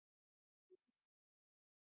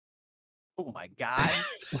Oh my god.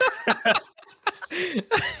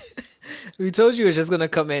 We told you it was just gonna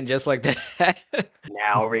come in just like that.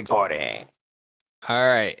 Now recording. All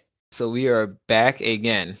right. So we are back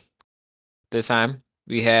again. This time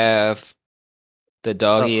we have the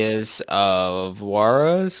doggiest of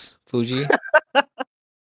Waras, Fuji.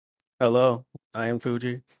 Hello, I am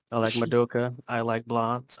Fuji. I like Madoka. I like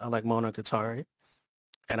blondes. I like Monogatari.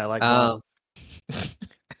 And I like Um, blondes.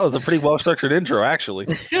 That was a pretty well structured intro, actually,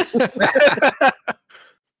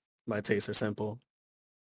 My tastes are simple.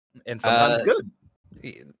 and sometimes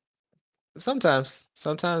good. sometimes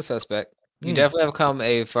suspect. You Hmm. definitely have come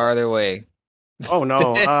a farther way. Oh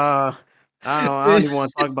no. I don't even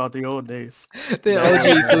want to talk about the old days. The That was,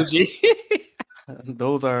 OG Fuji.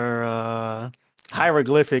 those are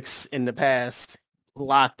hieroglyphics in the past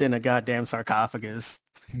locked in a goddamn sarcophagus.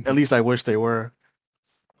 At least I wish they were.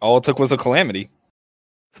 All it took was a calamity.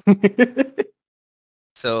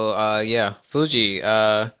 So yeah, Fuji,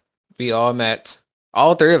 we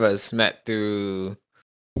all three of us met through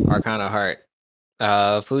Arcana Heart.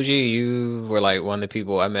 Fuji, you were like one of the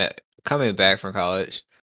people I met coming back from college.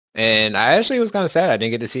 And I actually was kind of sad I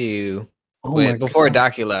didn't get to see you Oh my before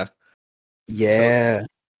God. Docu left. Yeah.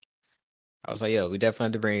 I was like, yo, we definitely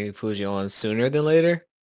have to bring Fuji on sooner than later.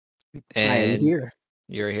 I am And here.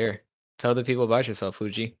 you're here. Tell the people about yourself,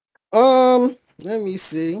 Fuji. Let me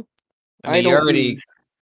see. I mean, you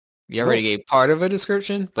already gave part of a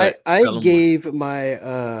description, but I tell them more. gave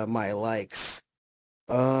my my likes.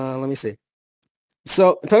 Let me see.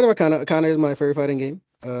 So talking about Kana is my favorite fighting game.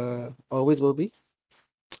 Always will be.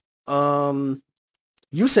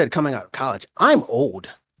 You said coming out of college. I'm old.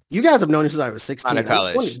 You guys have known me since I was 16. Out of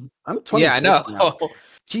college. I'm 26 Yeah, I know. now.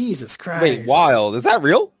 Jesus Christ. Wait, wild. Is that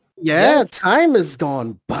real? Yeah, Yes. time has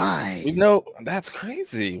gone by. No, that's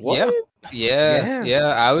crazy. What?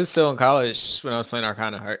 Yeah. I was still in college when I was playing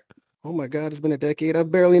Arcana Heart. Oh my God, it's been a decade.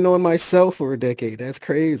 I've barely known myself for a decade. That's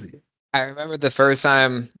crazy. I remember the first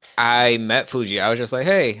time I met Fuji, I was just like,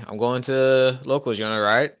 hey, I'm going to locals, you want to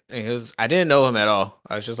ride? And I didn't know him at all.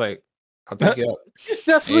 I was just like, I'll pick you up.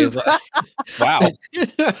 That's And he Loop. was like, Wow.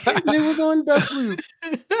 It was on Dust Loop.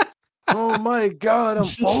 Oh my God,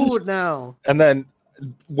 I'm old now. And then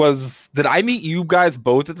did I meet you guys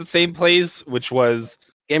both at the same place? Which was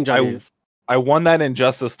Game Junkies. I won that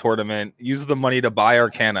Injustice tournament, used the money to buy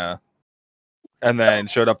Arcana, and then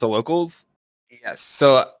showed up to locals. Yes.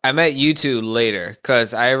 So I met you two later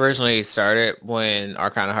because I originally started when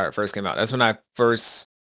Arcana Heart first came out. That's when I first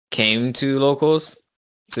came to locals.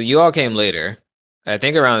 So you all came later. I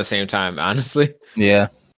think around the same time, honestly. Yeah.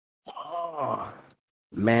 Oh,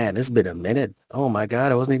 man, it's been a minute. Oh my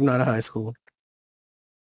God, I wasn't even out of high school.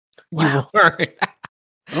 Wow. You weren't.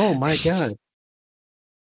 Oh my God.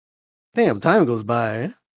 Damn, time goes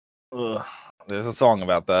by. Ugh. There's a song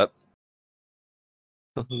about that.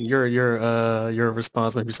 Your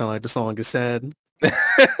response made me sound like the song is sad.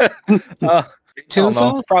 Tune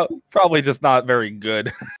song? Probably just not very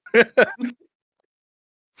good.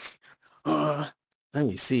 Let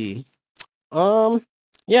me see.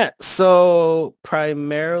 Yeah, so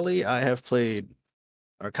primarily I have played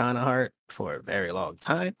Arcana Heart for a very long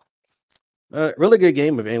time. Really good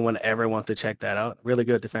game if anyone ever wants to check that out. Really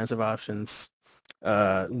good defensive options.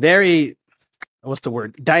 Very, what's the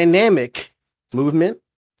word? Dynamic movement.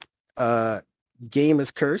 Game is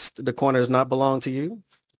cursed. The corner does not belong to you.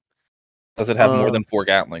 Does it have more than 4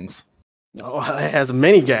 Gatlings? Oh, it has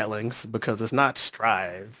many Gatlings because it's not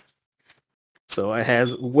Strive. So it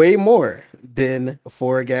has way more than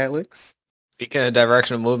 4 Gatlings. Speaking of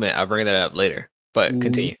directional movement, I'll bring that up later. But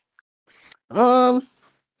continue.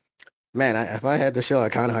 Man, if I had to show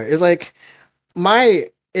Arcana Heart, it's like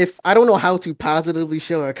if I don't know how to positively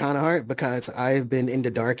show Arcana Heart because I've been in the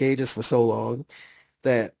Dark Ages for so long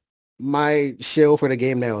that my shill for the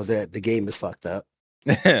game now is that the game is fucked up.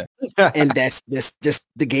 And that's just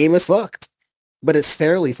the game is fucked. But it's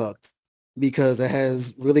fairly fucked because it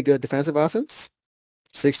has really good defensive offense.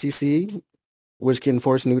 60C, which can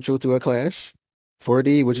force neutral to a clash.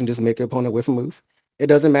 4D, which can just make your opponent whiff a move. It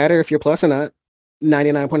doesn't matter if you're plus or not,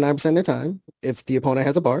 99.9% of the time, if the opponent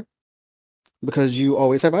has a bar, because you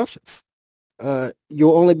always have options.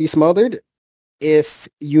 You'll only be smothered if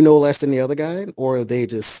you know less than the other guy, or they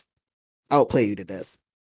just outplay you to death.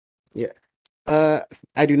 Yeah.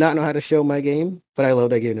 I do not know how to show my game, but I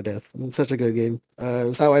love that game to death. It's such a good game.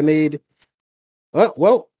 It's how I made,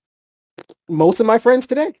 most of my friends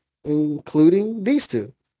today, including these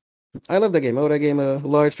two. I love that game. I owe that game a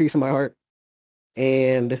large piece of my heart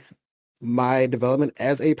and my development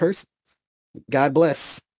as a person. God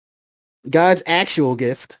bless. God's actual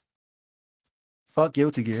gift. Fuck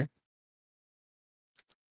Guilty Gear.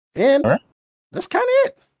 And That's kind of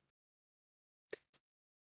it.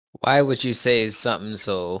 Why would you say something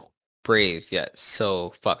so brave yet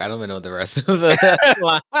so fuck? I don't even know the rest of the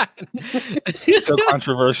line. So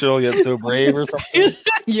controversial yet so brave or something.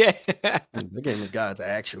 Yeah. The game is God's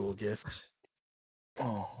actual gift.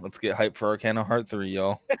 Oh, let's get hyped for Arcana Heart 3,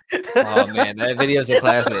 y'all. Oh man, that video's a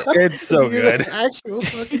classic. It's so good. Actual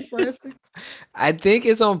fucking plastic. I think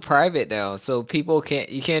it's on private now, so people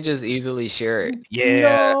you can't just easily share it.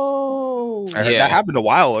 Yeah. No. I heard Yeah. that happened a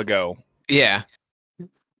while ago. Yeah.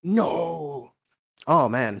 No. Oh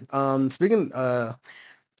man. Speaking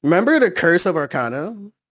remember the curse of Arcana?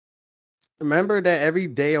 Remember that every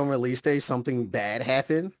day on release day something bad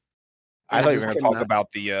happened? I thought you were going to talk about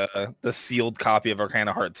the sealed copy of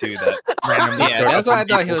Arcana Heart 2 that randomly Yeah, that's what I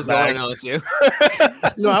thought he was going on to.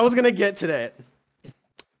 No, I was gonna get to that.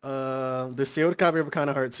 The sealed copy of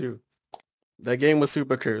Arcana Heart 2. That game was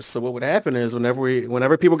super cursed. So what would happen is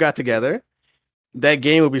whenever people got together, that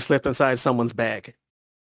game would be slipped inside someone's bag.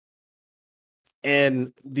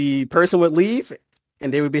 And the person would leave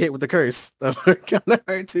and they would be hit with the curse of Arcana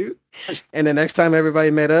Heart 2. And the next time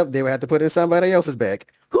everybody met up, they would have to put it in somebody else's bag.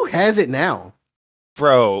 Who has it now?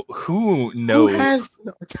 Bro, who knows? Who has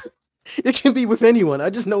it? Can be with anyone. I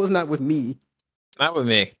just know it's not with me. Not with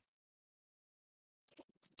me.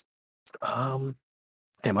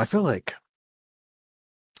 Damn, I feel like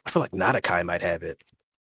Natakai might have it.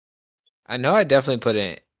 I know I definitely put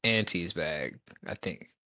it in Auntie's bag, I think.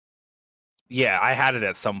 Yeah, I had it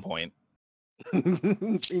at some point.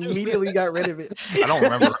 Immediately got rid of it. I don't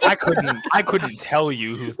remember. I couldn't tell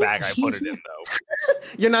you whose bag I put it in though.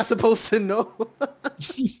 You're not supposed to know.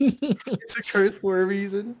 It's a curse for a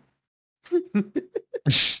reason.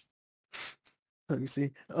 Let me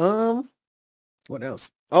see. What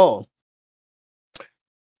else? Oh,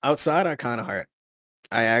 outside Arcana Heart,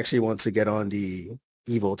 I actually want to get on the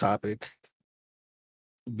Evo topic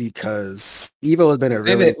because Evo has been a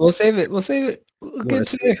really. We'll save it. We'll get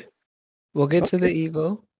to it. We'll get to the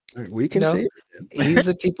Evo. We can save it. Ease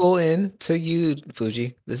the people in to you,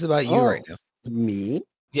 Fuji. This is about you right now. Me?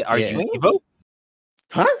 Yeah, are you Evo?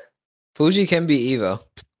 Huh? Fuji can be Evo.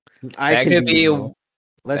 That could be Evo.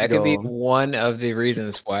 That could be one of the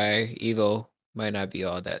reasons why Evo might not be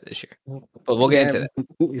all that this year. But we'll get into that.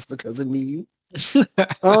 It's because of me.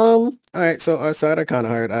 All right, so outside of Arcana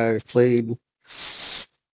Heart, I've played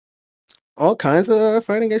all kinds of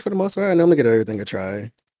fighting games for the most part. I normally get everything a try.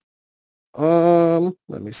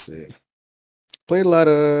 Let me see. Played a lot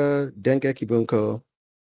of Dengeki Bunko.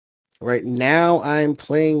 Right now, I'm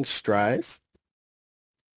playing Strive.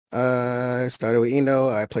 I started with Ino.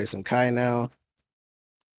 I play some Kai now.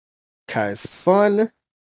 Kai's fun.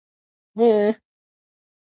 Yeah.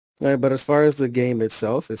 But as far as the game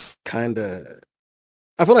itself, it's kind of...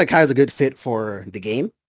 I feel like Kai's a good fit for the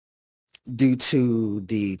game due to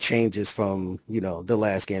the changes from, the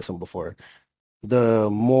last games from before. The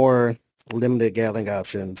more limited Gatling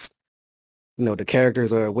options, the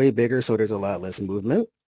characters are way bigger, so there's a lot less movement.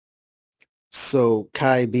 So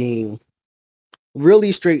Kai being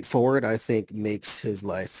really straightforward, I think makes the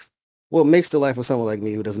life of someone like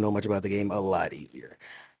me who doesn't know much about the game a lot easier.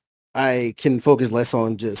 I can focus less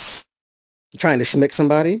on just trying to schmick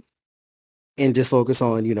somebody and just focus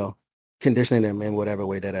on, conditioning them in whatever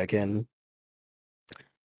way that I can.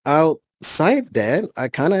 Outside of that, I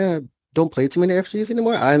kind of don't play too many FGs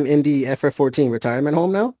anymore. I'm in the FF14 retirement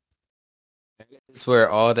home now. It's where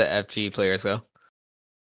all the FG players go.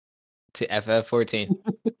 To FF14.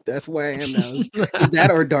 That's where I am now. Is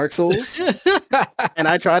that or Dark Souls? And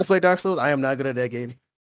I try to play Dark Souls. I am not good at that game.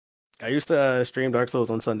 I used to stream Dark Souls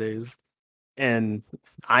on Sundays, and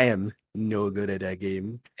I am no good at that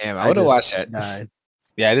game. Damn, I would have watched that.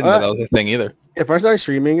 Yeah, I didn't know that was a thing either. If I start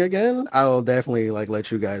streaming again, I'll definitely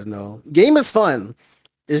let you guys know. Game is fun.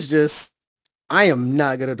 It's just I am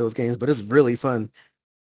not good at those games, but it's really fun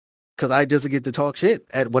because I just get to talk shit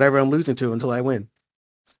at whatever I'm losing to until I win.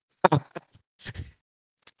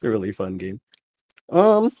 It's a really fun game.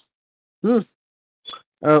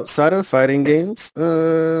 Outside of fighting games,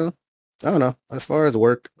 I don't know. As far as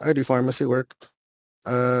work, I do pharmacy work.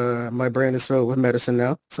 My brain is filled with medicine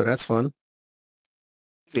now, so that's fun.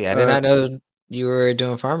 See, I did not know you were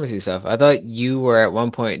doing pharmacy stuff. I thought you were at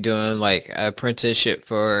one point doing like an apprenticeship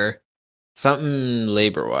for something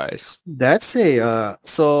labor-wise. That's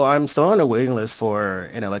so I'm still on a waiting list for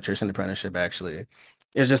an electrician apprenticeship, actually.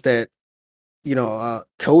 It's just that,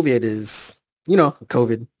 COVID is,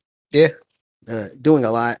 COVID. Yeah. Doing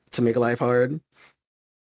a lot to make life hard.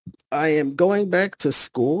 I am going back to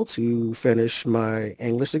school to finish my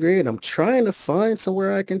English degree, and I'm trying to find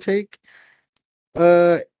somewhere I can take,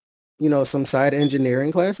 some side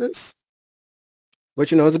engineering classes.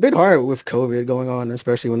 But it's a bit hard with COVID going on,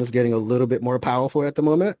 especially when it's getting a little bit more powerful at the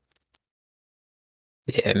moment.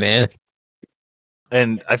 Yeah, man.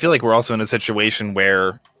 And I feel like we're also in a situation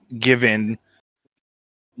where, given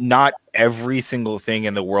not every single thing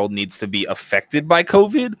in the world needs to be affected by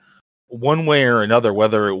COVID, one way or another,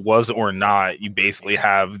 whether it was or not, you basically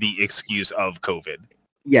have the excuse of COVID.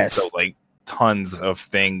 Yes. So like tons of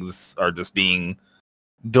things are just being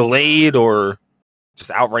delayed or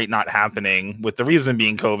just outright not happening, with the reason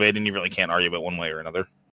being COVID, and you really can't argue it one way or another.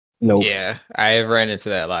 No. Yeah, I've ran into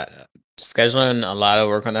that a lot. Scheduling a lot of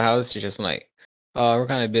work on the house, you're just like, oh, we're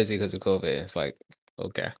kind of busy because of COVID. It's like,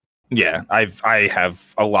 okay. Yeah, I have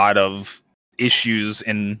a lot of issues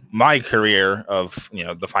in my career of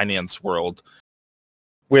the finance world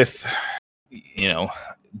with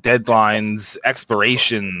deadlines,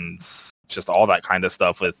 expirations, just all that kind of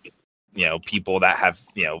stuff with people that have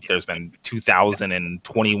there's been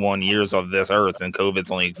 2021 years of this earth and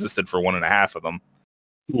COVID's only existed for 1.5 of them.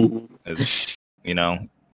 It's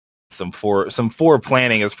some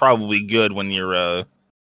planning is probably good when you're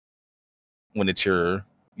when it's your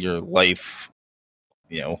life,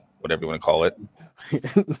 whatever you want to call it.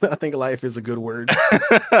 I think life is a good word.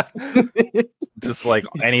 Just like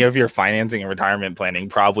any of your financing and retirement planning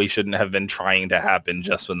probably shouldn't have been trying to happen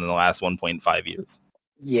just within the last 1.5 years.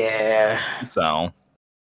 Yeah. So,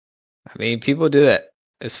 I mean, people do that.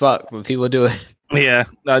 It's fuck, but people do it. Yeah.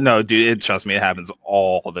 No, dude, trust me, it happens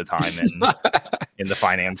all the time in the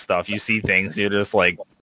finance stuff. You see things, you're just like,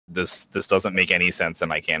 this doesn't make any sense,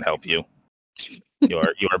 and I can't help you. You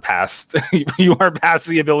are past you are past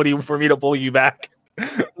the ability for me to pull you back.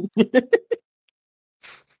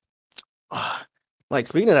 Like,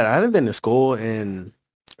 speaking of that, I haven't been to school in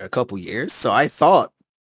a couple years, so I thought,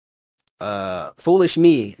 foolish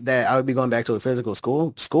me, that I would be going back to a physical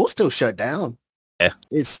school. School's still shut down. Yeah,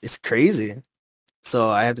 it's crazy. So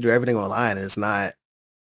I have to do everything online. It's not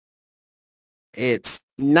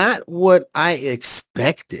what I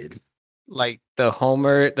expected. Like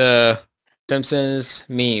the Simpsons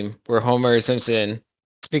meme where Homer Simpson,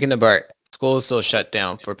 speaking of Bart, school is still shut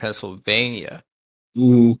down for Pennsylvania.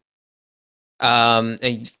 Mm.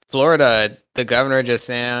 In Florida, the governor just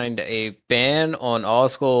signed a ban on all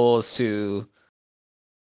schools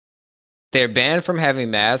they're banned from having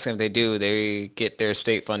masks, and if they do, they get their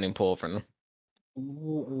state funding pulled from them.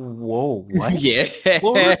 Whoa, what? Yeah.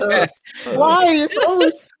 Florida. Why? It's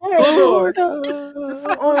always Florida. It's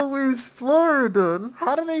always Florida.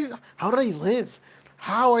 How do they live?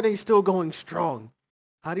 How are they still going strong?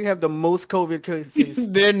 How do you have the most COVID cases?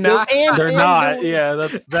 They're not. They're not. Yeah,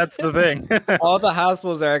 that's the thing. All the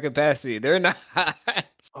hospitals are at capacity. They're not.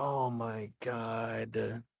 Oh my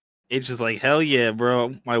God. It's just like, hell yeah,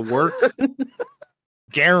 bro. My work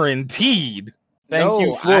guaranteed. Thank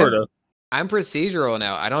you, Florida. I'm procedural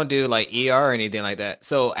now. I don't do like ER or anything like that.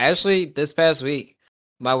 So actually, this past week,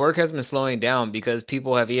 my work has been slowing down because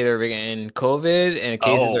people have either been getting COVID and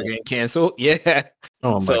cases are getting canceled. Yeah.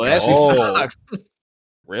 Oh my so God. it actually sucks.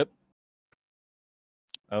 Rip.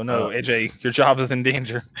 Oh no, AJ, your job is in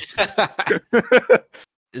danger.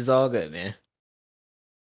 It's all good, man.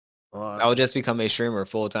 I will just become a streamer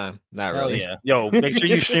full time. Not Hell really. yeah. Yo, make sure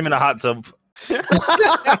you stream in a hot tub.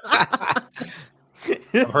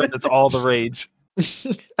 I've heard that's all the rage.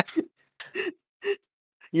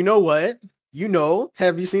 You know what?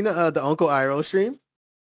 Have you seen the Uncle Iroh stream?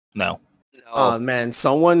 No. Oh man,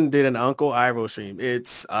 someone did an Uncle Iroh stream.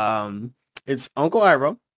 It's Uncle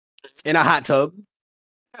Iroh in a hot tub.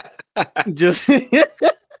 Just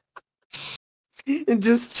and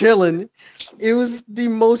just chilling. It was the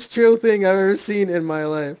most chill thing I've ever seen in my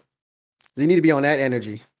life. You need to be on that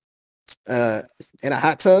energy. In a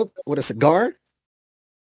hot tub with a cigar.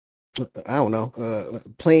 I don't know.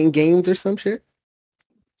 Playing games or some shit.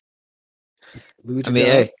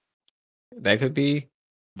 Hey, that could be.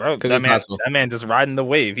 Bro, that man just riding the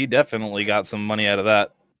wave. He definitely got some money out of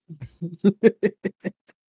that.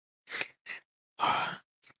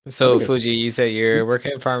 So Fuji, you said you're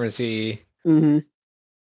working in pharmacy. Mm-hmm.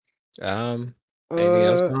 Anything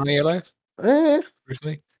else going on in your life?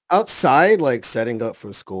 Personally? Outside, like setting up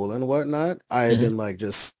for school and whatnot, I've been like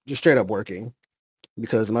just straight up working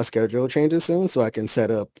because my schedule changes soon, so I can set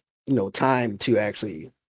up, time to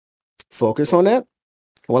actually focus on that.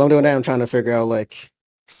 While I'm doing that, I'm trying to figure out like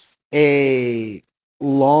a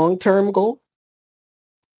long-term goal,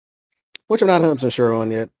 which I'm not 100% sure on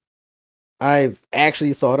yet. I've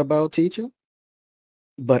actually thought about teaching,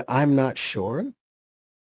 but I'm not sure.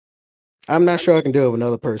 I'm not sure I can do it with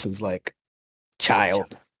another person's like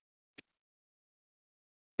child.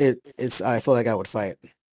 I feel like I would fight.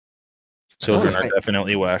 Children are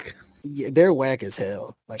definitely whack. Yeah, they're whack as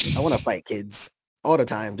hell. Like I want to fight kids all the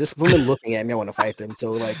time. Just from them looking at me, I want to fight them.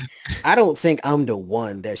 So like, I don't think I'm the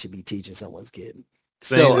one that should be teaching someone's kid.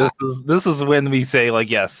 See, So this is when we say like,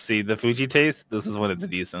 yes, see the Fuji taste. This is when it's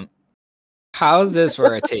decent. how's this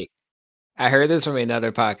for a take? I heard this from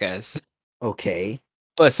another podcast, Okay.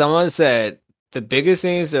 but someone said the biggest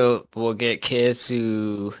things that will get kids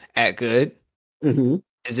to act good Mm-hmm.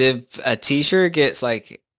 is if a teacher gets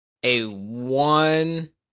like a one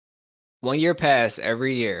year pass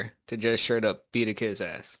every year to just straight up beat a kid's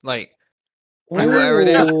ass. Like do whatever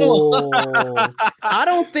they Oh, I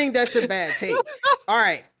don't think that's a bad take. All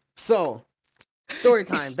right. So story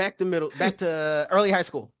time. Back to early high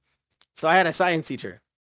school. So I had a science teacher,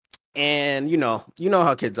 and you know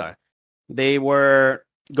how kids are. They were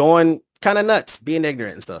going kind of nuts, being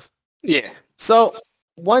ignorant and stuff. Yeah. So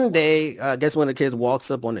one day, I guess when the kid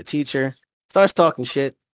walks up on the teacher, starts talking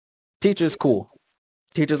shit. Teacher's cool.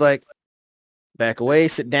 Teacher's like, back away,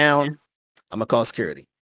 sit down. I'm gonna call security.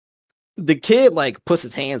 The kid like puts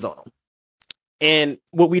his hands on him. And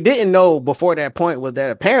what we didn't know before that point was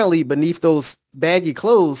that apparently beneath those baggy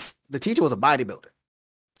clothes, the teacher was a bodybuilder.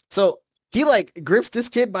 So he like grips this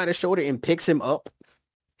kid by the shoulder and picks him up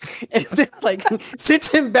and then like sits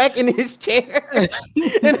him back in his chair.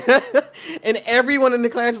 and everyone in the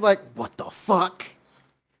class is like, what the fuck?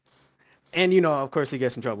 And of course he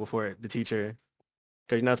gets in trouble for it, the teacher,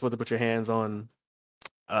 because you're not supposed to put your hands on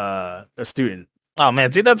a student. Oh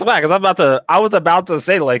man, see that's whack. Cause I was about to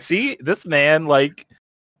say like, see this man like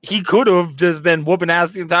he could have just been whooping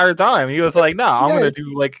ass the entire time. He was like, no, I'm gonna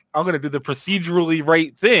do the procedurally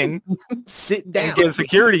right thing, sit down, and get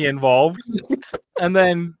security involved, and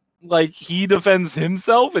then like he defends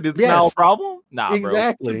himself, and it's now a problem. Nah,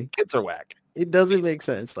 exactly. Bro, kids are whack. It doesn't make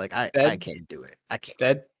sense. Like I can't do it. I can't.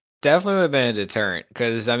 That definitely would have been a deterrent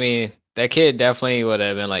because I mean that kid definitely would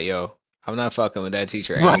have been like, yo, I'm not fucking with that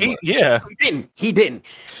teacher anymore. Right? Yeah. He didn't.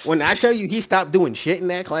 When I tell you he stopped doing shit in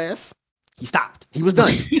that class, he stopped. He was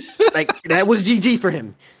done. Like that was GG for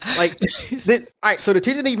him. Like all right, so the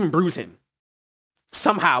teacher didn't even bruise him.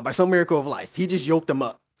 Somehow, by some miracle of life, he just yoked him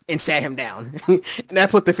up and sat him down. And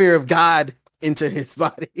that put the fear of God into his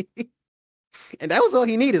body. And that was all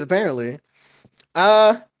he needed, apparently.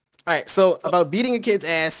 All right, so about beating a kid's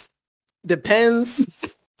ass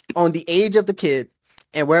depends on the age of the kid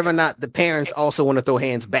and whether or not the parents also want to throw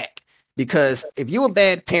hands back. Because if you're a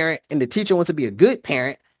bad parent and the teacher wants to be a good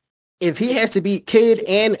parent, if he has to beat kid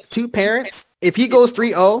and two parents, if he goes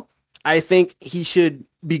 3-0, I think he should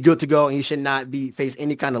be good to go and he should not face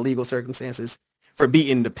any kind of legal circumstances for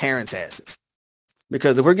beating the parents' asses.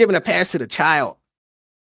 Because if we're giving a pass to the child,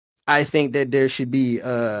 I think that there should be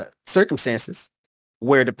circumstances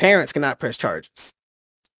where the parents cannot press charges.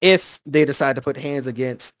 If they decide to put hands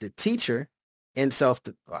against the teacher in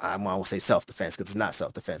I won't say self-defense because it's not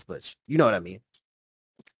self-defense, but you know what I mean.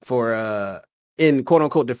 For in quote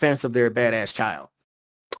unquote defense of their badass child.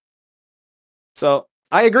 So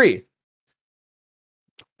I agree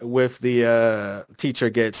with the teacher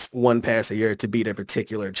gets one pass a year to beat a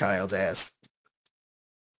particular child's ass.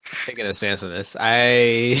 Taking a stance on this.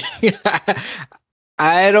 I'm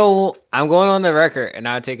going on the record and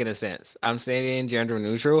not taking a stance. I'm staying gender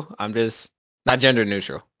neutral. I'm just not gender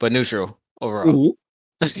neutral, but neutral overall.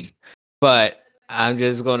 Mm-hmm. But I'm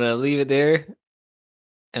just going to leave it there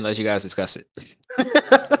and let you guys discuss it.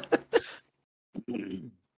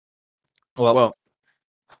 Well,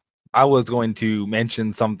 I was going to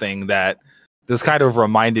mention something that this kind of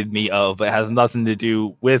reminded me of, but has nothing to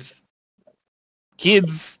do with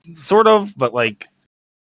kids, sort of, but like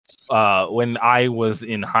when I was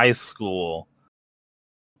in high school,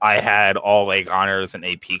 I had all like honors and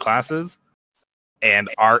AP classes, and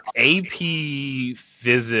our AP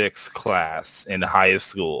physics class in high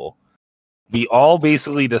school, we all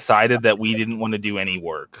basically decided that we didn't want to do any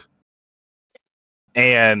work.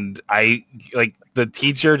 And the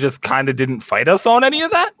teacher just kind of didn't fight us on any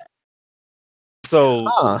of that.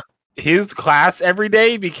 So his class every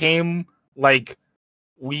day became like,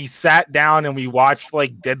 we sat down and we watched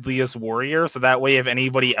like Deadliest Warrior. So that way, if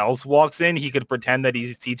anybody else walks in, he could pretend that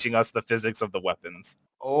he's teaching us the physics of the weapons.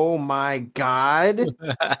 Oh my God.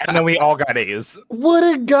 And then we all got A's. What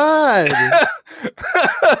a God.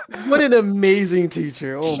 What an amazing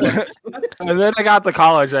teacher. Oh my. And then I got to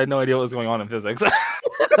college. I had no idea what was going on in physics.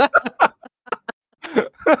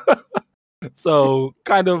 So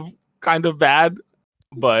kind of bad,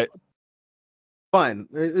 but fun.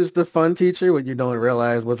 It's the fun teacher when you don't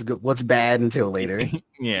realize what's good, what's bad until later.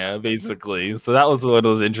 Yeah, basically. So that was one of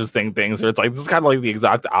those interesting things where it's like this is kind of like the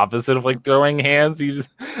exact opposite of like throwing hands. You just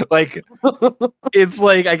like it's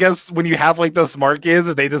like I guess when you have like the smart kids,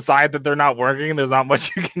 if they decide that they're not working, there's not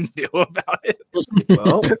much you can do about it.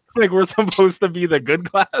 Well, Like we're supposed to be the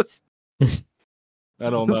good class. I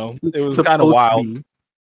don't know. It was kind of supposed to wild. be.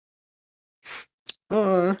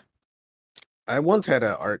 I once had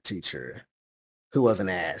an art teacher who was an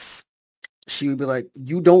ass. She would be like,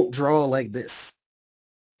 "You don't draw like this."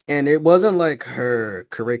 And it wasn't like her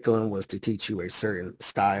curriculum was to teach you a certain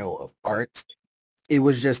style of art. It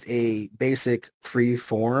was just a basic free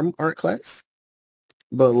form art class.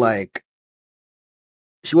 But like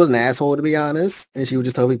she was an asshole to be honest. And she would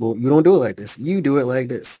just tell people, you don't do it like this. You do it like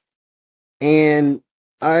this. And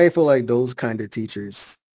I feel like those kind of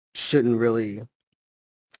teachers shouldn't really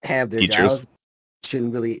have their Teachers. jobs,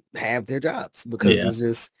 shouldn't really have their jobs because Yeah. it's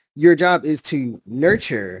just your job is to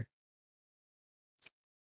nurture,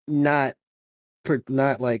 not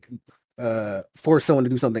not like force someone to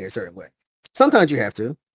do something a certain way. Sometimes you have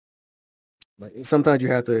to. Like sometimes you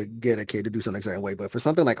have to get a kid to do something a certain way, but for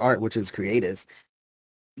something like art, which is creative,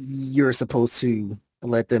 you're supposed to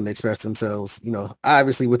let them express themselves,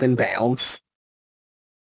 obviously within bounds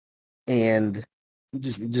and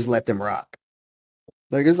just let them rock.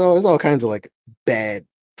 Like it's all kinds of like bad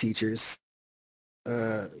teachers.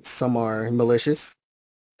 Some are malicious.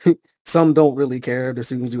 Some don't really care if the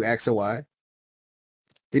students do X or Y.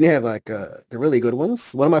 Then you have like the really good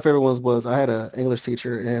ones. One of my favorite ones was I had an English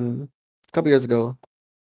teacher in a couple years ago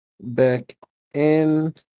back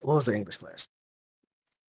in what was the English class?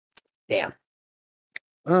 Damn.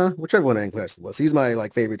 Whichever one the English class was. He's my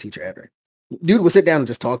like favorite teacher ever. Dude would sit down and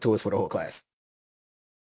just talk to us for the whole class.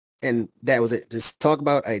 And that was it. Just talk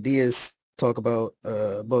about ideas, talk about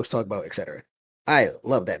books, talk about etc. I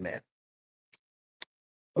love that man.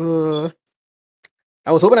 Uh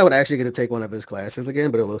I was hoping I would actually get to take one of his classes again,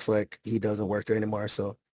 but it looks like he doesn't work there anymore.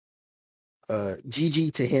 So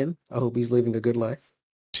GG to him. I hope he's living a good life.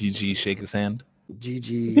 GG, shake his hand.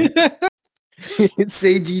 GG.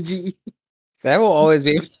 Say GG. That will always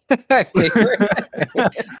be my favorite.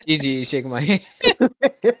 GG, shake my hand.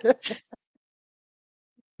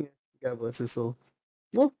 God bless his soul.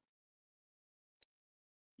 Well,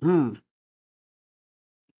 hmm.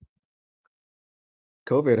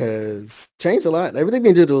 COVID has changed a lot. Everything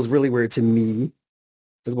being digital is really weird to me.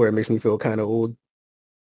 Is where it makes me feel kind of old.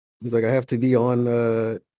 It's like I have to be on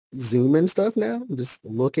Zoom and stuff now. And just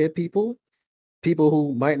look at people. People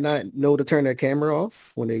who might not know to turn their camera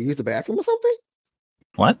off when they use the bathroom or something.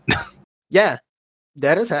 What? Yeah,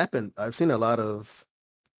 that has happened. I've seen a lot of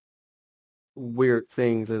weird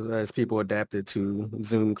things as people adapted to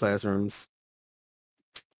Zoom classrooms.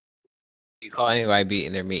 You call anybody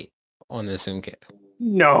beating their meat on the Zoom kit?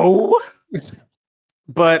 No.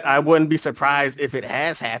 But I wouldn't be surprised if it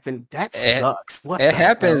has happened. That sucks. What It the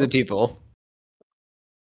happens hell? to people.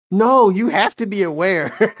 No, you have to be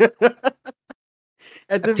aware.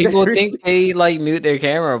 At the People very think they like mute their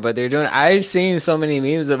camera, but they're doing. I've seen so many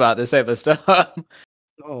memes about this type of stuff.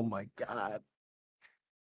 Oh my god.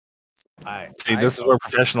 See, this is where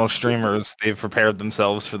professional streamers, they've prepared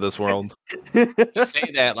themselves for this world. You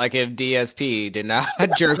say that like if DSP did not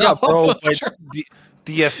jerk Yeah, off. bro, but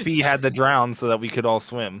DSP had to drown so that we could all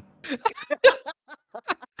swim.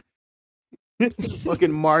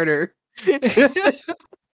 Fucking martyr.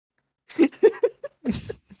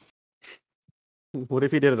 What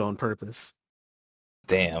if he did it on purpose?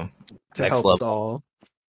 Damn. To Next help level. us all.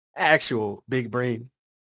 Actual big brain.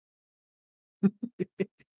 I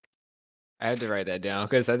had to write that down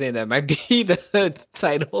because I think that might be the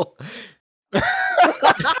title.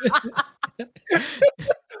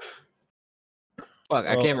 Fuck,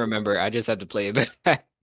 I can't remember. I just have to play it back.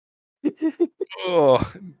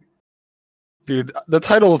 Oh, dude, the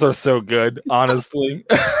titles are so good, honestly.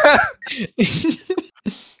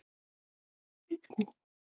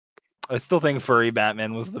 I still think Furry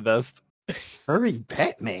Batman was the best. Furry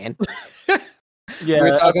Batman? Yeah,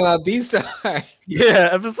 We're talking about Beastar. yeah.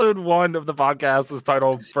 Episode 1 of the podcast was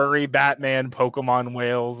titled "Furry Batman, Pokemon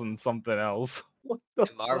Whales, and something else."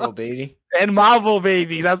 Marvel, baby. And Marvel,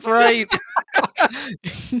 baby. That's right.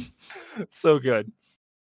 So good.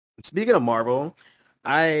 Speaking of Marvel,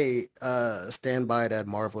 I stand by that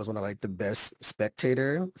Marvel is one of like the best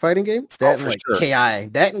spectator fighting games. That and for like sure. KI.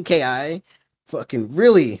 That and KI fucking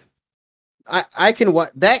really I can watch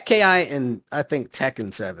that KI and I think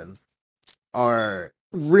Tekken 7 are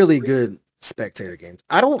really good spectator games.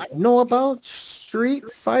 I don't know about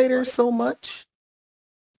Street Fighter so much.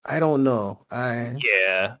 I don't know.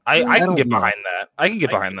 Yeah, I I can don't get know. behind that. I can get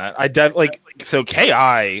behind that. So Ki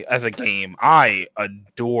as a game, I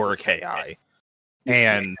adore Ki,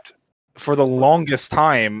 and for the longest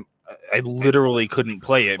time, I literally couldn't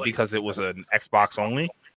play it because it was an Xbox only,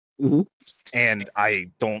 Mhm. and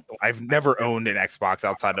I've never owned an Xbox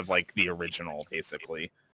outside of like the original,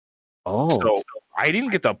 basically. Oh, So I didn't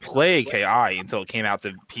get to play Ki until it came out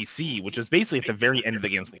to PC, which was basically at the very end of the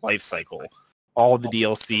game's life cycle. All the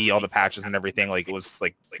DLC, all the patches and everything, like it was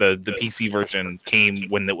like the PC version came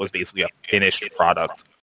when it was basically a finished product.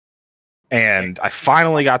 And I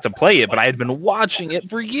finally got to play it, but I had been watching it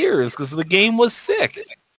for years because the game was sick.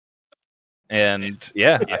 And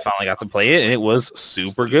yeah, I finally got to play it, and it was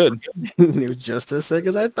super good. it was just as sick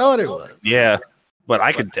as I thought it was. Yeah, but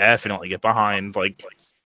I could definitely get behind like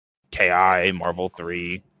Ki, Marvel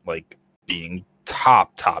 3, like being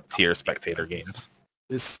top tier spectator games.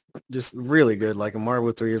 It's just really good. Like a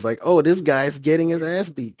Marvel 3 is like, oh, this guy's getting his ass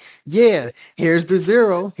beat. Yeah, here's the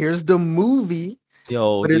zero. Here's the movie.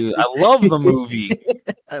 Yo, But it's dude, I love the movie.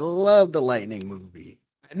 I love the Lightning movie.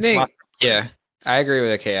 I think, yeah, I agree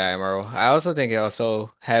with the KI Marvel. I also think it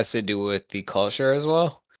also has to do with the culture as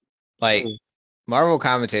well. Like, Marvel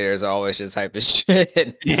commentators are always just hype as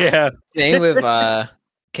shit. Yeah. Same with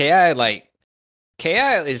KI, like,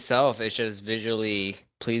 KI itself is just visually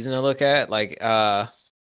pleasing to look at. Like,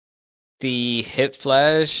 the hit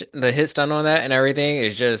flash, the hit stun on that and everything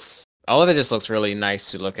is just, all of it just looks really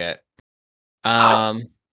nice to look at.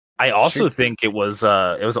 I also think it was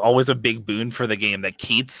always a big boon for the game that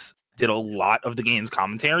Keats did a lot of the game's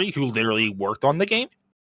commentary, who literally worked on the game.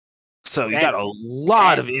 So you got a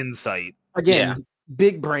lot of insight. Again,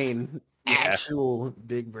 big brain, actual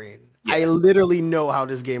big brain. I literally know how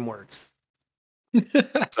this game works.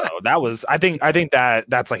 So that was, I think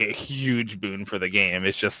that's like a huge boon for the game.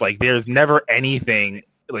 It's just like there's never anything,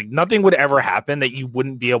 like nothing would ever happen that you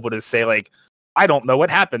wouldn't be able to say like, I don't know what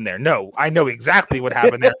happened there. No, I know exactly what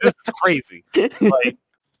happened there. This is crazy. Like,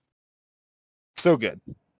 so good.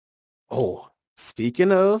 Oh,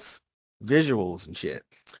 speaking of visuals and shit,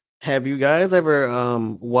 have you guys ever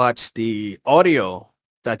watched the audio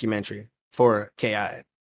documentary for KI?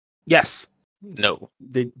 Yes. No.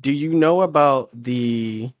 Do you know about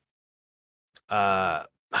the damn,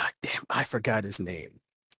 I forgot his name.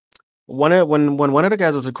 When one of the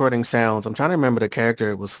guys was recording sounds, I'm trying to remember the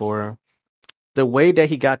character it was for. The way that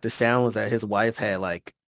he got the sound was that his wife had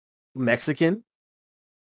like Mexican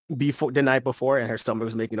before the night before, and her stomach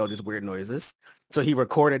was making all these weird noises. So he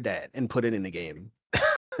recorded that and put it in the game.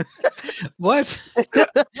 What?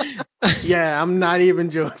 Yeah, I'm not even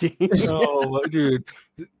joking. Oh, dude.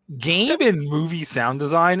 Game and movie sound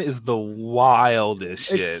design is the wildest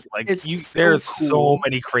shit. Like there's so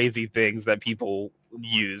many crazy things that people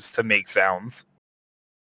use to make sounds.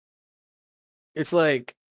 It's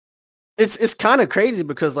like it's kind of crazy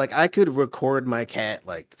because like I could record my cat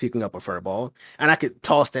like picking up a fur ball and I could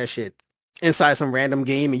toss that shit inside some random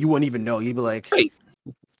game and you wouldn't even know. You'd be like, right.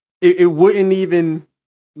 It wouldn't even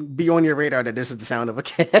be on your radar that this is the sound of a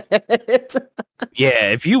cat.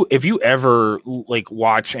 Yeah, if you ever like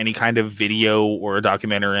watch any kind of video or a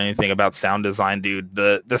documentary or anything about sound design, dude,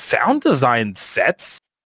 the sound design sets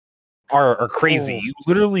are crazy. You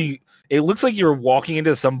literally, it looks like you're walking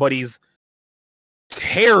into somebody's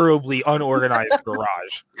terribly unorganized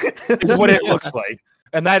garage. Is what it looks like.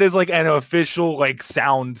 And that is like an official like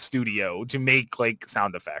sound studio to make like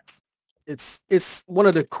sound effects. It's one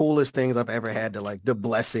of the coolest things I've ever had to like the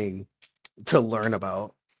blessing to learn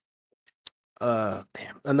about.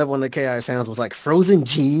 Damn, another one of the KI sounds was like Frozen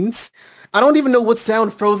Jeans. I don't even know what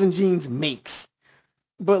sound Frozen Jeans makes,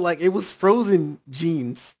 but like it was Frozen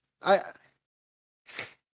Jeans.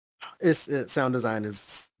 Sound design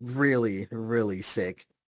is really, really sick.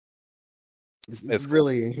 It's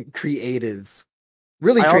really creative,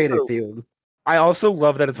 field. I also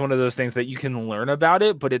love that it's one of those things that you can learn about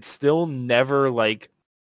it, but it's still never like,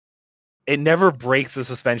 it never breaks the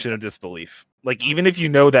suspension of disbelief. Like, even if you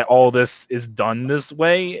know that all this is done this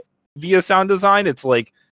way via sound design, it's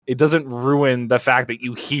like, it doesn't ruin the fact that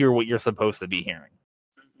you hear what you're supposed to be hearing.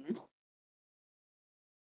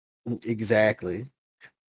 Exactly.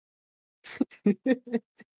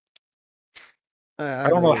 I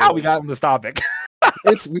don't know how we got on this topic.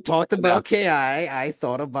 We talked about KI. I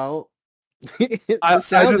thought about the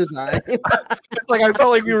sound design. It's like I felt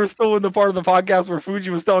like we were still in the part of the podcast where Fuji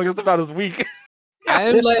was telling us about his week.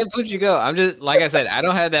 I'm letting Fuji go. I'm just, like I said, I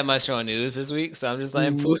don't have that much on news this week, so I'm just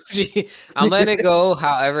letting Fuji. I'm letting it go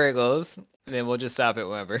however it goes, and then we'll just stop it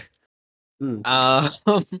whenever.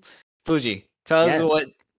 Fuji, tell us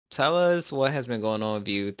tell us what has been going on with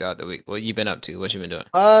you throughout the week. What you been up to? What you been doing?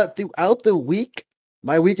 Throughout the week,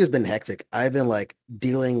 my week has been hectic. I've been like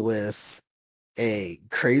dealing with a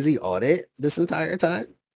crazy audit this entire time.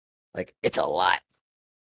 Like it's a lot.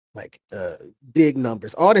 Like big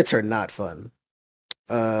numbers. Audits are not fun.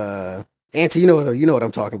 Auntie, you know what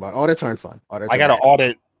I'm talking about. Audits aren't fun. Audits I are got to bad.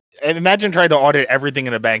 audit. And imagine trying to audit everything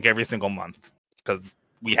in a bank every single month because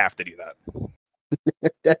we have to do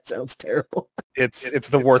that. That sounds terrible. It's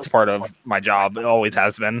the worst part of my job. It always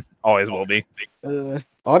has been. Always will be.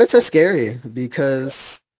 Audits are scary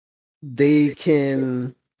because they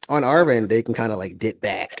can, on our end, they can kind of like dip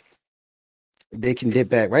back. They can dip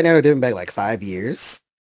back. Right now, they're dipping back like 5 years,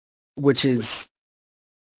 which is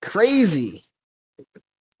crazy.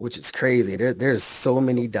 There's so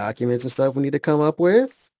many documents and stuff we need to come up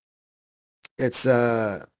with. It's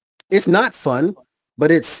not fun,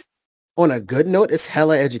 but it's on a good note. It's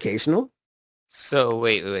hella educational. So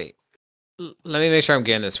wait. Let me make sure I'm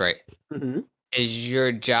getting this right. Mm-hmm. Is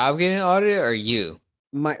your job getting audited or you?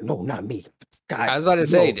 No, not me. God, I was about to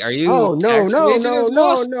say, are you? Oh no, tax no, evasion no, as no,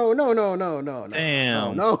 well? no, no, no, no, no,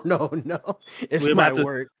 Damn. no. It's We my about to-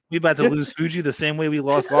 work. We about to lose Fuji the same way we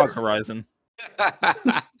lost Log Horizon.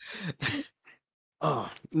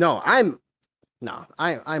 Oh no, I'm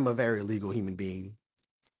a very legal human being.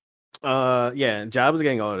 Yeah, job is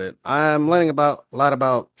getting audited. I'm learning about a lot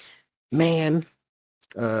about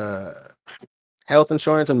health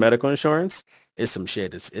insurance and medical insurance is some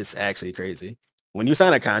shit. It's actually crazy. When you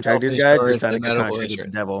sign a contract, Health this guy, you're insurance signing and a medical contract with the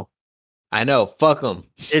insurance. devil. I know. Fuck them.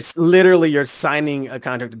 It's literally you're signing a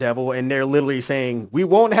contract with the devil, and they're literally saying we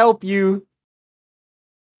won't help you,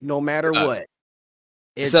 no matter what.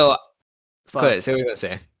 It's So, fuck. go ahead. Say what you're gonna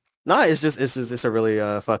say. No, it's a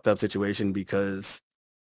really fucked up situation because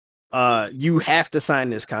you have to sign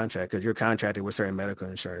this contract because you're contracted with certain medical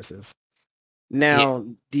insurances. Now,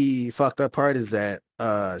 the fucked up part is that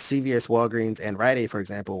CVS, Walgreens, and Rite Aid, for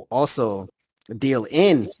example, also deal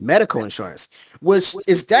in medical insurance, which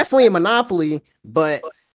is definitely a monopoly, but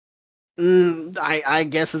I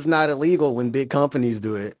guess it's not illegal when big companies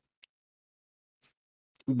do it.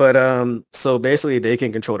 But so basically they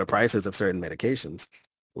can control the prices of certain medications.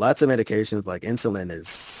 Lots of medications like insulin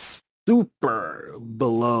is super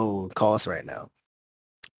below cost right now.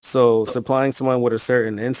 So supplying someone with a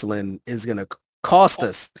certain insulin is going to cost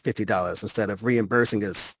us $50 instead of reimbursing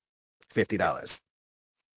us $50.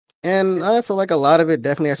 And I feel like a lot of it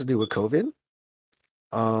definitely has to do with COVID.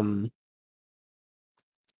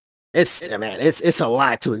 It's a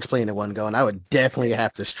lot to explain in one go, and I would definitely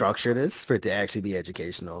have to structure this for it to actually be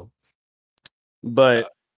educational.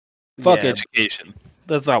 But Fuck education.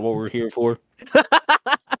 That's not what we're here for.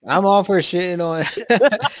 I'm all for shitting on.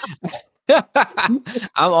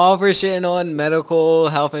 I'm all for shitting on medical,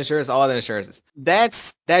 health insurance, all the insurances.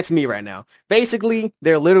 That's me right now. Basically,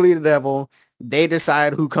 they're literally the devil. They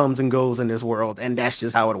decide who comes and goes in this world, and that's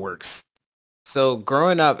just how it works. So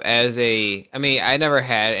growing up I never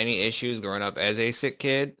had any issues growing up as a sick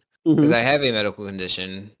kid because I have a medical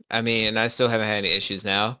condition. And I still haven't had any issues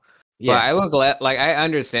now. Yeah. But I would I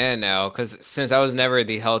understand now because since I was never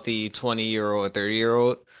the healthy 20-year-old,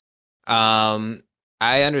 30-year-old,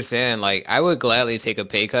 I understand. Like I would gladly take a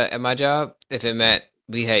pay cut at my job if it meant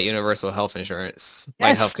we had universal health insurance,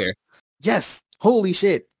 like healthcare. Yes. Holy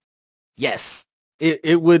shit. Yes.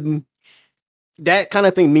 It wouldn't. That kind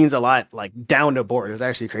of thing means a lot, like down the board. It's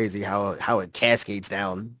actually crazy how it cascades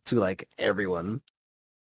down to like everyone.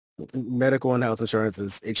 Medical and health insurance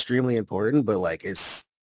is extremely important, but like it's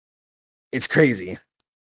crazy.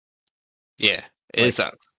 Yeah, it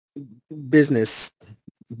sucks. Business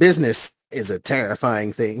is a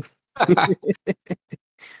terrifying thing.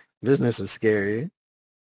 Business is scary.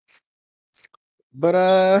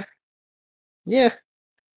 But yeah.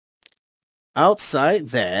 Outside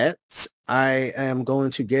that, I am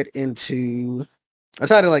going to I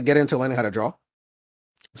try to get into learning how to draw.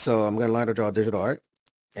 So I'm going to learn to draw digital art,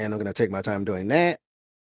 and I'm going to take my time doing that.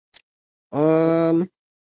 I'm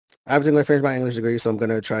going to finish my English degree, so I'm going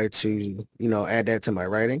to try to, add that to my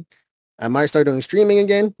writing. I might start doing streaming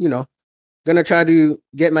again, going to try to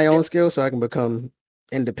get my own skills so I can become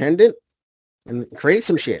independent and create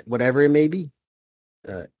some shit, whatever it may be.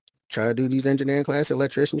 Try to do these engineering class,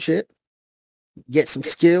 electrician shit. Get some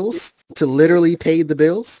skills to literally pay the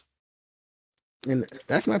bills. And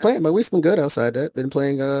that's my plan. My week's been good outside that. Been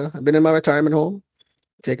playing, I've been in my retirement home,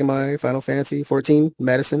 taking my Final Fantasy 14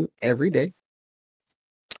 medicine every day.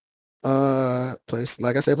 Play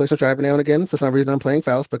some Strive now and again. For some reason, I'm playing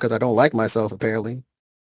Faust because I don't like myself, apparently.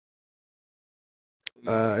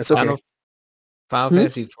 It's okay. Final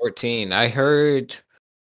Fantasy 14. I heard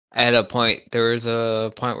At a point, there was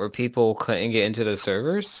a point where people couldn't get into the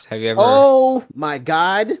servers. Have you ever? Oh my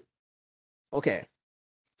god. Okay.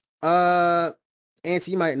 Uh,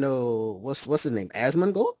 Auntie, you might know what's his name?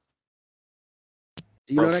 Asmongold?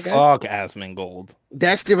 Do you Bro, know that guy? fuck Asmongold.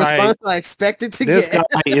 That's the response I expected to This get.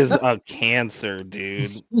 guy is a cancer,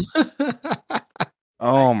 dude.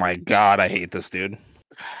 Oh my god, I hate this dude.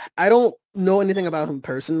 I don't know anything about him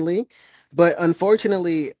personally, but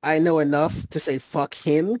unfortunately, I know enough to say fuck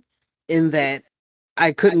him in that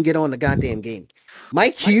I couldn't get on the goddamn game.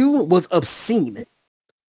 My queue was obscene.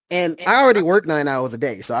 And I already work 9 hours a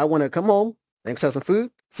day, so I want to come home, make myself some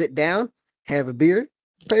food, sit down, have a beer,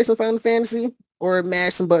 play some Final Fantasy, or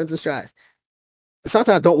mash some buttons and Strive.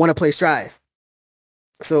 Sometimes I don't want to play Strive.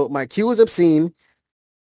 So my queue is obscene.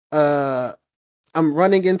 I'm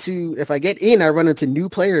running into, if I get in, I run into new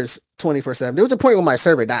players 24/7. There was a point where my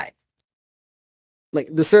server died. Like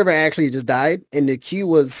the server actually just died, and the queue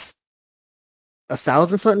was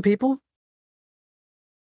 1,000 something people.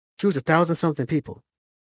 Queue was 1,000 something people.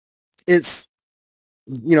 It's,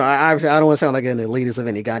 obviously I don't want to sound like an elitist of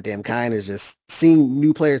any goddamn kind. It's just seeing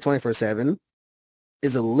new players 24/7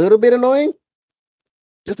 is a little bit annoying.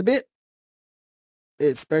 Just a bit.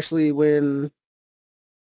 Especially when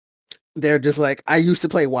they're just like, I used to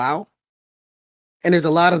play WoW. And there's a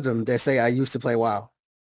lot of them that say I used to play WoW.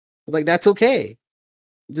 Like, that's okay.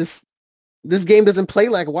 Just, this game doesn't play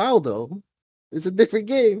like WoW though. It's a different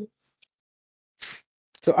game.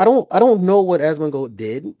 So I don't know what Asmongold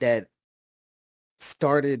did that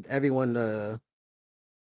started everyone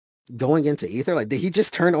going into Ether. Like, did he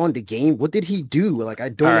just turn on the game? What did he do? Like, I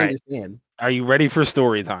don't understand. Are you ready for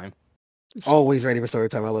story time? Always ready for story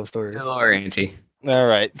time. I love stories. Hello, Auntie. All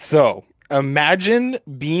right. So imagine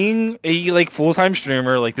being a full-time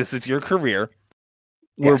streamer, like this is your career,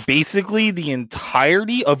 where Yes. basically the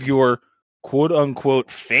entirety of your quote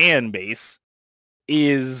unquote fan base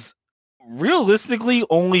is realistically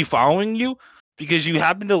only following you because you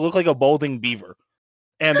happen to look like a balding beaver.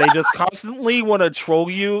 And they just constantly want to troll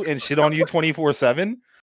you and shit on you 24/7.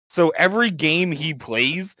 So every game he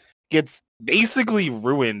plays gets basically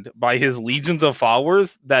ruined by his legions of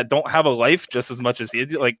followers that don't have a life just as much as he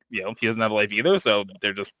is. Like, he doesn't have a life either, so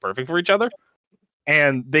they're just perfect for each other.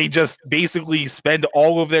 And they just basically spend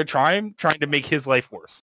all of their time trying to make his life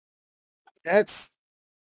worse.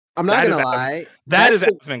 I'm not going to lie. That is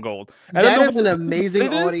Asmongold. That is an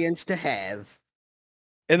amazing audience to have.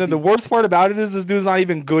 And then the worst part about it is this dude's not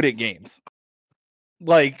even good at games.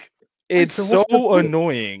 Like, it's so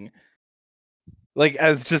annoying. Like,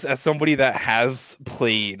 as somebody that has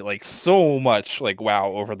played like so much like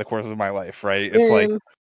WoW over the course of my life, right? It's like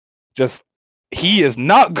just he is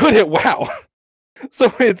not good at WoW.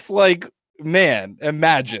 So it's like, man,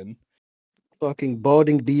 imagine. Fucking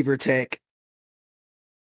balding beaver tech.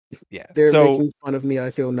 Yeah. They're making fun of me.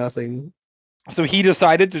 I feel nothing. So he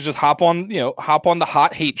decided to just hop on the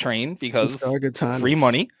hot hate train because free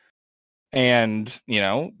money. And,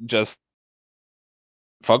 just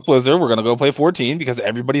fuck Blizzard. We're going to go play 14 because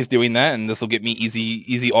everybody's doing that. And this will get me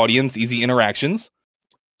easy audience, easy interactions.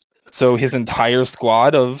 So his entire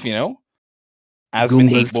squad of, Asmon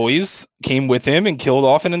hate boys came with him and killed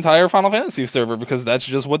off an entire Final Fantasy server because that's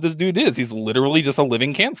just what this dude is. He's literally just a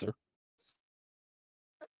living cancer.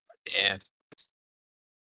 Yeah.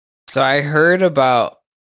 So I heard about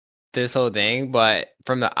this whole thing, but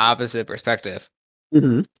from the opposite perspective.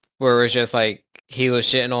 Mm-hmm. Where it was just like he was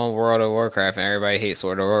shitting on World of Warcraft and everybody hates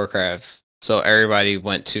World of Warcraft. So everybody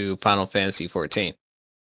went to Final Fantasy 14.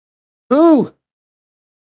 Ooh.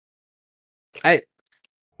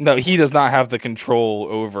 No, he does not have the control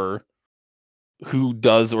over who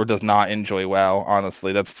does or does not enjoy WoW,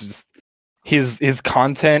 honestly. That's just his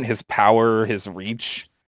content, his power, his reach.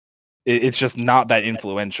 It's just not that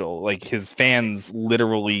influential. Like, his fans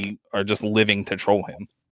literally are just living to troll him.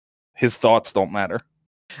 His thoughts don't matter.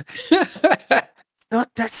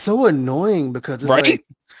 That's so annoying because it's like,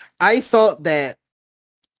 I thought that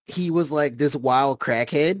he was like this wild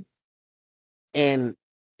crackhead and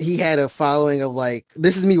he had a following of like,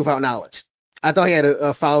 this is me without knowledge. I thought he had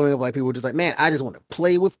a following of like people just like, man, I just want to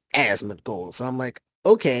play with Asmongold. So I'm like,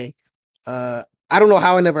 okay, I don't know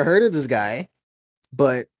how I never heard of this guy,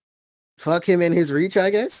 but fuck him and his reach, I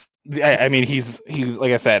guess. I mean, he's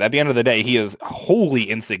like I said, at the end of the day, he is wholly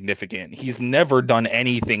insignificant. He's never done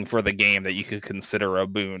anything for the game that you could consider a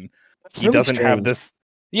boon. He doesn't have this.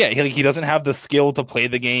 Yeah, he doesn't have the skill to play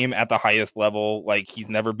the game at the highest level. Like, he's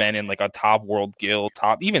never been in like a top world guild,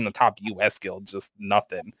 even the top US guild, just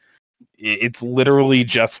nothing. It's literally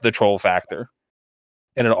just the troll factor.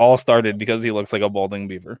 And it all started because he looks like a balding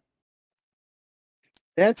beaver.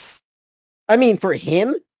 I mean, for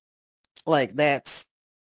him, Like that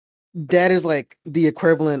is like the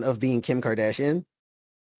equivalent of being Kim Kardashian.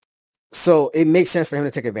 So it makes sense for him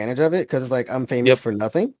to take advantage of it because it's like I'm famous Yep. for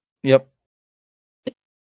nothing. Yep.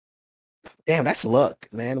 Damn, that's luck,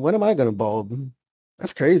 man. When am I gonna bald?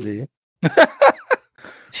 That's crazy.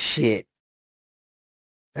 Shit.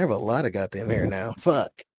 I have a lot of goddamn hair now.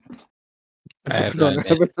 Fuck. I have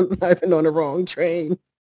I've been on the wrong train.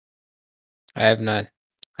 I have none.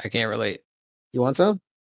 I can't relate. You want some?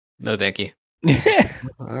 No, thank you.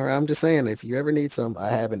 All right, I'm just saying, if you ever need some, I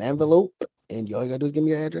have an envelope, and all you gotta do is give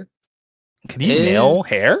me your address. Can you mail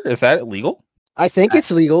hair? Is that illegal? I think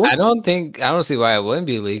it's legal. I don't see why it wouldn't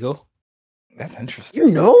be legal. That's interesting.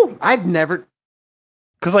 You know, I'd never.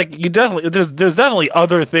 Because like there's definitely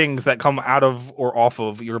other things that come out of or off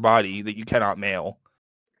of your body that you cannot mail.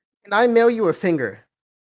 Can I mail you a finger?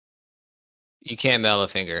 You can't mail a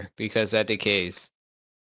finger because that decays.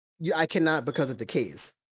 I cannot because it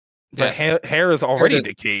decays. But hair is already does-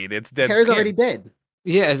 decayed. It's dead. Hair is skin. already dead.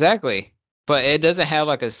 Yeah, exactly. But it doesn't have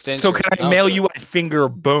like a stench. So can I mail you a finger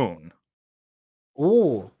bone?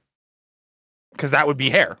 Ooh. Because that would be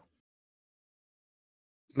hair.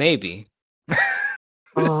 Maybe.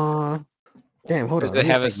 Damn, hold Does on. it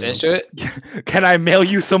have a stench to it? Can I mail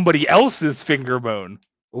you somebody else's finger bone?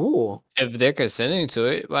 Ooh. If they're consenting to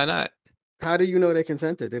it, why not? How do you know they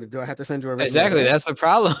consented? Do I have to send you a Exactly, that's the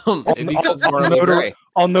problem. It becomes morally gray.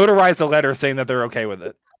 I'll notarize a letter saying that they're okay with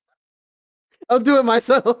it. I'll do it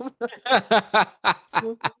myself.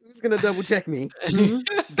 Who's gonna double check me?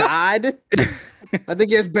 God? I think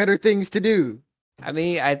he has better things to do. I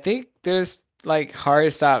mean, I think there's like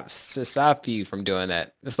hard stops to stop you from doing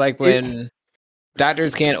that. It's like when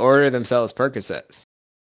doctors can't order themselves Percocets.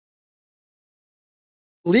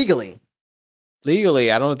 Legally.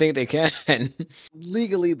 Legally, I don't think they can.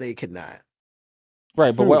 Legally, they could not.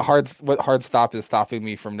 Right, but what hard stop is stopping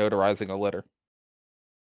me from notarizing a letter?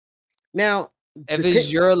 Now, if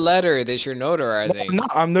it's your letter that you're notarizing. No,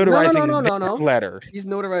 I'm notarizing no. letter. He's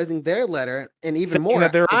notarizing their letter, and even Saying more,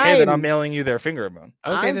 that they're okay that I'm mailing you their finger bone.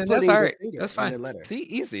 Okay, then that's all right. That's fine. See,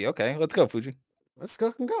 easy. Okay, let's go, Fuji. Let's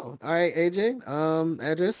go and go. All right, AJ.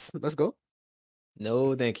 Address. Let's go.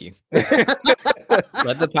 No, thank you.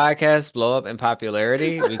 Let the podcast blow up in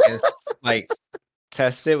popularity. We can like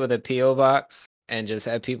test it with a PO box and just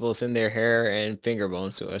have people send their hair and finger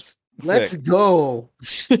bones to us. Let's go.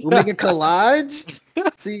 We'll make a collage.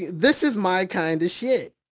 See, this is my kind of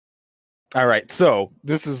shit. All right, so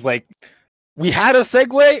this is like we had a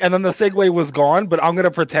segue and then the segue was gone, but I'm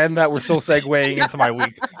gonna pretend that we're still segueing into my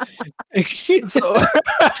week. So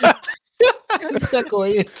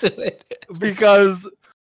segue into it because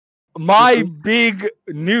my big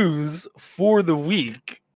news for the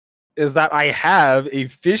week is that I have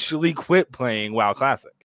officially quit playing WoW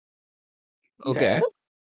Classic. Okay.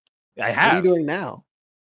 I have. What are you doing now?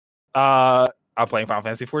 I'm playing Final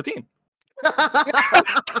Fantasy 14.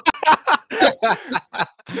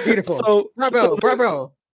 Beautiful. So,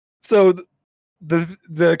 bravo. So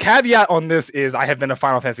the caveat on this is I have been a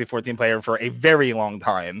Final Fantasy 14 player for a very long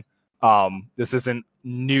time. This isn't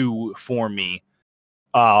new for me.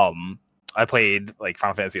 I played like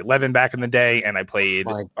Final Fantasy 11 back in the day, and I played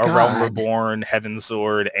A Realm Reborn, Heaven's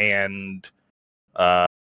Sword, and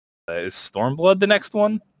is Stormblood the next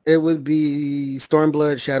one? It would be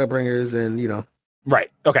Stormblood, Shadowbringers, and right.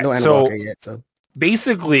 Okay. No Animal yet. So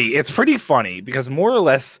basically, it's pretty funny because more or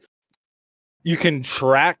less you can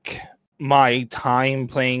track my time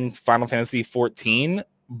playing Final Fantasy 14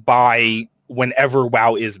 by whenever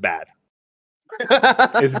WoW is bad.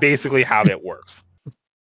 Is basically how it works.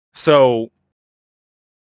 So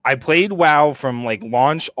I played WoW from like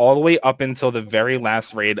launch all the way up until the very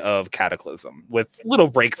last raid of Cataclysm with little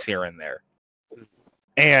breaks here and there.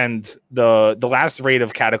 And the last raid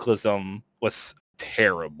of Cataclysm was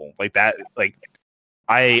terrible. Like that, like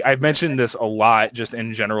I've mentioned this a lot just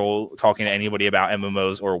in general talking to anybody about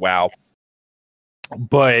MMOs or WoW.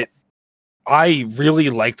 But I really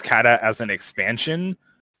liked Kata as an expansion,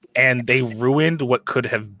 and they ruined what could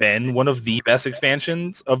have been one of the best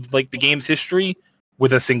expansions of like the game's history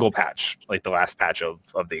with a single patch, like the last patch of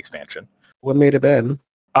the expansion. What made it bad?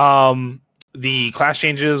 The class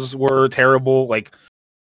changes were terrible. Like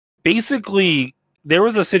basically there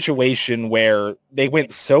was a situation where they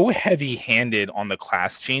went so heavy-handed on the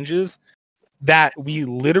class changes that we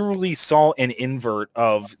literally saw an invert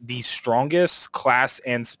of the strongest class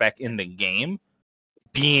and spec in the game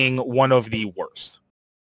being one of the worst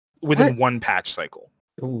within one patch cycle.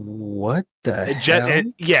 What the hell?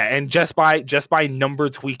 And just by number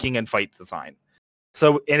tweaking and fight design.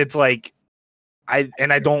 So, and it's like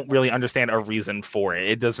I don't really understand a reason for it.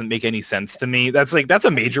 It doesn't make any sense to me. That's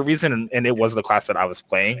a major reason, and it was the class that I was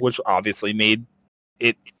playing, which obviously made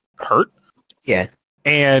it hurt. Yeah.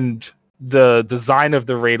 And the design of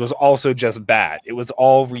the raid was also just bad. It was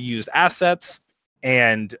all reused assets,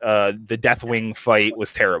 and the Deathwing fight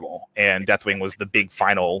was terrible. And Deathwing was the big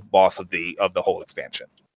final boss of the whole expansion.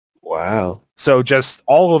 Wow. So just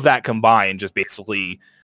all of that combined, just basically,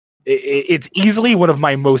 it's easily one of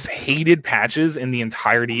my most hated patches in the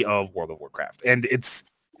entirety of World of Warcraft. And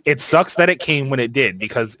it sucks that it came when it did,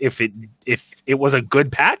 because if it was a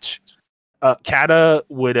good patch, Kata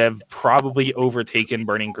would have probably overtaken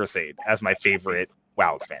Burning Crusade as my favorite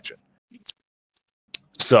WoW expansion.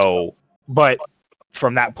 So, but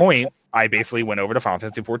from that point, I basically went over to Final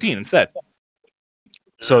Fantasy 14 instead.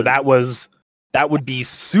 So that would be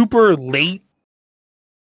super late,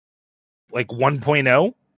 like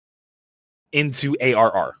 1.0 into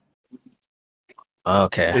ARR.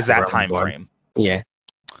 Okay. Is that time frame? Yeah.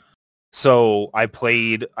 So I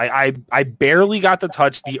played. I barely got to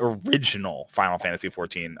touch the original Final Fantasy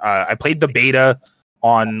 14. I played the beta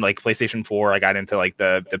on like PlayStation 4. I got into like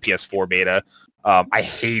the PS4 beta. I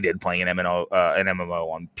hated playing an MMO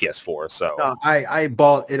on PS4. So I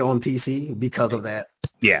bought it on PC because of that.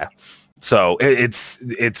 Yeah. So it's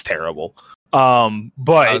terrible.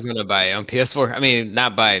 But I was gonna buy it on PS4. I mean,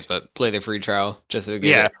 not buy it, but play the free trial just to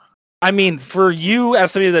get it. I mean, for you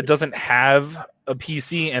as somebody that doesn't have a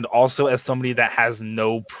PC, and also as somebody that has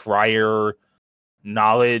no prior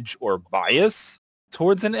knowledge or bias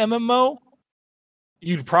towards an MMO,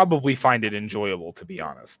 you'd probably find it enjoyable, to be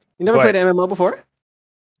honest. You never played an MMO before?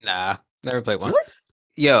 Nah, never played one. Really?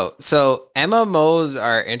 Yo, so MMOs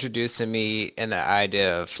are introduced to me in the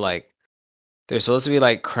idea of like they're supposed to be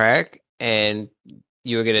like crack, and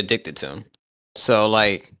you will get addicted to them. So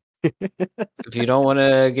like, if you don't want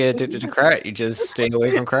to get addicted to crack, you just stay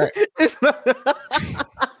away from crack.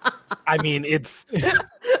 I mean, it's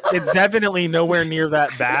definitely nowhere near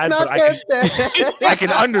that bad, but I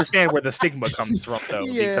can understand where the stigma comes from, though.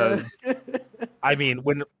 Yeah. Because I mean,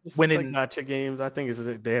 when like gacha games, I think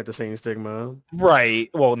they have the same stigma. Right.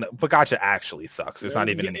 Well, no, but gacha actually sucks. There's not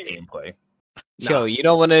even any gameplay. Yo, you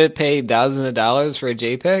don't want to pay thousands of dollars for a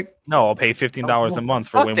JPEG? No, I'll pay $15 a month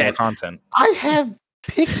for way more content. I have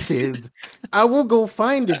Pixiv. I will go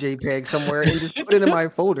find a JPEG somewhere and just put it in my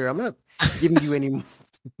folder. I'm not giving you any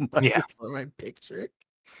money for my picture.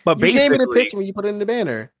 But you gave me the picture when you put it in the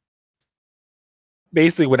banner.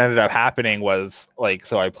 Basically, what ended up happening was like,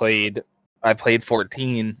 so I played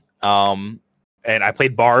 14, and I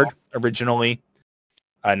played Bard originally,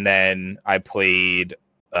 and then I played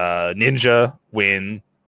Ninja when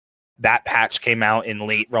that patch came out in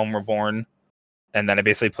late Realm Reborn, and then I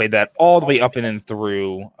basically played that all the way up and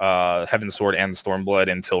through Heaven's Sword and Stormblood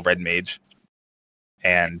until Red Mage,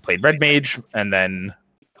 and played Red Mage, and then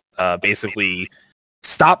basically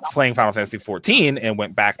stopped playing Final Fantasy 14 and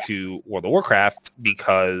went back to World of Warcraft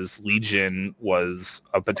because Legion was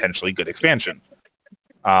a potentially good expansion.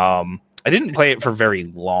 I didn't play it for very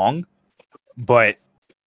long, but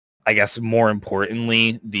I guess more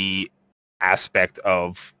importantly, the aspect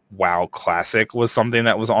of WoW Classic was something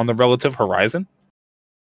that was on the relative horizon,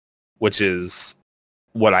 which is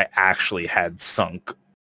what I actually had sunk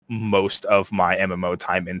most of my MMO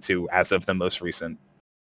time into as of the most recent.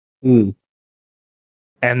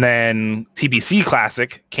 And then TBC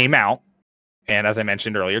Classic came out, and as I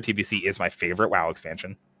mentioned earlier, TBC is my favorite WoW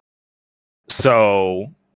expansion. So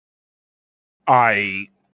I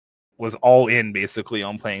was all in basically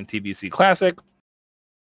on playing TBC Classic.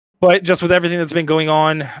 But just with everything that's been going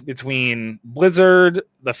on between Blizzard,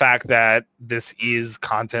 the fact that this is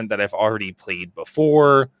content that I've already played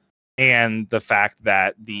before, and the fact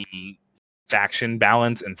that the faction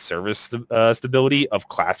balance and service stability of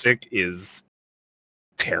Classic is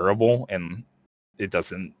terrible, and it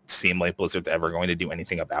doesn't seem like Blizzard's ever going to do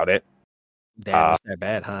anything about it. Damn, it's that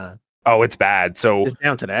bad, huh? Oh, it's bad. So it's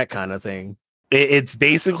down to that kind of thing. It's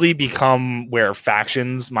basically become where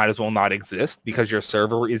factions might as well not exist, because your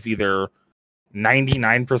server is either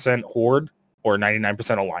 99% Horde or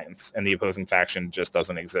 99% Alliance, and the opposing faction just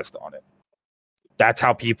doesn't exist on it. That's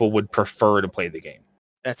how people would prefer to play the game.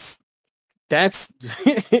 That's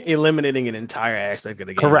eliminating an entire aspect of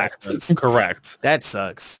the game. Correct. That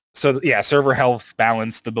sucks. So yeah, server health,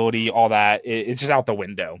 balance, stability, all that, it's just out the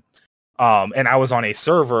window. And I was on a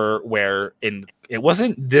server where it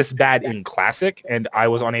wasn't this bad in Classic, and I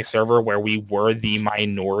was on a server where we were the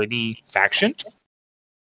minority faction,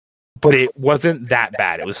 but it wasn't that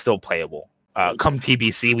bad. It was still playable. Come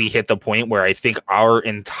TBC, we hit the point where I think our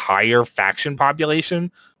entire faction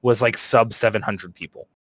population was like sub 700 people.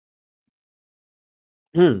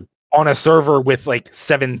 on a server with like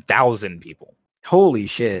 7,000 people. Holy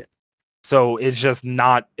shit. So it's just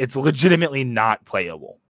not, it's legitimately not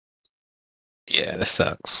playable. Yeah, that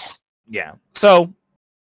sucks. Yeah. So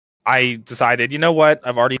I decided, you know what?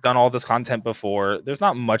 I've already done all this content before. There's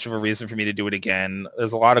not much of a reason for me to do it again.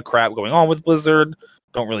 There's a lot of crap going on with Blizzard.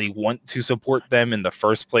 Don't really want to support them in the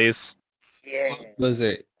first place. Yeah.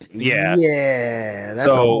 Blizzard. Yeah. Yeah.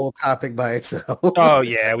 That's a whole topic by itself. Oh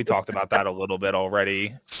yeah, we talked about that a little bit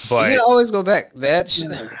already. You But can always go back. That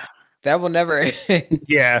will never end.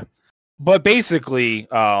 yeah. But basically,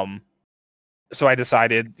 so I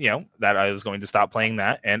decided, that I was going to stop playing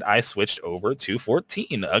that, and I switched over to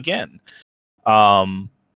 14 again.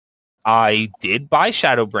 I did buy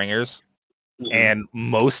Shadowbringers, and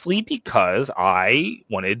mostly because I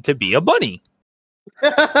wanted to be a bunny.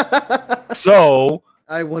 So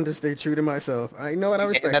I want to stay true to myself. I know what I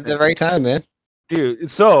respect. At the right time, man.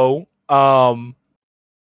 Dude, so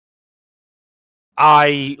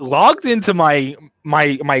I logged into my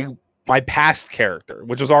past character,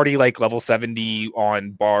 which was already like level 70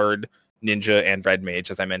 on Bard, Ninja, and Red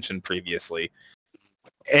Mage, as I mentioned previously.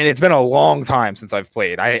 And it's been a long time since I've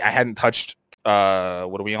played. I hadn't touched what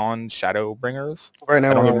are we on? Shadowbringers? Right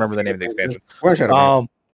now, I don't even remember the name of the expansion. We're on Shadowbringers.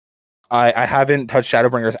 I haven't touched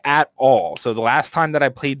Shadowbringers at all. So the last time that I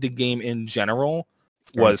played the game in general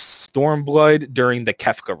was Stormblood during the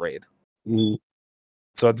Kefka raid.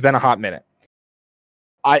 So it's been a hot minute.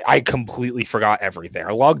 I completely forgot everything.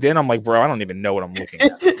 I logged in. I'm like, bro, I don't even know what I'm looking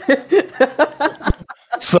at.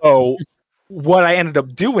 So what I ended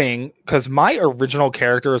up doing, because my original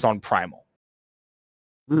character is on Primal.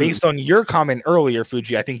 Based on your comment earlier,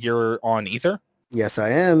 Fuji, I think you're on Ether. Yes, I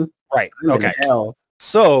am. Right. Okay. Hell.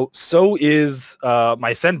 So is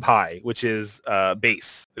my senpai, which is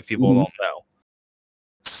base, if people don't know.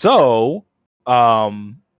 So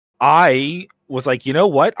I was like, you know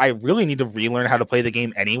what? I really need to relearn how to play the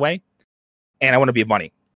game anyway, and I want to be a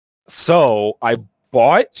bunny. So I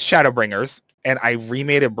bought Shadowbringers, and I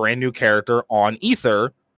remade a brand new character on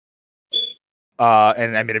Ether,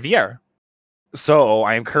 and I made a VR. So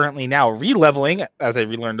I am currently now re-leveling as I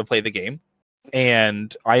relearn to play the game,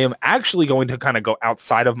 and I am actually going to kind of go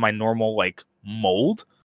outside of my normal like mold,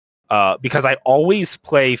 because I always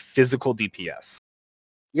play physical DPS.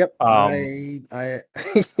 Yep. I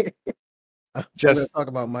just talk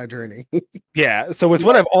about my journey. Yeah, so it's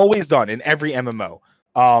what I've always done in every MMO.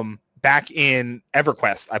 Back in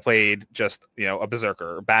EverQuest, I played just a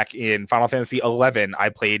berserker. Back in Final Fantasy 11, I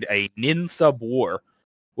played a Nin Sub War,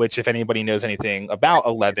 which, if anybody knows anything about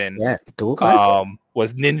 11,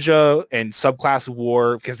 was ninja and subclass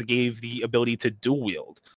war because it gave the ability to dual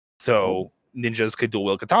wield. So ninjas could dual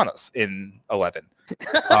wield katanas in 11.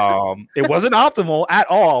 It wasn't optimal at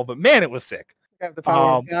all, but man, it was sick. Have the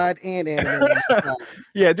power of God and anime.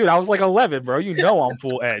 Yeah, dude, I was like 11, bro. You know I'm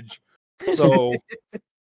full edge. So,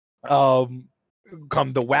 come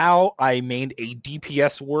to WoW, I mained a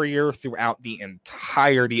DPS warrior throughout the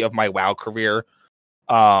entirety of my WoW career.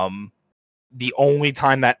 The only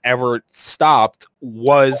time that ever stopped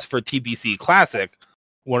was for TBC Classic.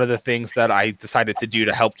 One of the things that I decided to do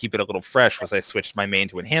to help keep it a little fresh was I switched my main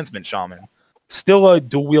to Enhancement Shaman. Still a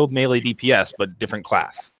dual wield melee DPS, but different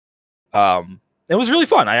class. It was really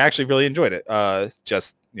fun. I actually really enjoyed it.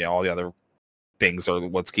 Just, all the other things are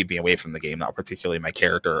what's keeping me away from the game, not particularly my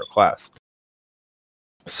character or class.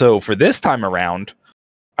 So for this time around,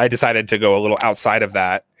 I decided to go a little outside of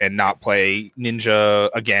that and not play Ninja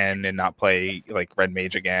again and not play like Red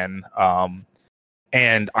Mage again.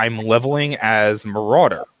 And I'm leveling as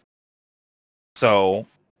Marauder. So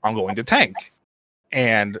I'm going to tank.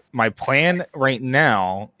 And my plan right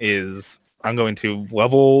now is I'm going to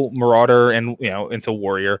level Marauder and into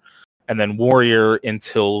Warrior, and then Warrior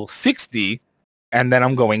until 60, and then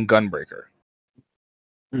I'm going Gunbreaker.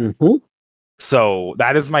 So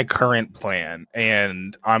that is my current plan,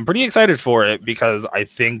 and I'm pretty excited for it because I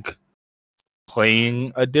think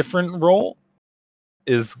playing a different role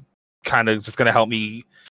is kind of just going to help me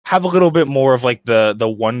have a little bit more of like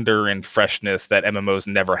the wonder and freshness that MMOs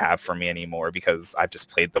never have for me anymore because I've just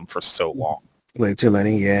played them for so long. Way too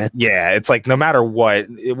many, yeah. Yeah, it's like no matter what,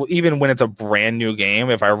 even when it's a brand new game,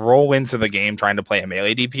 if I roll into the game trying to play a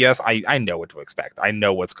melee DPS, I know what to expect. I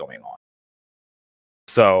know what's going on.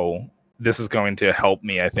 So this is going to help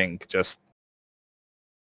me, I think, just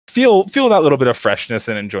feel that little bit of freshness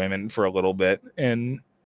and enjoyment for a little bit. And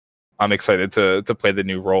I'm excited to play the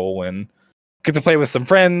new role and get to play with some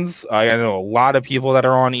friends. I know a lot of people that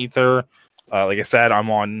are on Ether. Like I said, I'm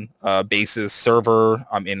on Base's server.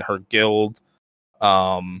 I'm in her guild.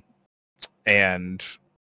 And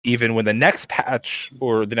even when the next patch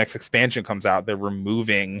or the next expansion comes out, they're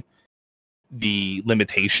removing the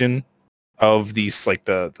limitation of these, like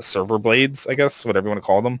the server blades, I guess, whatever you want to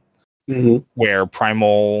call them, where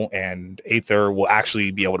Primal and Aether will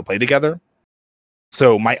actually be able to play together.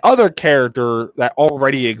 So my other character that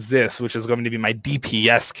already exists, which is going to be my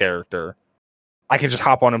DPS character, I can just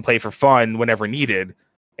hop on and play for fun whenever needed.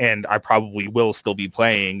 And I probably will still be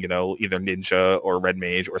playing, either Ninja or Red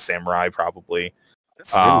Mage or Samurai probably.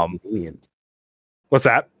 That's really convenient. What's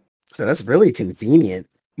that? So that's really convenient.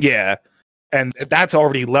 Yeah. And that's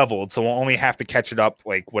already leveled, so I'll only have to catch it up,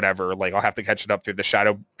 like, whatever. Like, I'll have to catch it up through the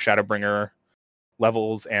Shadowbringer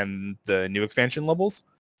levels and the new expansion levels.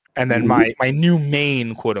 And then my new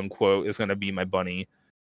main, quote unquote, is going to be my bunny.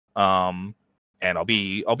 And I'll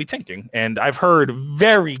be tanking. And I've heard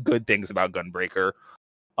very good things about Gunbreaker.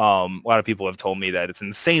 A lot of people have told me that it's an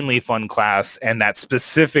insanely fun class, and that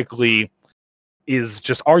specifically is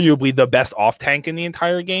just arguably the best off tank in the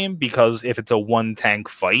entire game, because if it's a one tank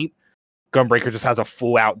fight, Gunbreaker just has a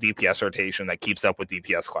full out DPS rotation that keeps up with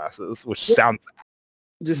DPS classes, which sounds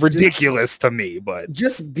ridiculous to me, but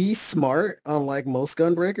just be smart, unlike most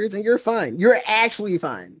Gunbreakers, and you're fine. You're actually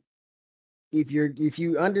fine. If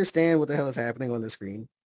you understand what the hell is happening on the screen,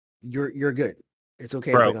 you're good. It's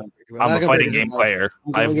okay. Bro, I'm a fighting game player.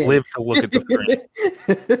 I've lived to look at the screen.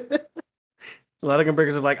 A lot of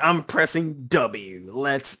Gunbreakers are like, I'm pressing W.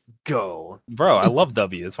 Let's go. Bro, I love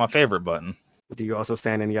W. It's my favorite button. Do you also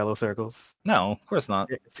stand in yellow circles? No, of course not.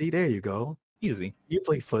 See, there you go. Easy. You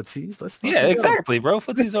play footsies. Let's exactly, bro.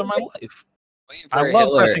 Footsies are my life. I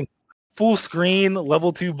love pressing full screen,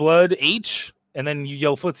 level 2 blood, H, and then you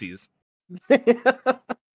yell footsies.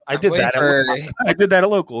 I did that at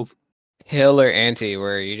locals. Healer anti,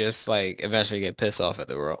 where you just like eventually get pissed off at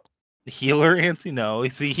the world. Healer anti? No.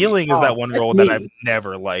 See, healing is that one role that I've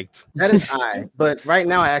never liked. That is but right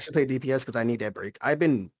now I actually play DPS because I need that break. I've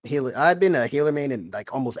been a healer main in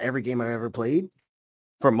like almost every game I've ever played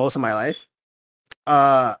for most of my life.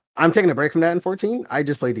 I'm taking a break from that in 14. I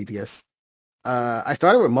just play DPS. I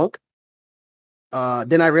started with Monk.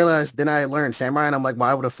 Then I learned Samurai, and I'm like,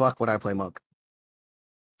 why the fuck would I play Monk?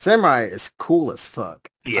 Samurai is cool as fuck.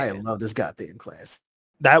 Yeah. I love this goddamn class.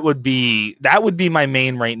 That would be my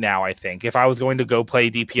main right now, I think. If I was going to go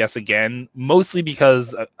play DPS again, mostly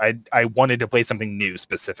because I wanted to play something new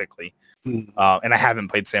specifically. And I haven't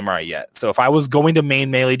played Samurai yet. So if I was going to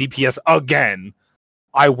main melee DPS again,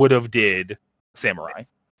 I would have did Samurai.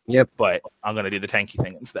 Yep. But I'm going to do the tanky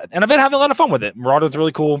thing instead. And I've been having a lot of fun with it. Marauder's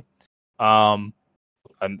really cool. And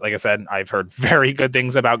like I said, I've heard very good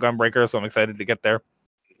things about Gunbreaker, so I'm excited to get there.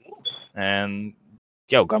 And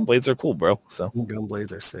Gunblades are cool, bro. So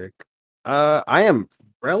Gunblades are sick. I am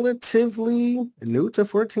relatively new to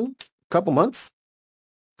 14. Couple months.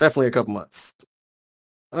 Definitely a couple months.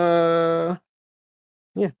 Yeah,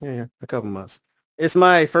 a couple months. It's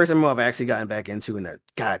my first MMO I've actually gotten back into in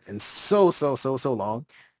so long.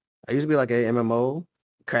 I used to be like a MMO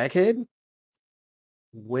crackhead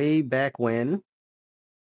way back when.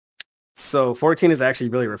 So 14 is actually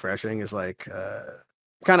really refreshing. It's like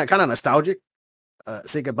kind of nostalgic.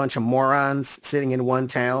 Seeing a bunch of morons sitting in one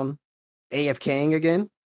town, AFKing again.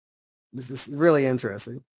 This is really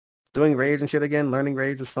interesting. Doing raids and shit again, learning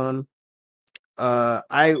raids is fun.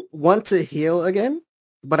 I want to heal again,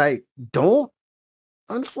 but I don't,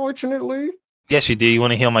 unfortunately. Yes, you do. You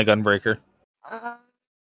want to heal my Gunbreaker?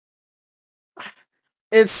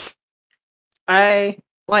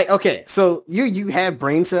 Okay, so you have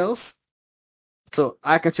brain cells. So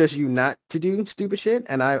I can trust you not to do stupid shit,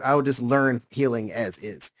 and I will just learn healing as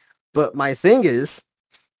is. But my thing is,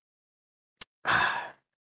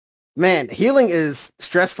 man, healing is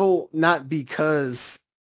stressful not because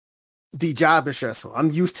the job is stressful.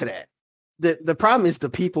 I'm used to that. The problem is the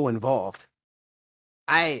people involved.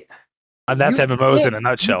 And that's MMOs in a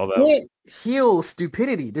nutshell, though. You can't heal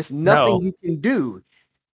stupidity. There's nothing you can do.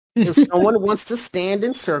 If someone wants to stand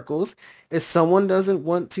in circles, if someone doesn't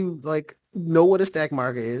want to know what a stack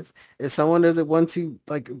marker is, if someone doesn't want to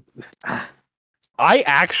I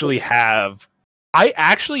actually have a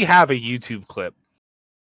YouTube clip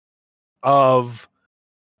of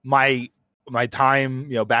my time,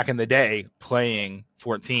 back in the day playing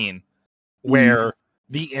 14, where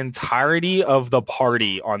the entirety of the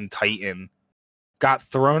party on Titan got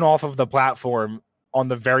thrown off of the platform on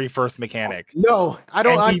the very first mechanic. No, I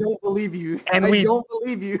don't believe you. I don't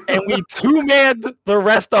believe you. And we two-manned the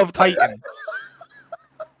rest of Titan.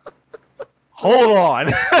 Hold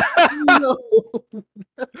on. No.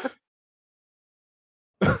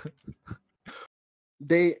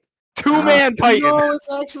 2-man Titan. No,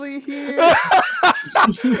 it's actually here.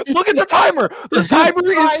 Look at the timer. The timer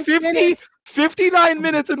is 5 minutes. 59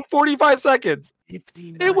 minutes and 45 seconds.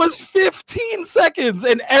 59. It was 15 seconds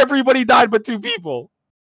and everybody died but 2 people.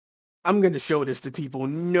 I'm going to show this to people.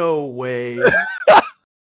 No way.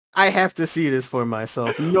 I have to see this for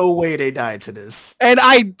myself. No way they died to this. And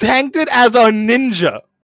I tanked it as a ninja.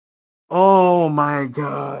 Oh my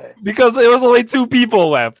god. Because it was only 2 people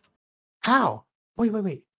left. How?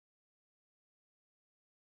 Wait.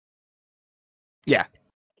 Yeah.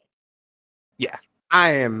 I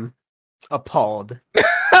am appalled.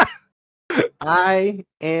 I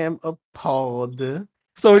am appalled.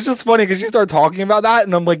 So it's just funny because you start talking about that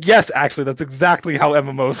and I'm like, yes, actually, that's exactly how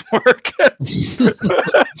MMOs work.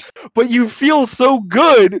 But you feel so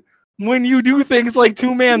good when you do things like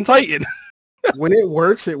 2-man Titan. When it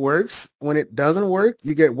works, it works. When it doesn't work,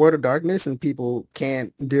 you get World of Darkness and people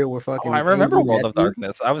can't deal with fucking... I remember angry World at of you.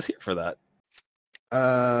 Darkness. I was here for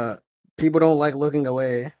that. People don't like looking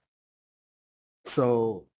away.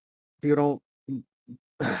 So people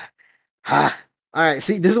don't... All right,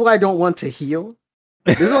 see, this is why I don't want to heal.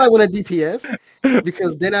 This is why I want a DPS,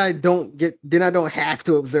 because then I don't have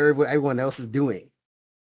to observe what everyone else is doing.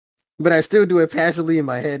 But I still do it passively in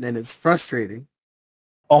my head, and it's frustrating.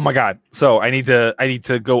 Oh my god. So I need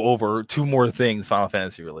to go over 2 more things Final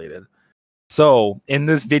Fantasy related. So in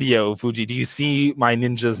this video, Fuji, do you see my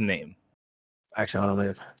ninja's name? Actually, I don't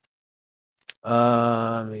live.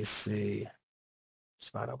 Let me see.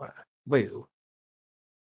 Wait.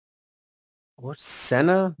 What's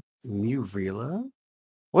Senna Murila?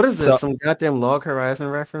 What is this? Some goddamn Log Horizon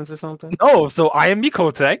reference or something? No, so I am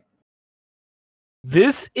Mikote.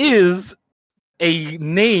 This is a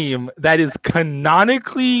name that is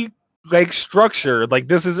canonically structured. Like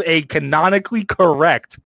this is a canonically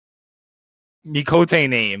correct Mikote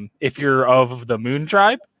name if you're of the Moon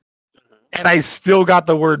tribe. And I still got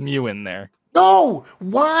the word Mew in there. No!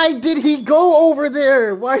 Why did he go over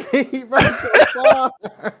there? Why did he run so far?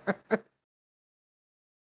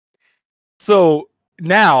 So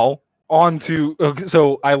now on to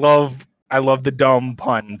so I love the dumb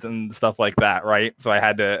puns and stuff like that, right? So I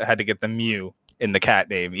had to get the Mew in the cat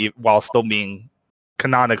name while still being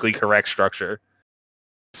canonically correct structure.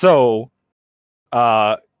 So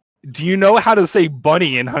do you know how to say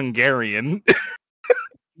bunny in Hungarian?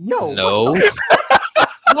 No.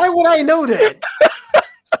 Why would I know that?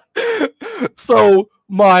 So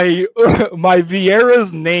my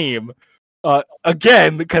Vieira's name,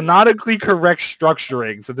 again, canonically correct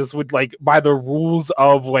structuring. So this would by the rules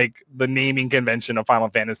of the naming convention of Final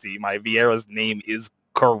Fantasy, my Vieira's name is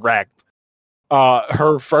correct.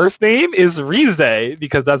 Her first name is Rize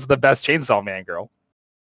because that's the best Chainsaw Man girl.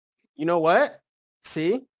 You know what?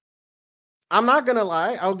 See? I'm not gonna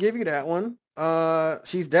lie, I'll give you that one.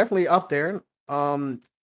 She's definitely up there. I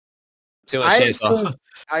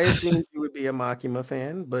assumed you would be a Makima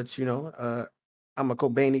fan, but I'm a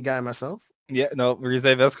Kobani guy myself. Yeah, no, Rize,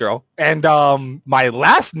 best girl. And my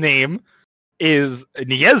last name is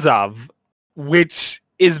Niezov, which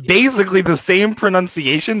is basically the same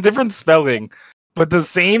pronunciation, different spelling, but the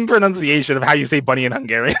same pronunciation of how you say bunny in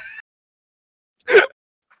Hungarian.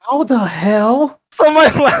 How the hell? So my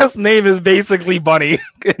last name is basically Bunny,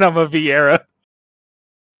 and I'm a Vieira.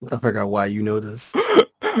 I figure out why you know this.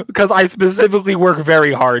 Because I specifically work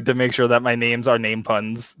very hard to make sure that my names are name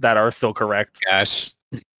puns that are still correct. Gosh.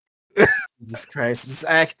 Jesus Christ. Just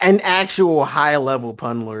an actual high-level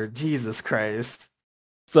pun lord. Jesus Christ.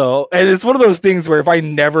 So, and it's one of those things where if I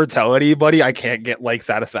never tell anybody, I can't get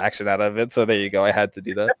satisfaction out of it. So there you go. I had to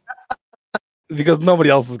do that. Because nobody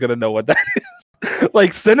else is going to know what that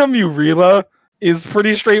is. Senna Murila is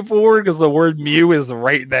pretty straightforward because the word Mew is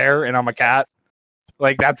right there and I'm a cat.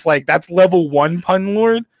 That's level 1 pun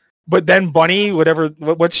lord. But then Bunny, what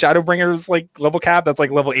Shadowbringer's level cap, that's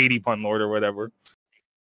level 80 pun lord or whatever.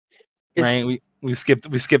 Right? We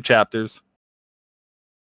skipped chapters.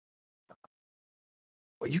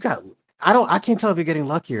 Well, I can't tell if you're getting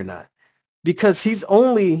lucky or not. Because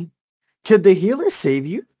could the healer save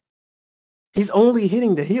you? He's only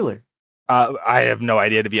hitting the healer. I have no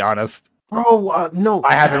idea, to be honest. Bro, no.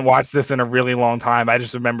 I haven't watched this in a really long time. I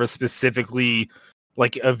just remember specifically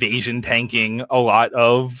evasion tanking a lot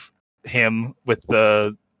of him with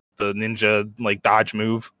the ninja dodge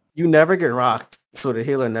move. You never get rocked, so the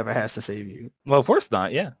healer never has to save you. Well, of course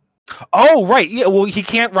not, yeah. Oh, right. Yeah, well, he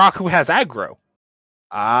can't rock who has aggro.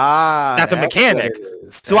 That's a mechanic.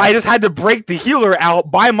 So I just had to break the healer out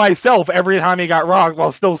by myself every time he got rocked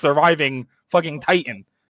while still surviving fucking Titan.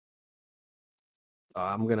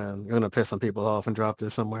 I'm gonna piss some people off and drop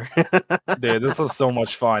this somewhere. Dude, this was so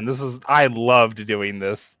much fun. I loved doing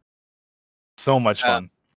this. So much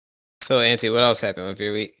fun. So, Auntie, what else happened with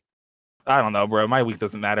your week? I don't know, bro. My week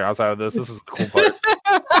doesn't matter outside of this. This is the cool part.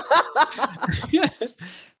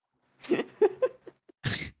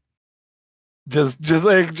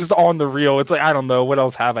 just on the real. It's like, I don't know. What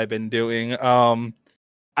else have I been doing?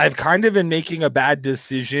 I've kind of been making a bad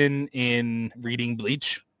decision in reading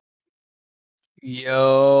Bleach.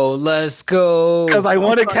 Yo, let's go. Because I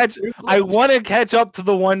want to catch up to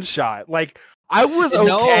the one shot. Like, I was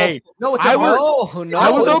okay. No, it's I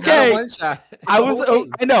was okay. One shot. I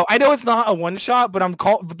know it's not a one shot, but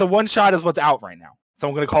but the one shot is what's out right now. So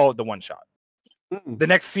I'm gonna call it the one shot. The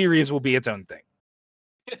next series will be its own thing.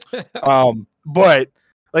 But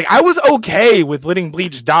like, I was okay with letting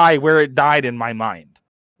Bleach die where it died in my mind.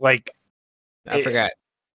 Like, I forgot.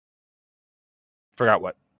 Forgot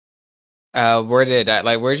what? Where did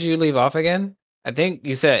I where did you leave off again? I think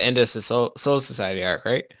you said end of the Soul Society arc,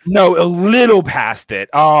 right? No, a little past it.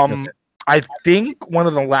 Okay. I think one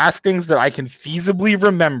of the last things that I can feasibly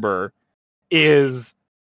remember is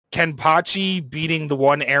Kenpachi beating the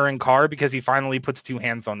one Aaron Carr because he finally puts two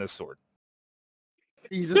hands on this sword.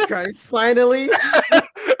 Jesus Christ! Finally,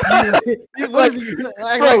 what is he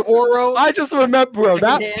like Oro? I just remember, bro.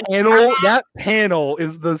 That panel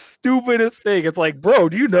is the stupidest thing. It's like, bro,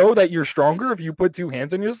 do you know that you're stronger if you put two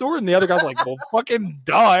hands on your sword? And the other guy's like, well, fucking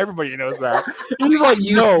duh, everybody knows that. And he's like,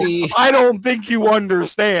 no, I don't think you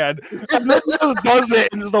understand. And then he just does it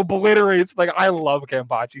and just obliterates. Like, I love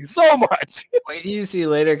Kenpachi so much. Wait till you see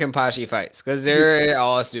later Kenpachi fights, because they're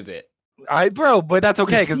all stupid. But that's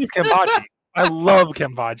okay because it's Kenpachi. I love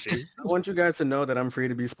Kenpachi. I want you guys to know that I'm free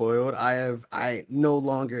to be spoiled. I no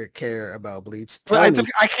longer care about Bleach.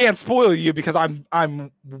 I can't spoil you because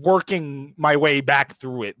I'm working my way back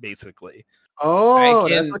through it basically. Oh,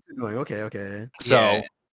 that's what you're doing. Okay. So, yeah.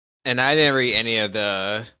 And I didn't read any of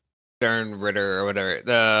the Stern Ritter or whatever.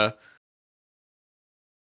 The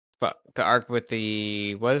arc with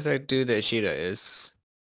the, what does that do that Ishida is?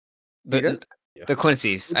 The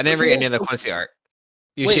Quincy's. I didn't read any of the Quincy arc.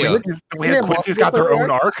 Quincy's got their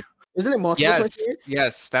own arc? Isn't it multiple Quincy's?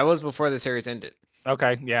 Yes, that was before the series ended.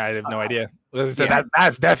 Okay, yeah, I have no idea. So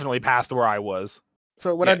that's definitely past where I was.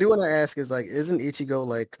 So what I do want to ask is, like, isn't Ichigo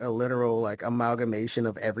like a literal like amalgamation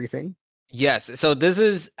of everything? Yes. So this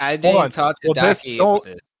is, I didn't talk to Daki.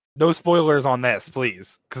 No spoilers on this,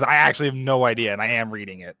 please, because I actually have no idea, and I am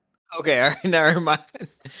reading it. Okay, all right, never mind.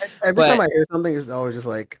 Every time I hear something, it's always just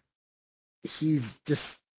like, he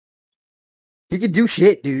can do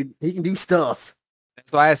shit, dude. He can do stuff.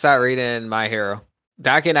 That's why I started reading My Hero.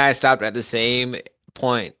 Doc and I stopped at the same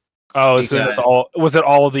point. Oh, so was it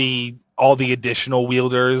all the additional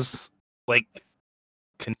wielders like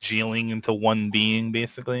congealing into one being,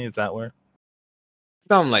 basically? Is that where?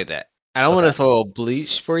 Something like that. I don't want to spoil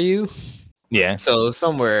Bleach for you. Yeah. So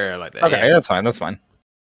somewhere like that. Okay, yeah. That's fine.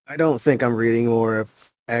 I don't think I'm reading more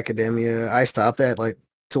of Academia. I stopped at like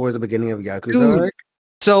towards the beginning of Yakuza arc.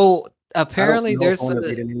 So apparently there's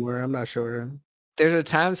anymore. I'm not sure. There's a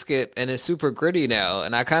time skip and it's super gritty now,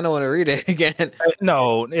 and I kind of want to read it again.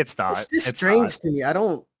 No, it's not. It's strange to me.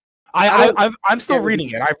 I'm still reading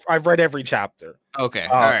it. I've read every chapter. Okay,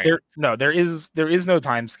 all right. There is no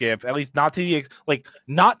time skip. At least not to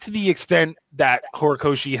the extent that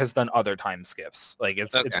Horikoshi has done other time skips. Like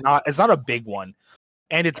it's not a big one,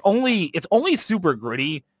 and it's only super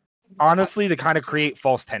gritty, honestly, to kind of create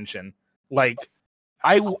false tension. Like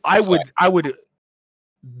I would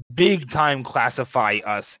big time classify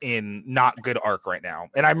us in not good arc right now.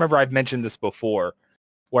 And I remember I've mentioned this before,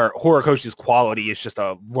 where Horikoshi's quality is just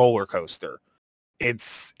a roller coaster.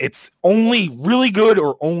 It's only really good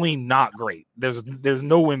or only not great. There's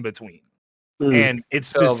no in between. And it's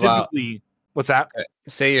specifically what's that?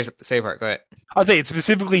 Say your part. Go ahead. I'll say it's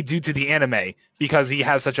specifically due to the anime because he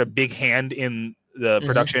has such a big hand in the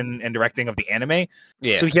production and directing of the anime.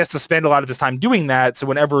 Yeah. So he has to spend a lot of his time doing that. So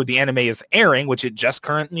whenever the anime is airing, which it just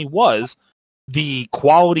currently was, the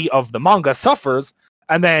quality of the manga suffers,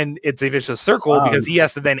 and then it's a vicious circle because he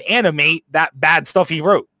has to then animate that bad stuff he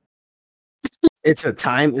wrote. It's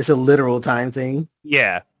a literal time thing.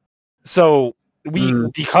 Yeah. So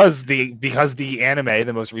because the anime,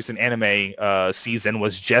 the most recent anime season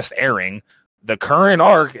was just airing, the current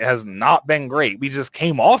arc has not been great. We just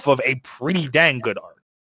came off of a pretty dang good arc.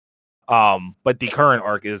 But the current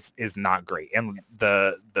arc is not great. And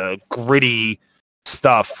the gritty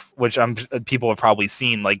stuff, which people have probably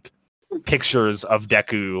seen, like pictures of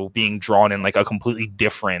Deku being drawn in like a completely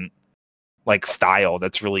different like style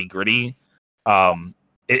that's really gritty.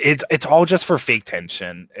 It's all just for fake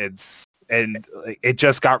tension. It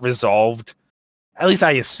just got resolved. At least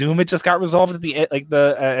I assume it just got resolved at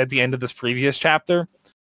the end of this previous chapter.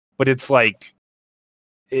 but it's like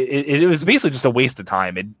it was basically just a waste of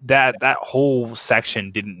time. That whole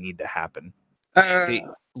section didn't need to happen. See,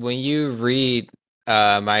 when you read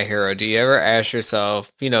My Hero, do you ever ask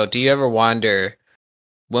yourself, do you ever wonder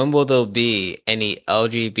when will there be any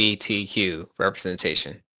LGBTQ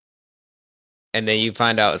representation? And then you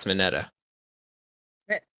find out it's Mineta.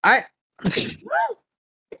 I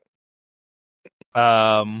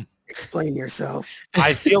Explain yourself.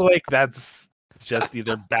 I feel like that's just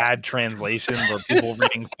either bad translation or people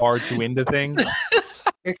reading far too into things.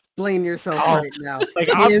 Explain yourself right now. Like,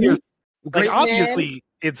 obviously,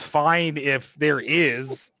 it's fine if there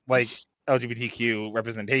is like LGBTQ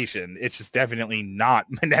representation. It's just definitely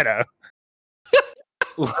not Mineta.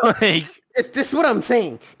 Like, if this is what I'm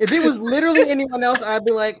saying. If it was literally anyone else, I'd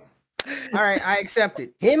be like, all right, I accept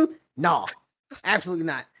it. Him? No, absolutely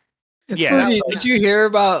not. Yeah. Fuji, did you hear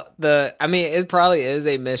about it probably is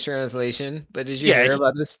a mistranslation, but did you hear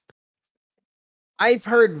about this? I've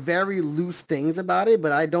heard very loose things about it,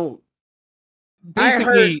 but I don't.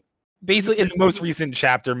 Basically, in the most recent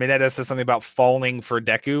chapter, Mineta says something about falling for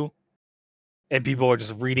Deku, and people are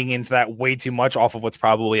just reading into that way too much off of what's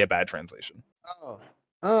probably a bad translation.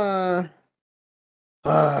 Yeah.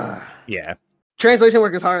 Translation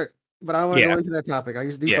work is hard, but I don't want to go into that topic. I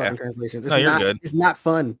used to do fucking translations. You're good. It's not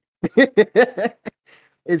fun.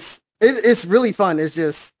 It's really fun. It's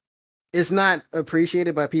just it's not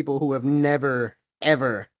appreciated by people who have never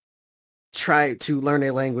ever tried to learn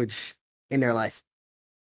a language in their life.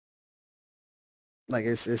 Like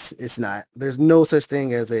it's not. There's no such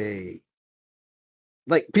thing as a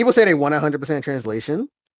like people say they want 100% translation,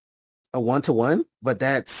 a 1-to-1, but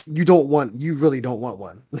you really don't want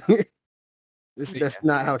one. That's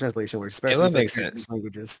not how translation works, especially it would make sense.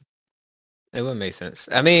 Languages. It would make sense.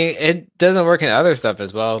 I mean, it doesn't work in other stuff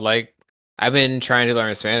as well. Like I've been trying to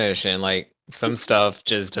learn Spanish and like some stuff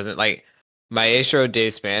just doesn't like Maestro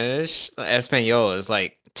de Spanish, Espanol is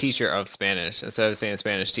like teacher of Spanish instead of saying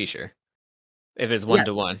Spanish teacher. If it's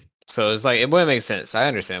 1-to-1. So it's like it wouldn't make sense. I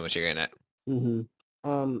understand what you're getting at. Mm-hmm.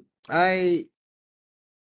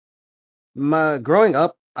 Growing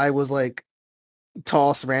up, I was like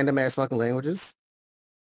tossed random ass fucking languages.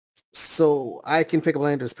 So I can pick up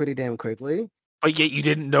languages pretty damn quickly. But yet you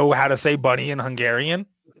didn't know how to say bunny in Hungarian?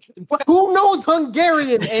 Who knows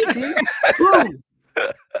Hungarian, Auntie?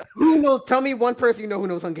 Who knows? Tell me one person you know who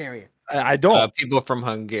knows Hungarian. I don't. People from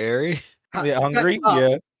Hungary? Yeah, Hungary?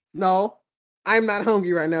 Yeah. No, I'm not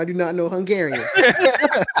hungry right now. I do not know Hungarian.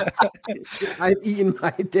 I've eaten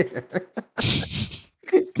my dinner.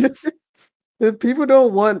 People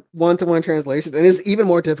don't want 1-to-1 translations, and it's even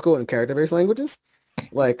more difficult in character-based languages.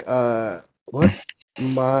 Like, what?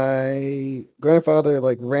 My grandfather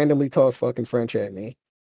like randomly tossed fucking French at me.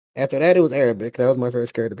 After that, it was Arabic. That was my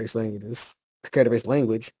first character-based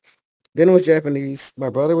language. Then it was Japanese. My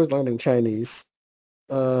brother was learning Chinese.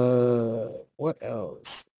 What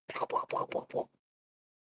else?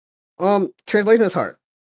 Translation is hard.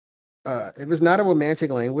 It was not a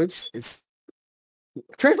romantic language.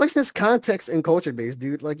 Translation is context and culture based,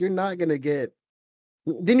 dude. Like you're not gonna get.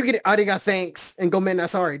 Then you get ariga thanks and gomena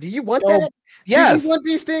sorry. Do you want that? Yes. Do you want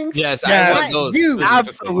these things? Yes, I want those. You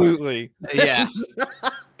absolutely. Yeah.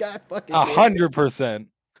 God fucking 100%.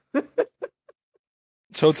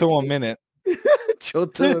 Choto a minute.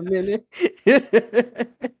 Choto a minute.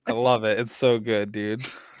 I love it. It's so good, dude.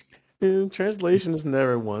 Translation is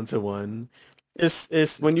never 1-to-1.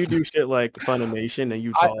 It's when you do shit like Funimation and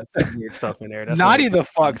you toss weird stuff in there. That's Naughty the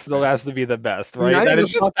fuck still has to be the best, right? That is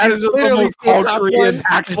just the most culturally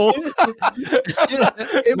impactful.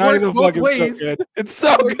 It works both ways. So good. It's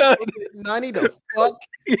so good. Naughty the fuck.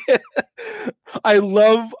 Yeah. I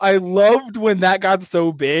loved when that got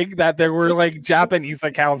so big that there were like Japanese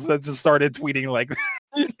accounts that just started tweeting like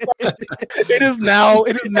it is now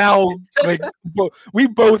like we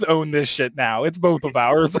both own this shit now. It's both of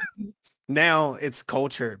ours. Now it's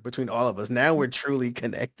culture between all of us. Now we're truly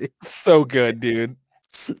connected. So good, dude.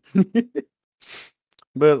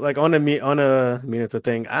 But like on a Minato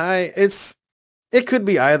thing, it could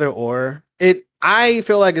be either or. I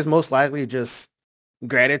feel like it's most likely just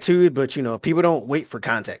gratitude, but people don't wait for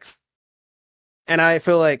context. And I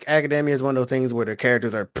feel like Academia is one of those things where the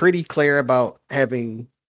characters are pretty clear about having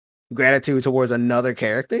gratitude towards another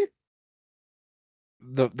character.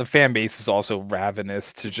 The fan base is also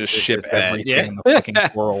ravenous to just ship bad. everything in the fucking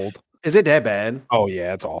world. Is it that bad? Oh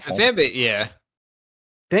yeah, it's awful. The fan base, yeah.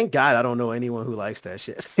 Thank God I don't know anyone who likes that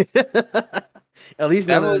shit. At least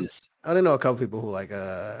I don't know a couple people who like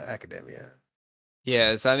Academia.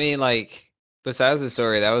 Yeah, so I mean, like, besides the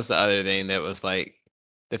story, that was the other thing that was like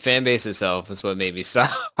the fan base itself is what made me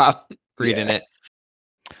stop reading it.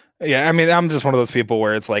 Yeah, I mean, I'm just one of those people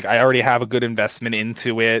where it's like I already have a good investment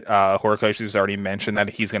into it. Horikoshi's already mentioned that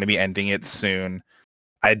he's going to be ending it soon.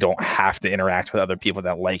 I don't have to interact with other people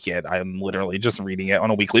that like it. I'm literally just reading it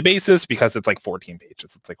on a weekly basis because it's like 14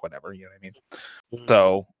 pages. It's like whatever, you know what I mean?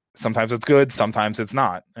 So sometimes it's good, sometimes it's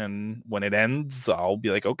not. And when it ends, I'll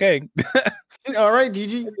be like, okay. All right,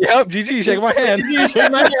 GG. Yep, GG, shake my hand. GG,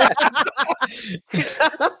 shake my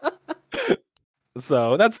hand.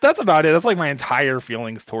 So that's about it. That's like my entire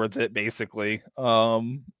feelings towards it, basically.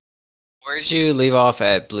 Where'd you leave off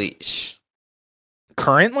at Bleach?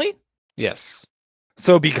 Currently? Yes.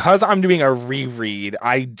 So because I'm doing a reread,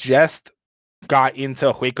 I just got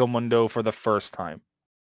into Hueco Mundo for the first time.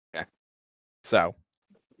 Okay. So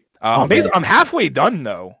Oh, I'm halfway done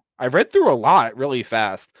though. I read through a lot really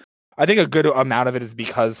fast. I think a good amount of it is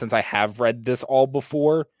because since I have read this all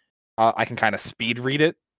before, I can kind of speed read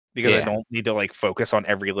it because I don't need to like focus on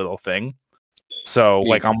every little thing. So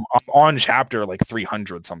like I'm on chapter like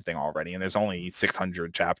 300 something already, and there's only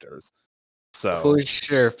 600 chapters. So who's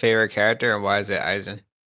your favorite character and why is it Aizen?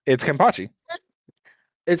 it's Kenpachi.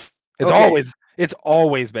 It's okay. It's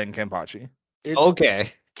always been Kenpachi.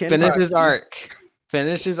 Okay. Finish his arc.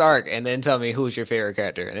 Finish his arc and then tell me who's your favorite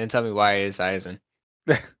character and then tell me why it's Aizen.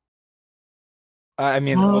 I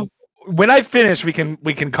mean, when I finish, we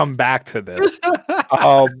can come back to this.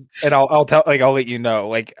 And I'll tell, like, I'll let you know.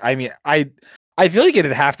 Like, I mean, I feel like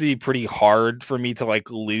it'd have to be pretty hard for me to like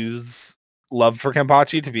lose love for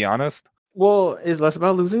Kenpachi, to be honest. Well, it's less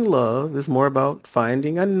about losing love. It's more about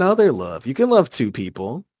finding another love. You can love two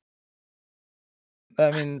people.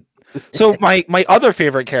 I mean, so my other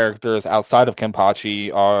favorite characters outside of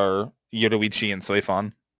Kenpachi are Yoruichi and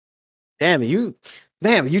Soifan. Damn,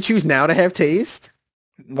 you choose now to have taste?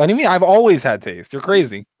 What do you mean? I've always had taste. You're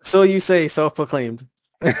crazy. So you say self-proclaimed.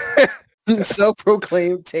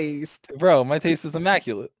 Self-proclaimed taste. Bro, my taste is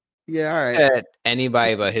immaculate. Yeah, all right.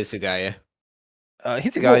 Anybody but Hisugaya.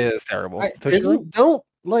 Hisugaya is terrible. Don't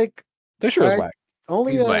like Toshiro is whack.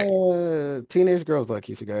 Only teenage girls like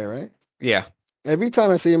Hisugaya, right? Yeah. Every time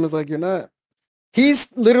I see him, it's like, you're not.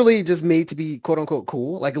 He's literally just made to be quote unquote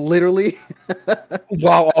cool, like literally.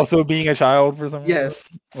 While also being a child for some reason.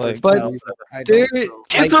 Yes. Like, but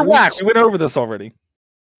kids are whack. We went over this already.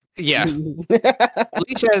 Yeah.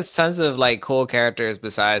 Bleach has tons of like cool characters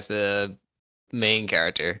besides the main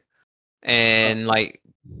character. And like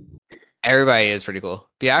everybody is pretty cool.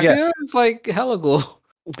 Byakuya is like hella cool.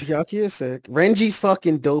 Byakuya is sick. Renji's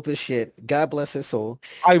fucking dope as shit. God bless his soul.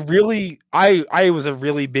 I was a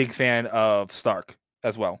really big fan of Stark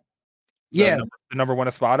as well. Yeah. The number one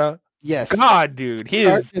Espada. Yes. God, dude.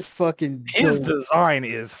 His design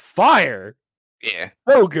is fire. Yeah.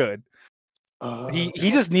 So good.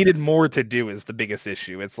 He just needed more to do is the biggest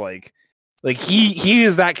issue. It's like he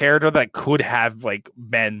is that character that could have like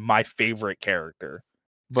been my favorite character.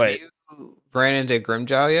 But have you ran into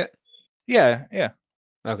Grimjaw yet? Yeah.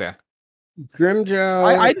 Okay.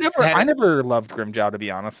 Grimjaw. I never loved Grimjaw, to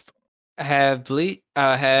be honest. Have you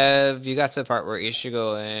got to the part where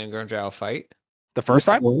Ishigo and Grimjaw fight? The first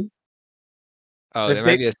time? Oh, there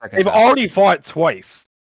might be a second. They've already fought twice.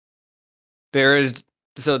 There's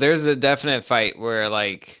a definite fight where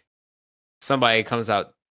like somebody comes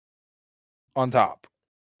out on top.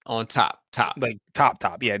 Like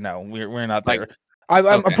top. Yeah, no, we're not there.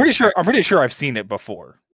 I'm pretty sure I've seen it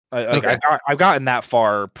before. I've gotten that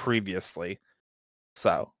far previously.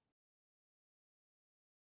 So,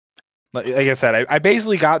 like I said, I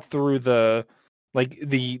basically got through the I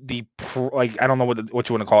don't know what you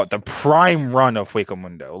want to call it, the prime run of Hueco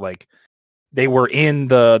Mundo. Like they were in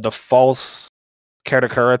the false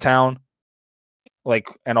Karakura town, like,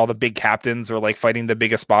 and all the big captains were like fighting the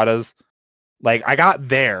big espadas. Like I got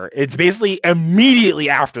there. It's basically immediately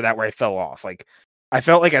after that where I fell off. Like I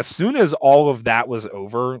felt like as soon as all of that was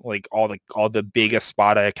over, like all the big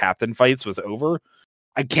Espada captain fights was over,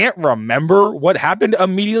 I can't remember what happened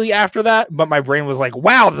immediately after that, but my brain was like,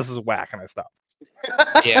 wow, this is whack, and I stopped.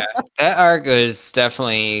 Yeah, that arc is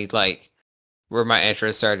definitely like where my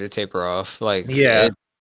interest started to taper off. Like, yeah,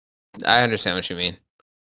 I understand what you mean.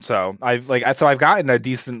 So I've gotten a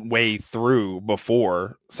decent way through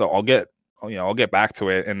before, so I'll get back to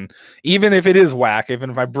it, and even if it is whack, even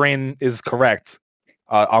if my brain is correct,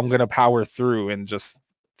 I'm gonna power through and just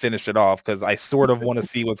finish it off because I sort of want to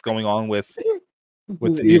see what's going on with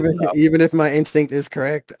even if my instinct is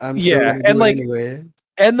correct, I'm still gonna do it anyway.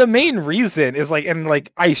 And the main reason is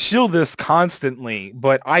I shill this constantly,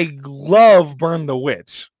 but I love Burn the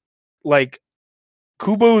Witch. Like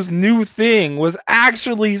Kubo's new thing was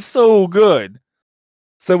actually so good.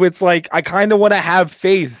 So it's like I kind of want to have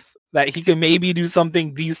faith that he can maybe do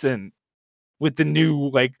something decent with the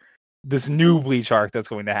new this new Bleach arc that's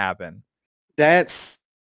going to happen. That's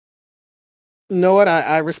you know what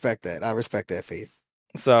I respect that. I respect that, Faith.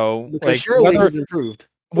 So Because like surely he's improved.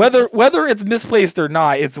 whether it's misplaced or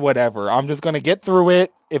not, it's whatever. I'm just gonna get through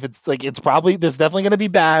it. If it's like it's probably there's definitely gonna be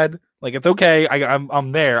bad. Like it's okay.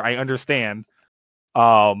 I'm there. I understand.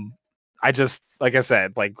 I just like I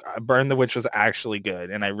said, like Burn the Witch was actually good,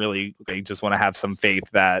 and I just want to have some faith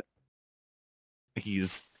that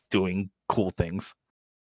he's doing cool things.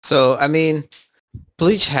 So I mean,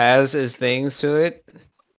 Bleach has its things to it.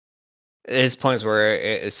 Its points where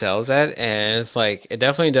it excels at, and it's like it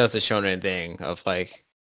definitely does the shonen thing of like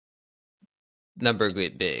number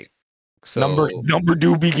get big. So Number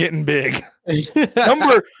do be getting big.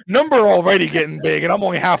 number already getting big, and I'm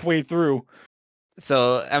only halfway through.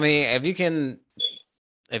 So I mean,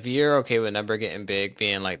 if you're okay with number getting big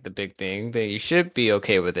being like the big thing, then you should be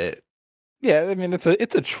okay with it. Yeah, I mean it's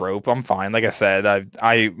a trope. I'm fine. Like I said,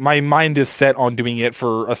 my mind is set on doing it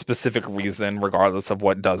for a specific reason, regardless of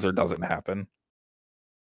what does or doesn't happen.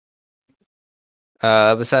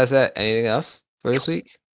 Besides that, anything else for this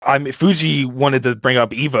week? I mean, Fuji wanted to bring up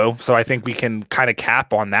Evo, so I think we can kind of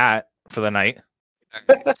cap on that for the night.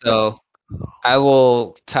 So I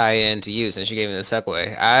will tie in to you since you gave me the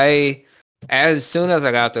segue. As soon as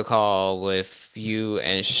I got the call with you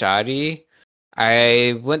and Shadi,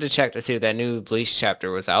 I went to check to see if that new Bleach chapter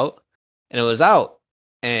was out, and it was out.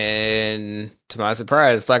 And to my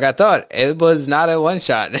surprise, like I thought, it was not a one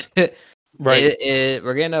shot. Right.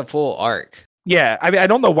 We're getting a full arc. Yeah, I mean, I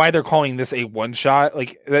don't know why they're calling this a one shot.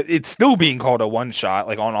 Like, it's still being called a one shot,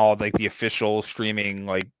 like on all like the official streaming,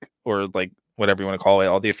 like or like whatever you want to call it,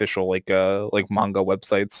 all the official like manga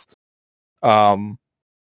websites.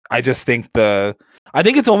 I just think I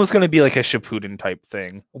think it's almost going to be like a Shippuden type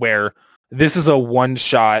thing where this is a one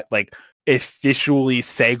shot, like officially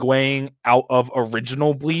segueing out of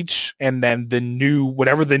original Bleach, and then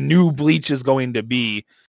whatever the new Bleach is going to be,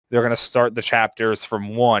 they're going to start the chapters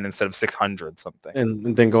from 1 instead of 600 something,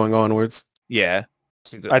 and then going onwards. Yeah,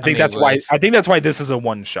 I think that's why this is a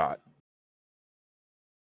one shot.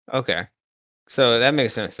 Okay, so that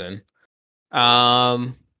makes sense then.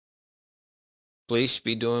 Bleach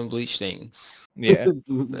be doing Bleach things. Yeah,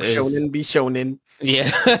 shonen be shonen.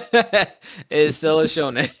 Yeah, it's still a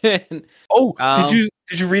shonen.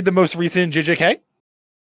 Did you read the most recent JJK?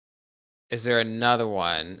 Is there another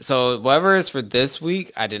one? So whatever is for this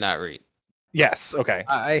week, I did not read. Yes. Okay.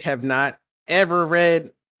 I have not ever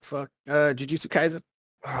read Jujutsu Kaisen.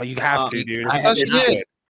 Oh, you have to, dude. I thought you did.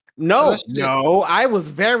 No, I was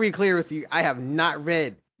very clear with you. I have not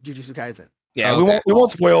read Jujutsu Kaisen. Yeah, okay. we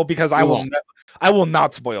won't spoil because I will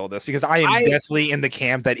not spoil this because I am definitely in the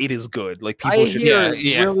camp that it is good. Like people hear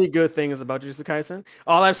really good things about Jujutsu Kaisen.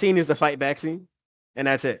 All I've seen is the fight back scene, and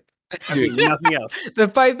that's it. I've seen nothing else. The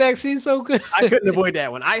fight back scene's so good. I couldn't avoid that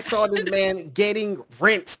one. I saw this man getting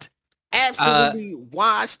rinsed, absolutely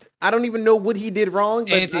washed. I don't even know what he did wrong,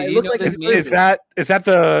 but it looks like is that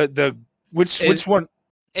the which one?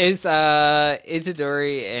 It's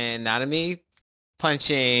Itadori and Nanami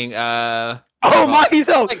punching oh my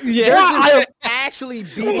god! Like, I actually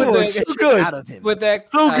beating the shit out of him. With that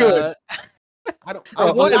so good. I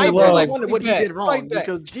wonder what he did wrong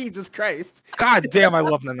because Jesus Christ. God damn, I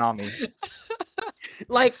love Nanami.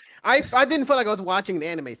 Like I didn't feel like I was watching an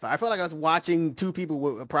anime fight. I felt like I was watching two people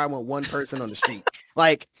with a problem with one person on the street.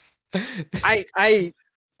 Like I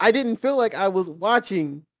didn't feel like I was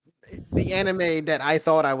watching the anime that I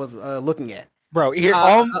thought I was looking at. Bro, here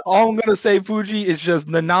all I'm gonna say, Fuji, is just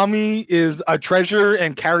Nanami is a treasure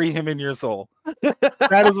and carry him in your soul.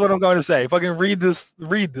 That is what I'm going to say. Fucking read this.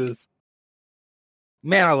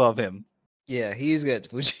 Man, I love him. Yeah, he's good,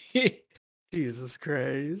 Fuji. Jesus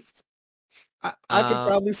Christ. I could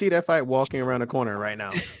probably see that fight walking around the corner right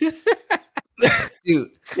now.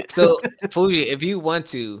 Dude, so Fuji, if you want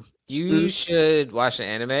to, you should watch the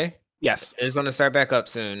anime. Yes. It's going to start back up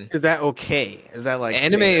soon. Is that okay? Is that like...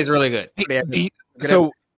 Anime is really good.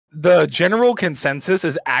 So the general consensus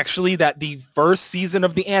is actually that the first season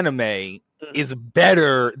of the anime is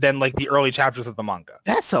better than like the early chapters of the manga.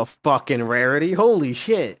 That's a fucking rarity. Holy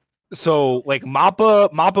shit. So like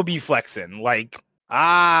Mappa be flexing. Like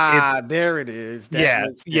there it is.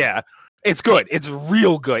 Yeah. It's good. It's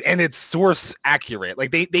real good. And it's source accurate. Like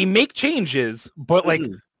they make changes, but like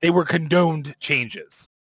they were condoned changes.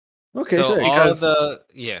 Okay, so sorry. All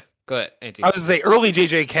go ahead. I was gonna say early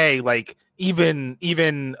JJK, like even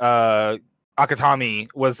Akatami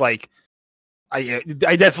was like, I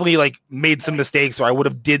definitely like made some mistakes, or I would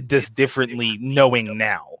have did this differently knowing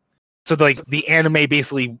now. So like the anime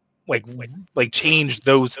basically like changed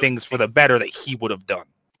those things for the better that he would have done.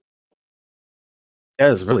 That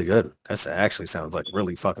is really good. That actually sounds like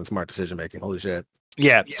really fucking smart decision making. Holy shit.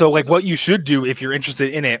 Yeah, so like what you should do if you're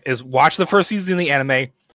interested in it is watch the first season of the anime.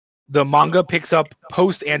 The manga picks up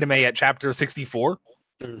post anime at chapter 64.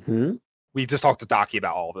 Mm-hmm. We just talked to Daki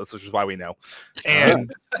about all of this, which is why we know.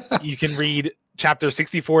 And you can read chapter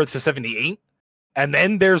 64 to 78. And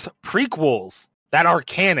then there's prequels that are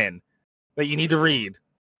canon that you need to read.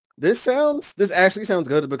 This actually sounds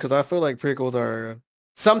good because I feel like prequels are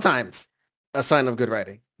sometimes a sign of good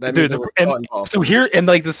writing. That means so here, and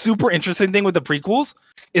like the super interesting thing with the prequels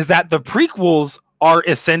is that the prequels are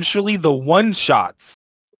essentially the one-shots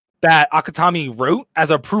that Akutami wrote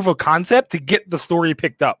as a proof of concept to get the story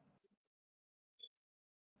picked up.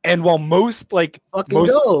 And while most mangaka,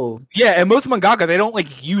 they don't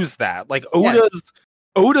like use that. Like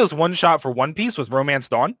Oda's one shot for One Piece was Romance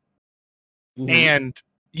Dawn. Mm-hmm. And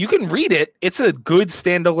you can read it. It's a good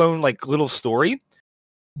standalone like little story.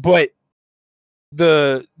 But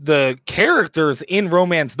the characters in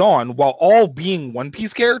Romance Dawn, while all being One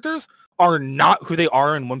Piece characters, are not who they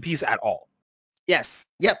are in One Piece at all. Yes.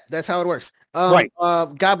 Yep. That's how it works. Right.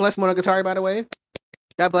 God bless Monogatari, by the way.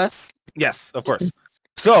 God bless. Yes, of course.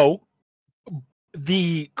 So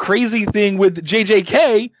the crazy thing with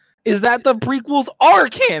JJK is that the prequels are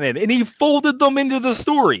canon, and he folded them into the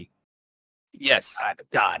story. Yes.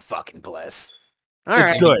 God fucking bless.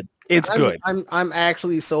 It's good. It's good. I'm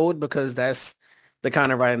actually sold because that's the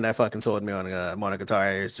kind of writing that fucking sold me on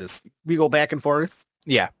Monogatari. It's just we go back and forth.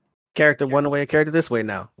 Yeah. Character one way, character this way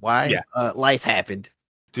now. Why? Yeah. Life happened.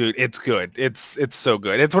 Dude, it's good. It's so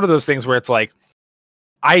good. It's one of those things where it's like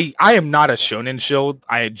I am not a shonen shield.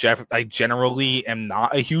 I generally am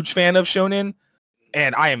not a huge fan of shonen,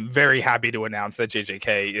 and I am very happy to announce that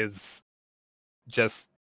JJK is just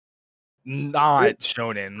not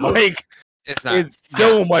shonen. Like it's not. It's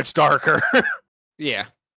so much darker. Yeah.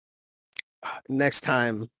 Next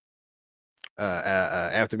time,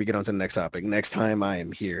 after we get on to the next topic, next time I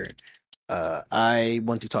am here, I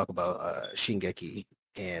want to talk about Shingeki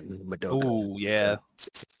and Madoka. Oh yeah.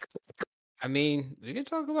 I mean, we can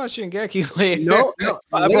talk about Shingeki later. No.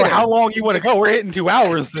 Bro, how long you want to go? We're hitting 2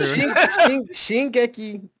 hours soon.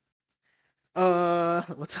 Shingeki.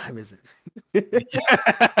 What time is it?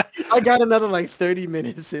 I got another like 30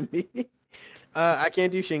 minutes in me. I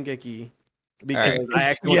can't do Shingeki because I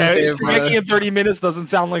actually Shingeki in 30 minutes doesn't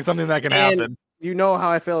sound like something that can happen. You know how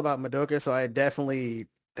I feel about Madoka, so I definitely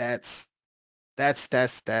that's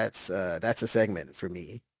a segment for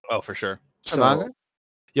me. Oh, for sure. So,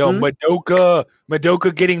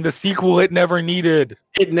 Madoka getting the sequel it never needed.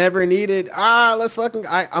 It never needed. I'm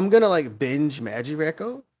gonna like binge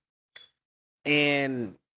Magireko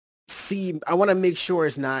and see. I want to make sure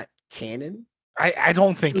it's not canon. I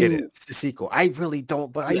don't think it is the sequel. I really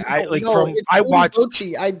don't. But I watched.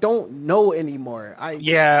 I don't know anymore.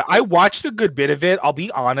 I watched a good bit of it. I'll be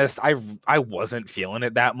honest. I wasn't feeling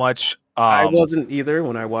it that much. I wasn't either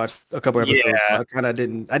when I watched a couple episodes. Yeah. I kind of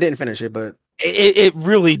didn't. I didn't finish it, but it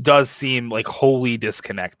really does seem like wholly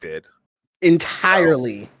disconnected.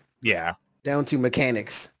 Entirely. Yeah. Down to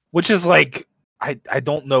mechanics. Which is like, I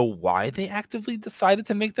don't know why they actively decided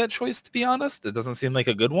to make that choice, to be honest. It doesn't seem like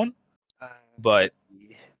a good one. But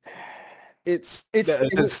it's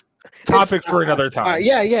topic for another time.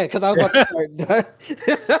 Yeah, because I was about to start.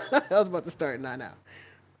 I was about to start now.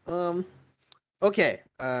 Okay.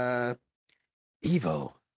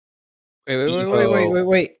 Evo.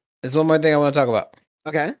 Wait. There's one more thing I want to talk about.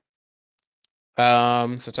 Okay.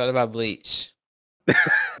 So talk about Bleach.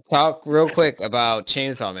 Talk real quick about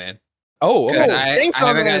Chainsaw Man.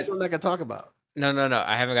 Chainsaw Man is something I can talk about. No,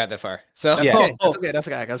 I haven't got that far. So that's okay. That's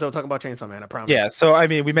okay. Because I'll talk about Chainsaw Man. I promise. Yeah. So I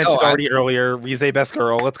mean, we mentioned already earlier. Rize best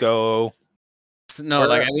girl. Let's go. No,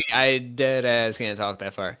 I dead ass can't talk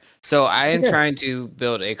that far. So I am trying to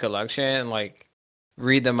build a collection, like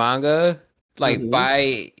read the manga, like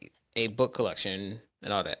buy a book collection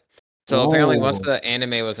and all that. So apparently, once the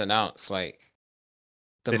anime was announced, like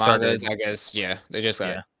the mangas, I guess, they just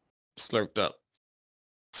got slurped up.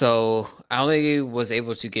 So I only was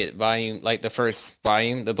able to get the first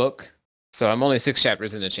volume, the book. So I'm only 6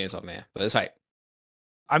 chapters into Chainsaw Man, but it's like,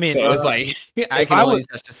 I mean, so it's like I can only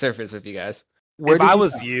touch the surface with you guys. If I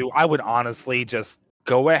was you, I would honestly just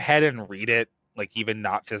go ahead and read it, like even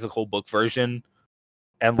not physical book version,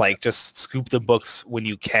 and like just scoop the books when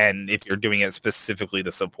you can if you're doing it specifically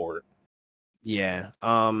to support. Yeah.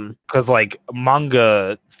 Because like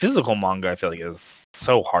physical manga, I feel like is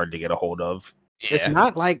so hard to get a hold of. Yeah. It's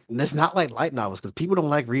not like light novels because people don't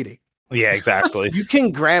like reading. Yeah, exactly. You can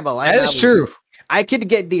grab a light novel. That is true. I could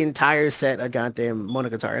get the entire set of goddamn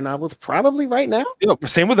Monogatari novels probably right now.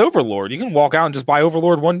 Same with Overlord. You can walk out and just buy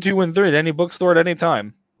Overlord 1, 2, and 3 at any bookstore at any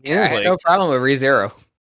time. Yeah, I had no problem with ReZero.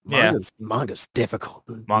 Manga's difficult.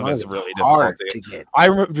 Manga's really hard difficult to get. I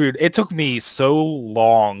remember, dude, it took me so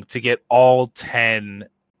long to get all 10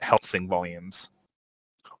 Hellsing volumes.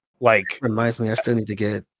 Like, Reminds me, I still need to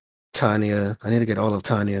get Tanya. I need to get all of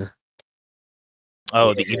Tanya.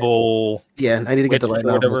 oh, the evil. Yeah, I need to get the light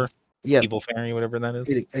novels. Whatever. Yeah, Evil Fairy, whatever that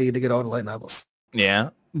is. I need to get all the light novels. Yeah,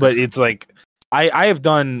 but it's like I have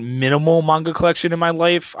done minimal manga collection in my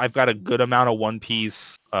life. I've got a good amount of One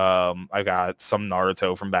Piece. I got some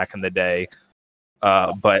Naruto from back in the day.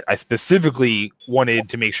 But I specifically wanted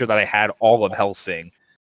to make sure that I had all of Hellsing.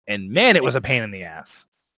 And man, it was a pain in the ass.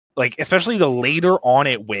 Like, especially the later on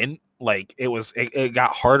it went, like it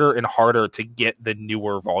got harder and harder to get the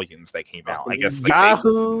newer volumes that came out. I guess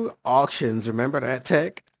Yahoo auctions, remember that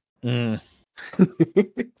tech? Do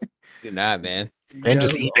not, man. And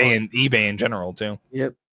just eBay in general too.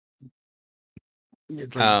 Yep.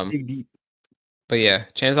 It's like dig deep. But yeah,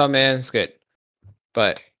 Chainsaw Man's good,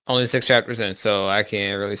 but only 6 chapters in, so I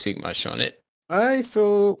can't really speak much on it. I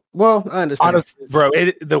feel I understand. Honestly, bro,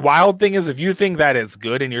 the wild thing is if you think that it's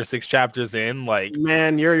good and you're 6 chapters in, like,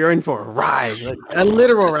 man, you're in for a ride, like a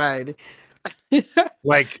literal ride.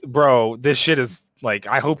 Like, bro, this shit is like,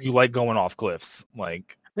 I hope you like going off cliffs,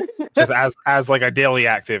 like, just as like a daily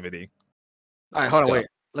activity. All right, hold on, wait.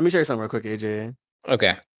 Let me show you something real quick, AJ.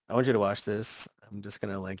 Okay. I want you to watch this. I'm just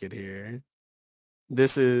gonna link it here.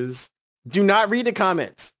 This is. Do not read the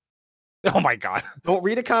comments. Oh my god! Don't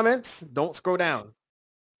read the comments. Don't scroll down.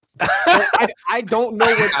 I don't know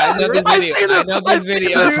what. I know this video. I know this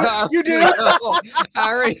video. You do.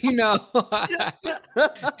 I already know.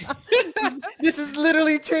 This is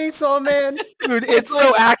literally Chainsaw Man, dude. It's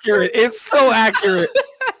so accurate. It's so accurate.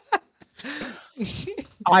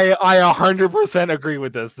 I 100% agree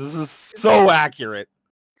with this. This is so accurate.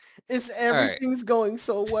 It's everything's going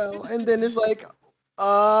so well, and then it's like,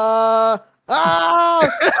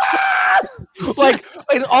 like,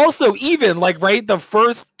 and also even like, right, the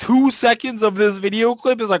first 2 seconds of this video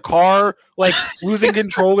clip is a car like losing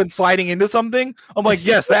control and sliding into something. I'm like,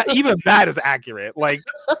 yes, even that is accurate. Like,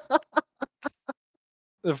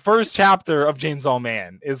 the first chapter of Chainsaw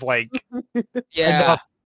Man is like,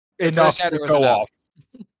 enough to go off.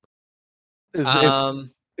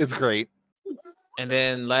 It's great. And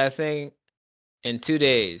then last thing, in 2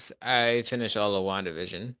 days, I finished all of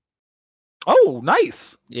WandaVision. Oh,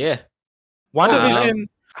 nice. Yeah.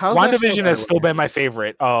 WandaVision has still been my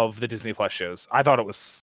favorite of the Disney Plus shows. I thought it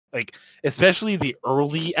was, like, especially the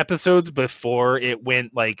early episodes before it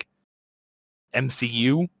went, like,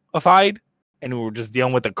 MCU-ified, and we were just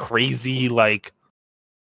dealing with the crazy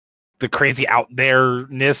out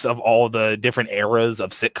there-ness of all the different eras of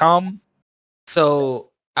sitcom.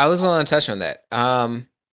 So I was going to touch on that.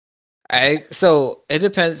 So it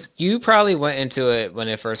depends. You probably went into it when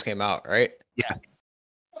it first came out, right? Yeah.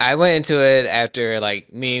 I went into it after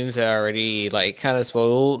like memes had already like kind of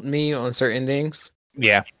spoiled me on certain things.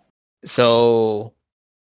 Yeah. So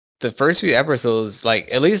the first few episodes, like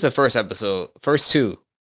at least the first 2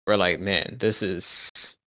 were like, man, this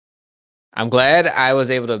is. I'm glad I was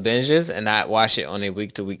able to binge this and not watch it on a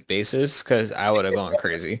week-to-week basis because I would have gone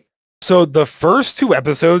crazy. So the first 2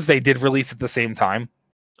 episodes they did release at the same time.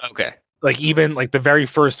 Okay. Like even like the very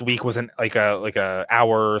first week was like a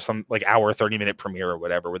hour or some like hour 30-minute premiere or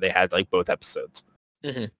whatever where they had like both episodes.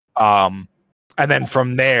 Mm-hmm. And then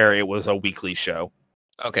from there it was a weekly show.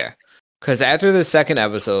 Okay. Because after the second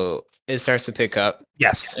episode, it starts to pick up.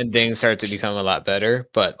 Yes. And things start to become a lot better.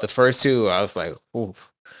 But the first 2, I was like, ooh.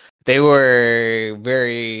 They were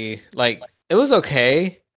very like it was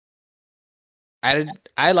okay. I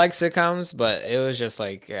like sitcoms, but it was just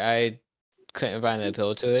like I couldn't find the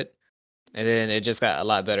appeal to it. And then it just got a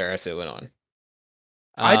lot better as it went on.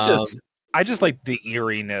 I just like the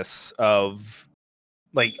eeriness of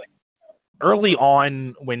like early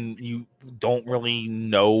on when you don't really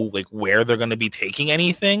know like where they're going to be taking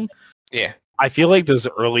anything. Yeah. I feel like those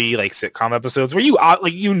early like sitcom episodes where you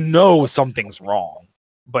like you know something's wrong,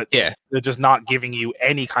 but yeah, they're just not giving you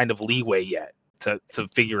any kind of leeway yet to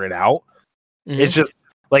figure it out. Mm-hmm. It's just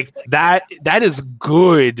like that is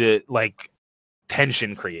good like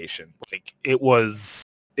tension creation. Like it was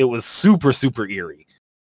super eerie.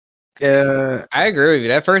 Yeah, I agree with you.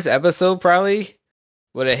 That first episode probably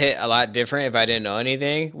would have hit a lot different if I didn't know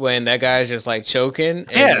anything. When that guy's just like choking,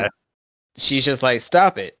 and she's just like,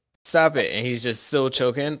 "Stop it, and he's just still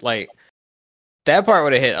choking. Like that part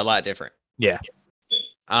would have hit a lot different. Yeah.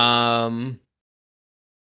 But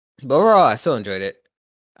overall, I still enjoyed it.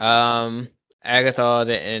 Agatha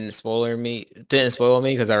didn't spoil me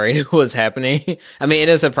because I already knew what was happening. I mean, it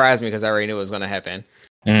didn't surprise me because I already knew it was going to happen.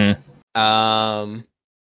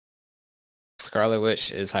 Scarlet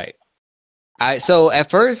Witch is hype. So at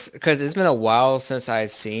first, because it's been a while since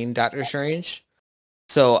I've seen Doctor Strange,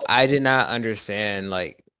 so I did not understand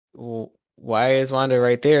like why is Wanda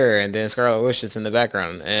right there and then Scarlet Witch is in the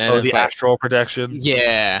background, and it's the like astral projection.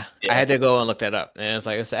 yeah, I had to go and look that up, and it's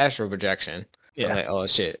like it's the astral projection. Yeah. I'm like, oh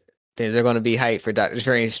shit, then they're going to be hype for Doctor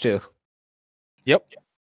Strange too. Yep.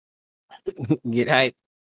 Get hype.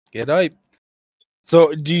 Get hype.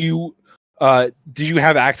 So do you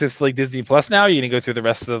have access to like Disney Plus now? Are you gonna go through the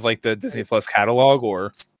rest of like the Disney Plus catalog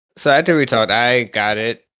or? So after we talked, I got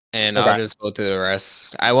it, and Okay. I'll just go through the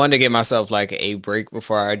rest. I wanted to give myself like a break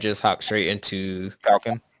before I just hop straight into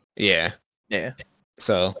Falcon? yeah. Yeah.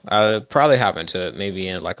 So I'll probably hop into it maybe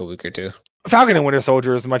in like a week or two. Falcon and Winter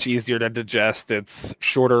Soldier is much easier to digest. It's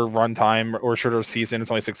shorter runtime or shorter season. It's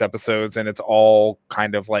only 6 episodes, and it's all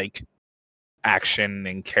kind of like action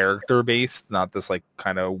and character based, not this like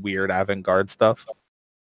kind of weird avant-garde stuff.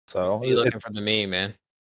 So You looking for the meme, man?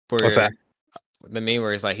 What's that? The meme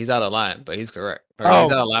where it's like he's out of line, but he's correct. Or Oh.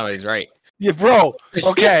 he's out of line, but he's right. Yeah, bro.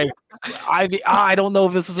 Okay. I don't know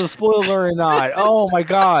if this is a spoiler or not. Oh my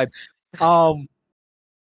god.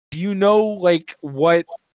 Do you know like what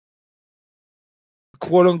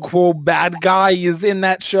quote unquote bad guy is in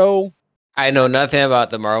that show? I know nothing about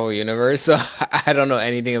the Marvel universe, so I don't know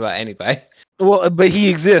anything about anybody. Well, but he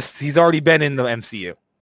exists. He's already been in the MCU.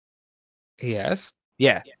 He has?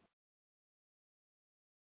 Yeah.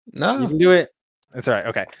 No. You can do it. That's all right.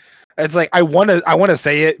 Okay. It's like I want to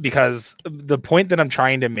say it because the point that I'm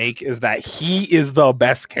trying to make is that he is the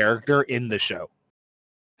best character in the show.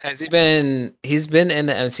 Has he been? He's been in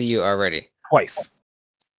the MCU already. Twice.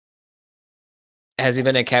 Has he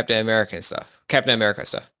been in Captain America stuff?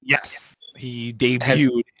 Yes. He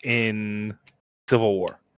debuted in Civil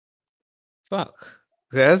War. Fuck.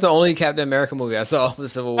 That's the only Captain America movie I saw of the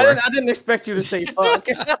Civil I War. didn't expect you to say fuck.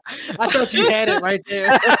 I thought you had it right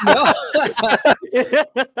there.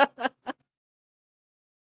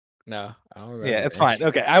 No, I don't remember. Yeah, it's fine.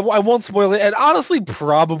 Okay, I won't spoil it. It honestly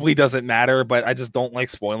probably doesn't matter, but I just don't like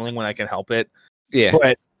spoiling when I can help it. Yeah.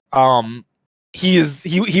 But he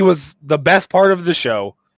was the best part of the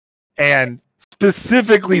show, and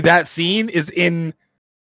specifically that scene is in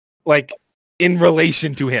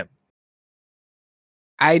relation to him.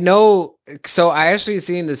 I know. So I actually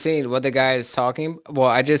seen the scene where the guy is talking. Well,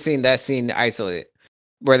 I just seen that scene isolated,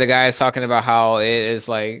 where the guy is talking about how it is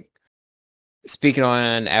like speaking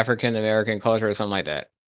on African American culture or something like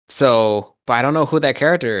that. So, but I don't know who that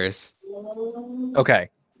character is. Okay.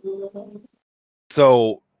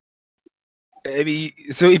 So, I mean,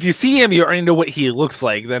 so if you see him, you already know what he looks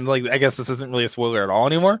like. Then, like, I guess this isn't really a spoiler at all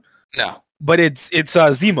anymore. No. But it's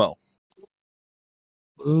Zemo.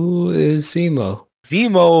 Who is Zemo?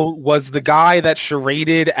 Zemo was the guy that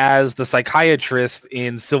charaded as the psychiatrist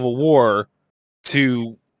in Civil War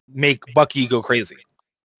to make Bucky go crazy.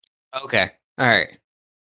 Okay. All right.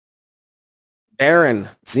 Baron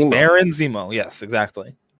Zemo. Baron Zemo. Yes,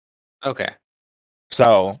 exactly. Okay.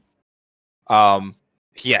 So,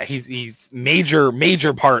 yeah, he's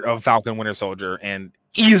major part of Falcon Winter Soldier and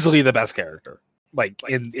easily the best character, like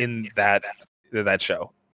in that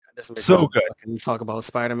show. So good. Can talk about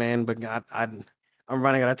Spider-Man, but God, I'm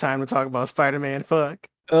running out of time to talk about Spider-Man. Fuck.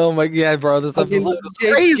 Oh my god, bro, this episode is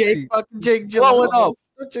crazy. Jake Blowing Gyllenhaal up.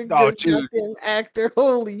 is such a Oh, good dude. goddamn actor.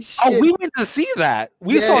 Holy shit. Oh, we went to see that.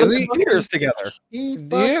 We Yeah, saw we- the theaters together. He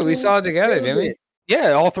Yeah, we fucking saw it together, killed didn't we? it.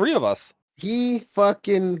 Yeah, all three of us. He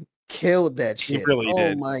fucking killed that He shit. really oh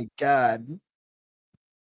did. my god.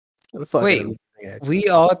 What the fuck? Wait, we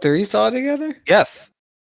all three saw it together? Yes.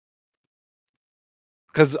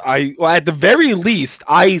 Because at the very least,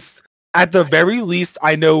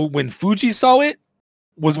 I know when Fuji saw it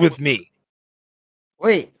was with me.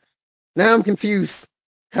 Wait. Now I'm confused.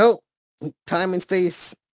 Help. Time and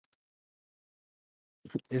space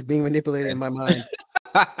is being manipulated in my mind.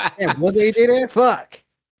 Damn, was AJ there? Fuck.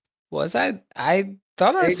 Was I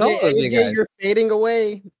thought I saw AJ, those AJ, guys. you're fading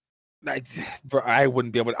away. I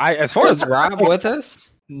wouldn't be able to. As far as Rob with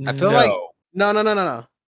us? I feel like No.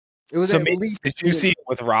 It was So at maybe, least did you see it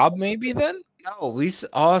with Rob maybe then? no, we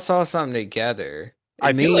all saw something together.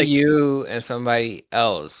 I Me, feel like- you, and somebody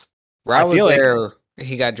else. I Rob was feel like- there.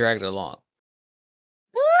 He got dragged along.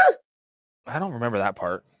 I don't remember that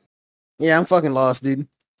part. Yeah, I'm fucking lost, dude.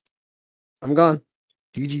 I'm gone.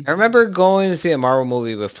 GG. I remember going to see a Marvel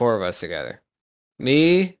movie with 4 of us together.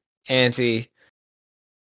 Me, Auntie.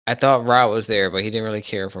 I thought Rob was there, but he didn't really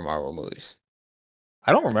care for Marvel movies.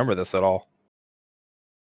 I don't remember this at all.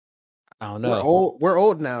 I don't We're know. old. We're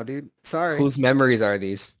old now, dude. Sorry. Whose memories are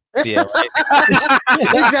these? Yeah, right.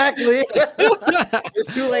 Exactly.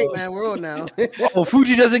 It's too late, man. We're old now. Oh,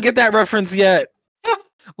 Fuji doesn't get that reference yet.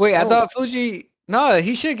 Wait, I Oh. thought Fuji. No,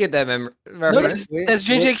 he should get that No, reference. that's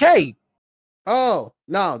JJK. Oh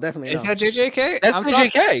no, definitely Is no. that JJK? That's I'm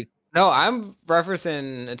JJK. No, I'm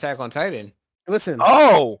referencing Attack on Titan. Listen.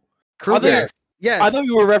 Oh, Kruger. Yes. Yes. I thought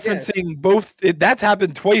you were referencing both. That's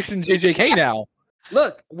happened twice in JJK now.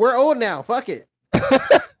 Look, we're old now. Fuck it.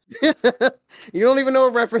 You don't even know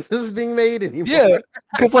what references is being made anymore. Yeah,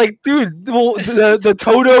 because like, dude, well, the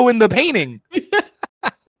Toto in the painting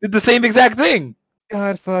did the same exact thing.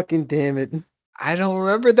 God fucking damn it. I don't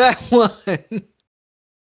remember that one.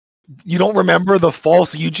 You don't remember the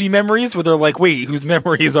false Yuji memories where they're like, wait, whose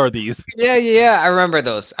memories are these? Yeah. I remember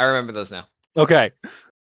those. I remember those now. Okay,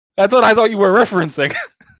 that's what I thought you were referencing.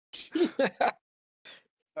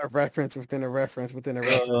 A reference within a reference within a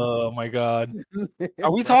reference. Oh my god,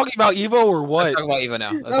 are we talking about Evo or what? Let's talk about Evo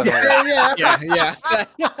now. Let's talk Okay, about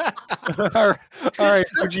yeah. All right,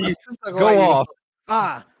 Fuji, Let's talk go about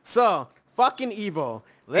off. So fucking Evo.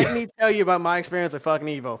 Let me tell you about my experience with fucking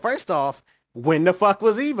Evo. First off, when the fuck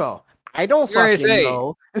was Evo? I don't You already fucking say.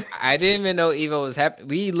 know. I didn't even know Evo was happening.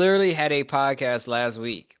 We literally had a podcast last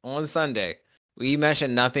week on Sunday. We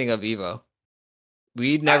mentioned nothing of Evo.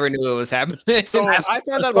 We never knew it was happening. So I found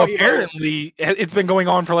out So about Evo. apparently, it's been going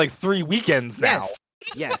on for like 3 weekends now.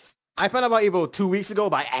 Yes. I found out about Evo 2 weeks ago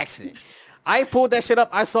by accident. I pulled that shit up.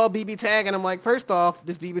 I saw BB Tag and I'm like, first off,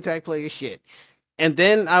 this BB Tag player is shit. And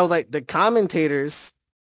then I was like, the commentators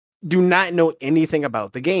do not know anything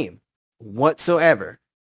about the game whatsoever.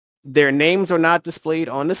 Their names are not displayed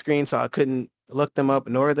on the screen, so I couldn't look them up,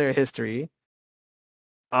 nor their history.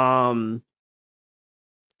 Well,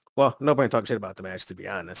 nobody talking shit about the match, to be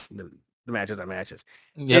honest. The matches are matches.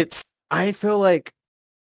 Yep. I feel like,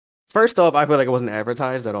 first off, I feel like it wasn't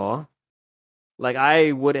advertised at all. Like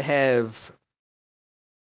I would have,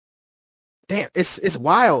 damn, it's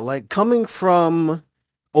wild. Like coming from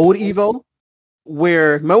old Evo,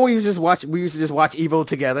 where remember we used to just watch Evo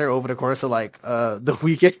together over the course of like the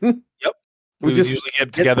weekend. Yep. we We just usually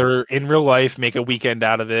get together in real life, make a weekend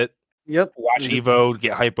out of it, Yep. watch Evo,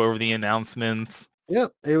 get hype over the announcements.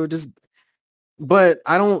 Yep. It would just, but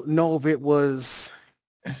I don't know if it was,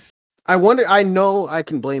 I wonder, I know I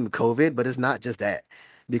can blame COVID, but it's not just that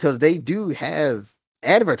because they do have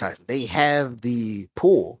advertising. They have the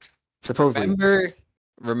pool, supposedly.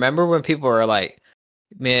 Remember when people were like,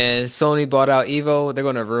 man, Sony bought out Evo, they're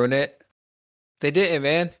going to ruin it. They didn't,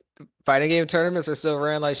 man. Fighting game tournaments are still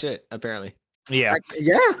ran like shit, apparently. Yeah.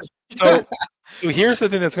 Yeah. So here's the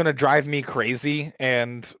thing that's going to drive me crazy.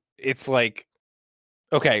 And it's like,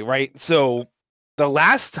 okay, right? So the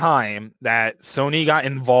last time that Sony got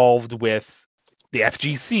involved with the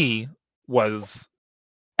FGC was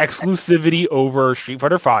exclusivity over Street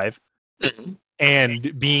Fighter V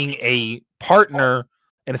and being a partner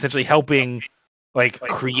and essentially helping like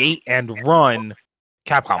create and run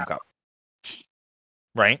Capcom Cup.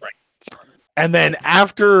 Right? And then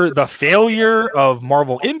after the failure of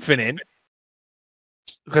Marvel Infinite,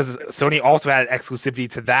 because Sony also had exclusivity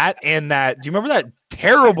to that and that, do you remember that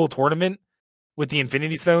terrible tournament with the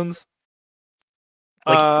Infinity Stones?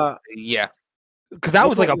 Yeah. Because that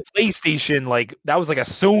was like a PlayStation, like that was like a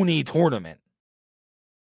Sony tournament.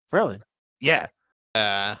 Really? Yeah.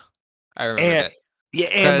 I remember And that. yeah,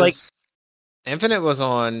 and like Infinite was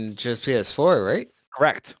on just PS4, right?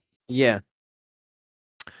 correct. Yeah.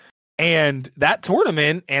 And that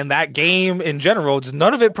tournament and that game in general, just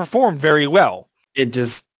none of it performed very well. It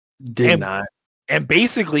just did And- not. And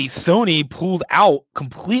basically Sony pulled out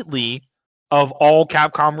completely of all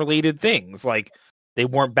Capcom related things. Like they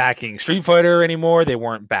weren't backing Street Fighter anymore. They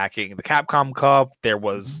weren't backing the Capcom Cup. There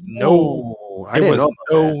was no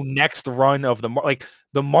next run of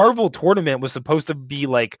the Marvel tournament was supposed to be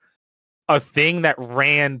like a thing that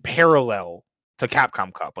ran parallel to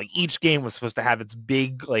Capcom Cup. Like each game was supposed to have its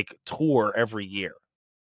big like tour every year.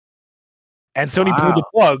 And Sony pulled the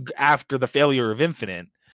plug after the failure of Infinite,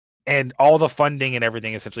 and all the funding and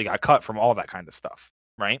everything essentially got cut from all that kind of stuff,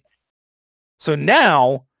 right? So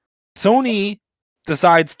now Sony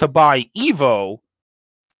decides to buy Evo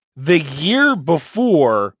the year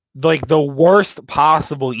before like the worst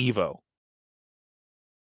possible Evo.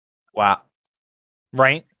 Wow.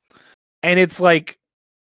 Right? And it's like,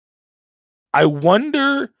 I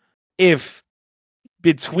wonder if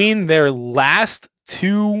between their last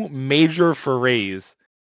 2 major forays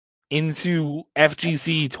into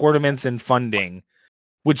FGC tournaments and funding,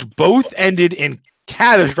 which both ended in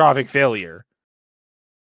catastrophic failure,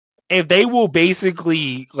 if they will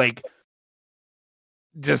basically like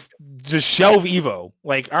just shelve Evo.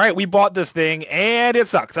 Like, all right, we bought this thing and it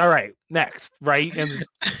sucks. All right, next, right? And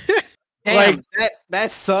Damn,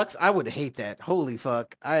 that sucks. I would hate that. Holy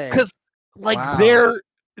fuck. Because Wow.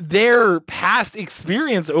 their past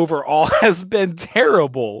experience overall has been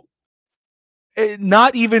terrible.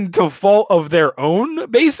 Not even to fault of their own,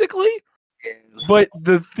 basically, but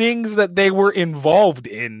the things that they were involved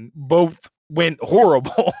in both went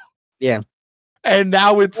horrible. Yeah. And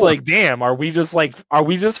now it's like, damn, are we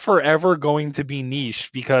just forever going to be niche?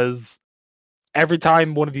 Because every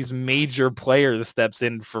time one of these major players steps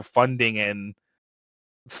in for funding and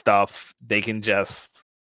stuff, they can just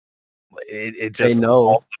it just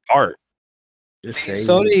falls apart. Just say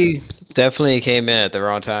Sony definitely came in at the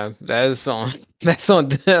wrong time. That's on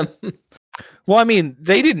them. Well, I mean,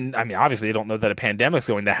 obviously they don't know that a pandemic's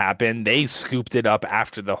going to happen. They scooped it up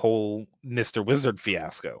after the whole Mr. Wizard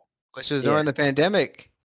fiasco. Which was during the pandemic.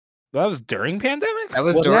 That was during pandemic? That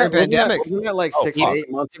was during pandemic. Wasn't that like 6 to 8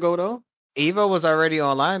 months ago though? Evo was already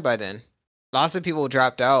online by then. Lots of people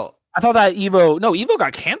dropped out. I thought that Evo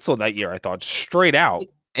got canceled that year, I thought, straight out.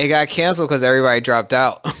 It got canceled because everybody dropped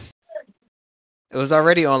out. It was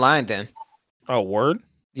already online then. Oh, word?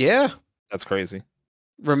 Yeah. That's crazy.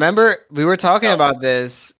 Remember, we were talking about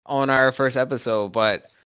this on our first episode, but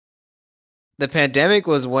the pandemic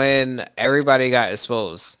was when everybody got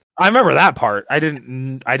exposed. I remember that part. I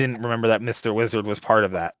didn't remember that Mr. Wizard was part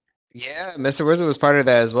of that. Yeah, Mr. Wizard was part of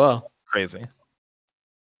that as well. Crazy.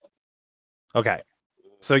 Okay.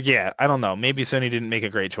 So yeah, I don't know. Maybe Sony didn't make a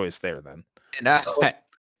great choice there then.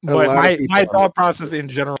 But my thought process in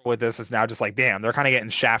general with this is now just like, damn, they're kind of getting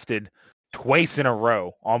shafted twice in a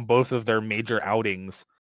row on both of their major outings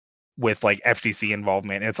with like FGC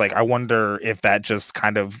involvement. It's like, I wonder if that just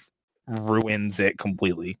kind of ruins it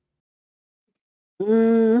completely.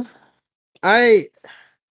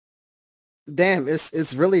 Damn,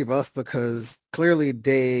 it's really rough because clearly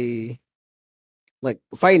they, like,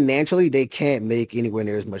 financially they can't make anywhere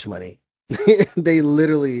near as much money. They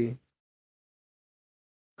literally,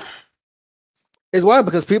 it's wild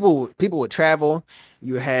because people would travel.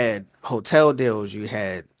 You had hotel deals, you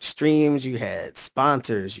had streams, you had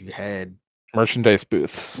sponsors, you had merchandise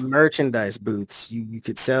booths. You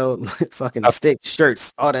could sell fucking sticks,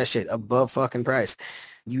 shirts, all that shit above fucking price.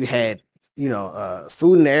 You had,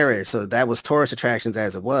 food in the area, so that was tourist attractions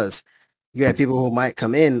as it was. You had people who might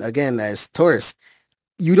come in again as tourists.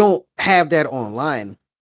 You don't have that online.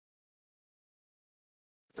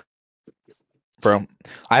 Bro,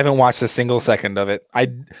 I haven't watched a single second of it.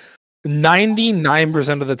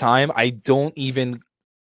 99% of the time, I don't even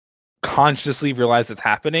consciously realize it's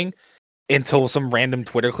happening until some random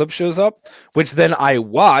Twitter clip shows up, which then I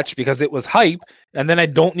watch because it was hype, and then I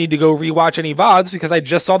don't need to go rewatch any VODs because I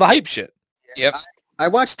just saw the hype shit. Yep. I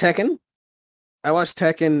watched Tekken.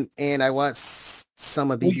 And I watched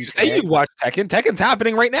some of BB. You say you watch Tekken. Tekken's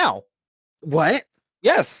happening right now. What?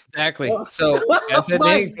 Yes. Exactly. So that's the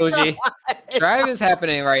thing, Fuji. Strive is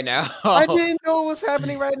happening right now. I didn't know it was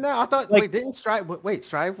happening right now. I thought,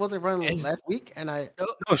 Strive wasn't running last week? And No,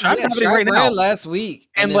 Strive's happening right now. Last week.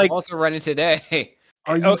 And also running today.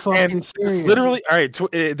 Are you fucking serious? Literally, all right,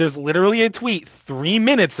 there's literally a tweet 3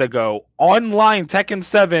 minutes ago. Online Tekken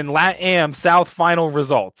 7 LatAm South final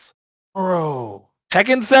results. Bro.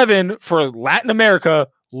 Tekken 7 for Latin America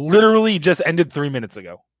literally just ended 3 minutes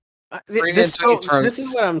ago. This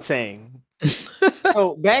is what I'm saying.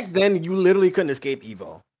 So back then, you literally couldn't escape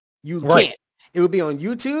Evo. You can't. It would be on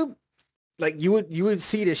YouTube. Like you would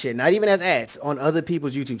see this shit, not even as ads on other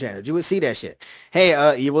people's YouTube channels. You would see that shit. Hey,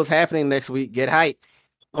 Evo's happening next week. Get hype.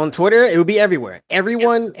 On Twitter, it would be everywhere.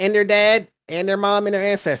 Everyone and their dad and their mom and their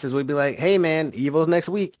ancestors would be like, "Hey, man, Evo's next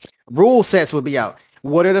week." Rule sets would be out.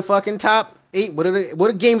 What are the fucking top 8? What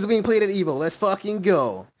are games being played at Evo? Let's fucking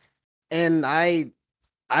go. And I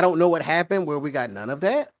don't know what happened where we got none of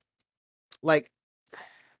that. Like,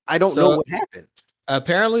 I don't know what happened.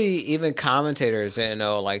 Apparently, even commentators didn't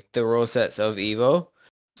know like the rule sets of Evo.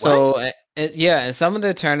 So in some of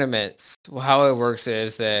the tournaments, how it works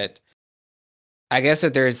is that I guess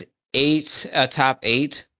if there's a top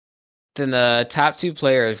 8, then the top 2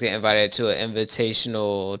 players get invited to an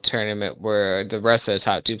invitational tournament where the rest of the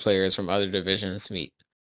top 2 players from other divisions meet.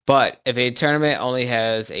 But if a tournament only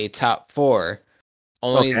has a top 4,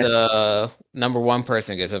 only the number 1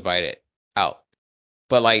 person gets invited out.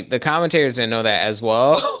 But like the commentators didn't know that as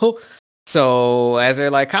well. So as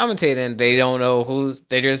they're like commentating, they don't know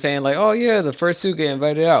they're just saying like, oh yeah, the first 2 get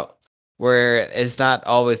invited out. Where it's not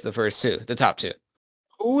always the first 2, the top 2.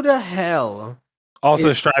 Who the hell?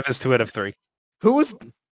 Also, Strive is 2 out of 3. Who is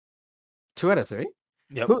 2 out of 3?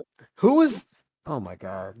 Yep. Who is? Oh my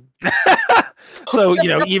god. So,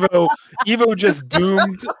 Evo just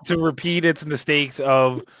doomed to repeat its mistakes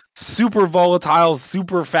of super volatile,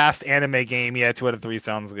 super fast anime game. Yeah, 2 out of 3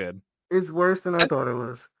 sounds good. It's worse than I thought it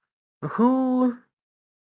was. Who?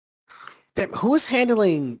 Damn, who's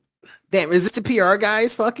handling? Damn, is this the PR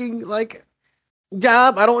guy's fucking like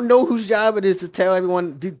job? I don't know whose job it is to tell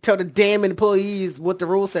everyone, to tell the damn employees what the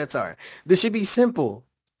rule sets are. This should be simple.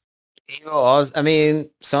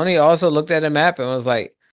 Sony also looked at a map and was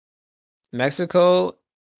like, Mexico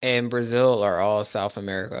and Brazil are all South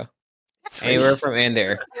America. That's Anywhere racist. from in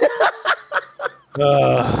there.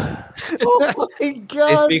 Oh my They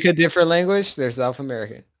god. speak a different language. They're South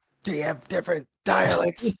American. They have different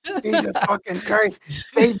dialects. Jesus fucking Christ.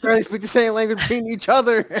 They barely speak the same language between each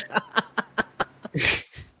other.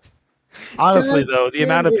 Honestly, God though, the damn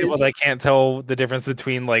amount of it. people that can't tell the difference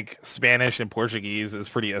between like Spanish and Portuguese is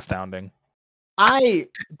pretty astounding.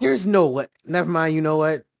 There's no what. Never mind. You know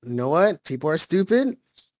what? You know what? People are stupid.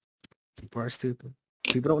 People are stupid.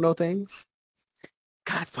 People don't know things.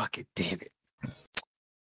 God fucking damn it.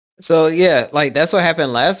 So yeah, like that's what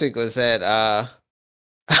happened last week was that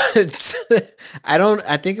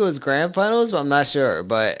I think it was grand finals, but I'm not sure.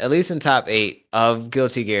 But at least in top 8 of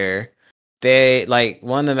Guilty Gear, they like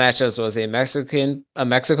one of the matchups was a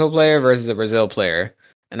Mexico player versus a Brazil player.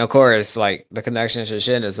 And of course, like the connection should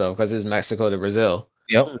shit itself because it's Mexico to Brazil.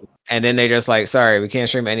 Yep. And then they just like, sorry, we can't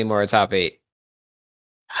stream any more top 8.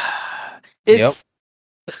 It's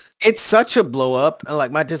such a blow up. And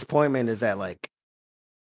like my disappointment is that like,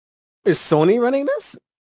 is Sony running this?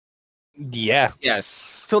 Yeah. Yes.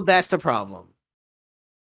 So that's the problem.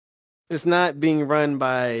 It's not being run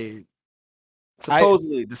by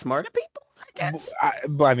supposedly the smarter people, I guess.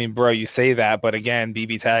 I mean, bro, you say that, but again,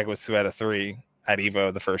 BB Tag was 2 out of 3 at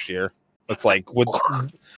Evo the first year. It's like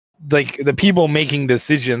the people making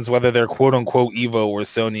decisions, whether they're quote unquote Evo or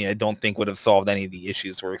Sony, I don't think would have solved any of the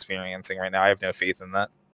issues we're experiencing right now. I have no faith in that.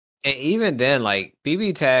 And even then, like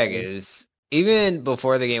BB Tag is even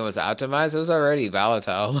before the game was optimized, it was already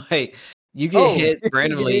volatile. Like you get hit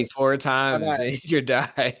randomly 4 times and you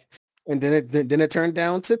die. And then it turned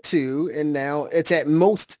down to 2, and now it's at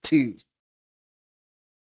most 2.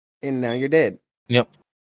 And now you're dead. Yep.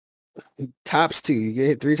 Tops 2. You get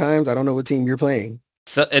hit 3 times. I don't know what team you're playing.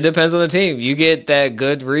 So it depends on the team. You get that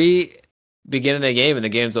good beginning of the game and the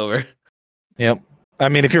game's over. Yep. I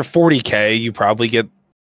mean, if you're 40K, you probably get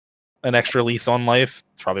an extra lease on life.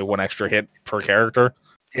 It's probably 1 extra hit per character.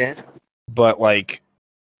 Yeah. But like,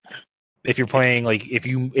 if you're playing if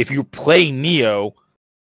you play Neo,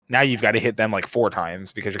 now you've got to hit them like 4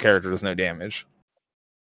 times because your character does no damage.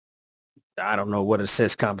 I don't know what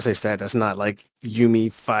assist compensates that. That's not like Yumi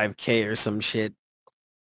 5K or some shit.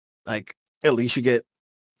 Like at least you get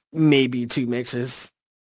maybe 2 mixes.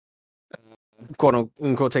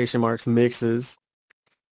 In quotation marks, mixes.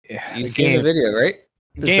 Yeah, You seen the video, right?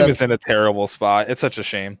 The game is in a terrible spot. It's such a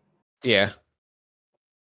shame. Yeah.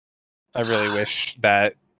 I really wish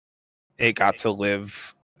that it got to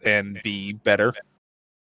live and be better.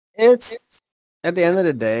 It's at the end of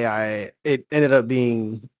the day, it ended up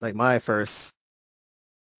being like my first.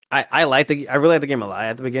 I really liked the game a lot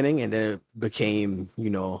at the beginning, and then it became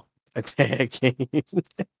a tag game,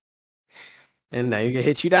 and now you get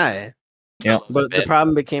hit, you die. Yeah, but the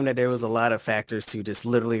problem became that there was a lot of factors to just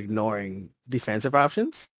literally ignoring defensive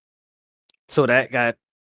options. So that got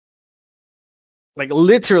like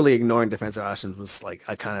literally ignoring defensive options was like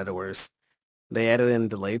kind of the worst. They added in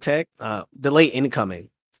delay tech, delay incoming.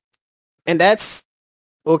 And that's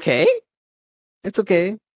okay. It's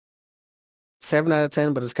okay. 7 out of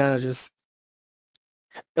 10, but it's kind of just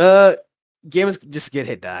games just get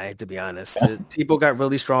hit die, to be honest. People got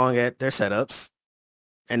really strong at their setups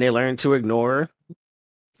and they learned to ignore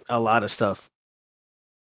a lot of stuff.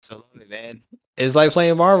 So man. It's like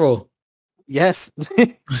playing Marvel. Yes.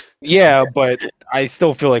 Yeah, but I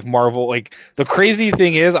still feel like Marvel, like the crazy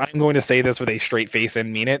thing is, I'm going to say this with a straight face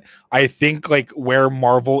and mean it. I think like where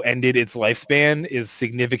Marvel ended its lifespan is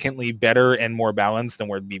significantly better and more balanced than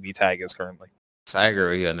where BB Tag is currently. So I agree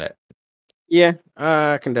with you on that. Yeah,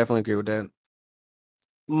 I can definitely agree with that.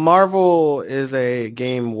 Marvel is a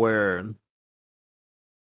game where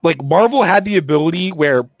like Marvel had the ability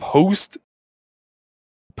where post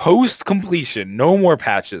completion, no more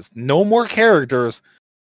patches, no more characters,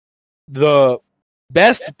 the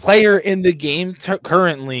best player in the game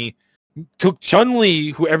currently took Chun-Li,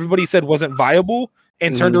 who everybody said wasn't viable,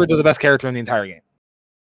 and turned her into the best character in the entire game.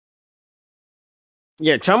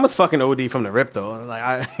 Yeah, Chun was fucking OD from the rip though.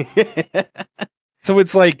 So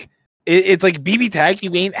it's like it's like BB Tag,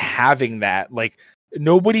 you ain't having that. Like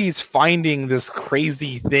nobody's finding this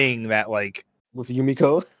crazy thing that like with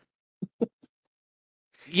Yumiko.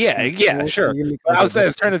 Yeah, sure. Yumiko's I was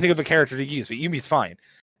a- trying to think of a character to use, but Yumi's fine.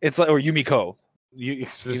 It's like, or Yumiko.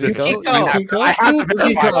 Yumiko? I have to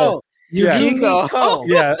verify. Yumiko. Yeah. Yumiko.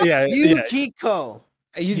 Yeah. Yukiko.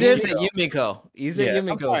 You did say Yumiko. Yumiko. You said Yeah, I'm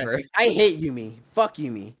Yumiko fine. first. I hate Yumi. Fuck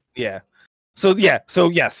Yumi. Yeah. So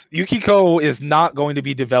yes, Yukiko is not going to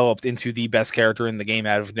be developed into the best character in the game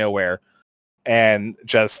out of nowhere. And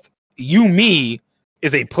just Yumi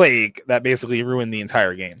is a plague that basically ruined the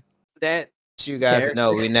entire game. That You guys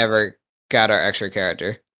know we never got our extra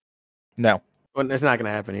character. No. well, it's not gonna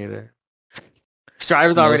happen either.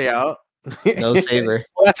 Striver's No already Saber. out. No Saber.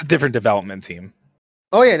 Well, that's a different development team.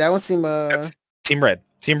 Oh yeah, that one seemed That's Team Red.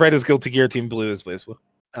 Team Red is Guilty Gear, Team Blue is BlazBlue.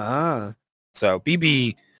 So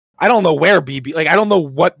BB, I don't know where BB, like I don't know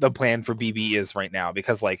what the plan for BB is right now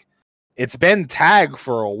because like it's been tagged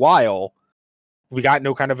for a while. We got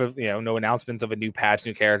no kind of no announcements of a new patch,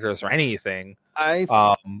 new characters or anything. I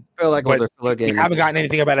feel like it was a filler We game. haven't gotten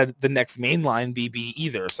anything about the next mainline BB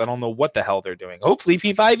either, so I don't know what the hell they're doing. Hopefully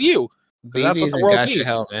P5U. That's what BB's the in world gotcha needs.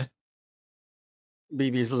 hell, man.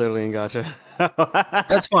 BB's literally in gotcha.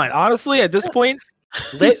 That's fine. Honestly, at this point,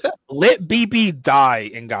 let BB die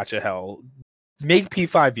in gotcha hell. Make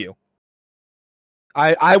P5U.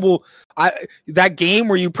 I will that game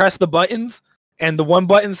where you press the buttons and the one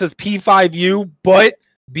button says P5U, but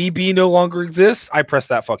BB no longer exists, I press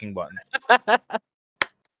that fucking button.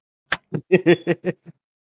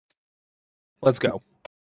 Let's go.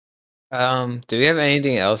 Do we have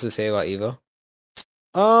anything else to say about Evo?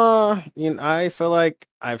 I feel like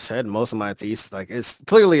I've said most of my thesis. Like it's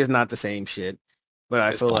clearly not the same shit, but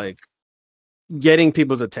I feel like getting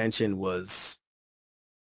people's attention is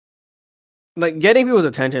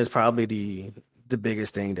probably the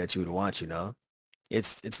biggest thing that you would want,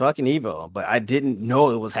 It's fucking Evo, but I didn't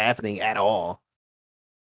know it was happening at all.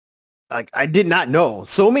 Like I did not know.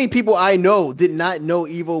 So many people I know did not know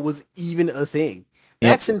Evo was even a thing.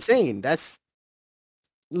 That's insane. That's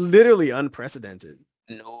literally unprecedented.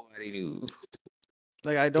 Nobody knew.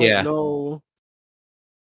 Like I don't know.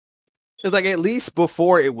 It's like at least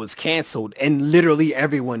before it was canceled and literally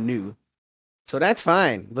everyone knew. So that's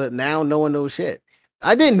fine. But now no one knows shit.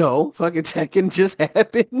 I didn't know fucking Tekken just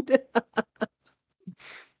happened.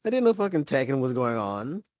 I didn't know fucking Tekken was going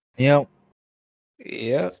on. Yep.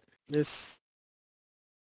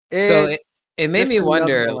 So it made me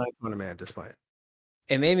wonder. Tournament at this point.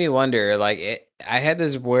 It made me wonder. Like I had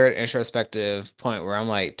this weird introspective point where I'm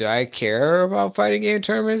like, do I care about fighting game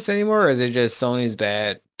tournaments anymore, or is it just Sony's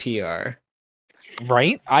bad PR?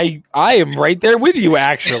 Right? I am right there with you,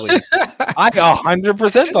 actually. I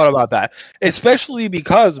 100% thought about that, especially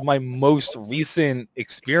because my most recent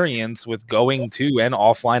experience with going to an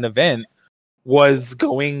offline event was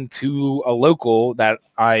going to a local that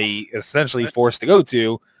I essentially forced to go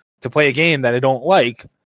to play a game that I don't like.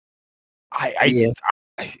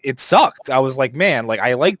 It sucked. I was like, man, like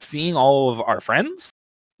I liked seeing all of our friends,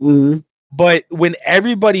 but when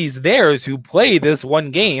everybody's there to play this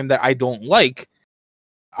one game that I don't like,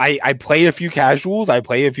 I play a few casuals, I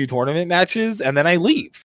play a few tournament matches, and then I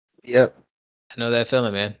leave. Yep. I know that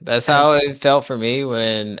feeling, man. That's how it felt for me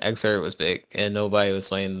when Xrd was big and nobody was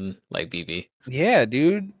playing like BB. Yeah,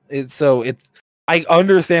 dude. I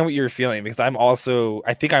understand what you're feeling because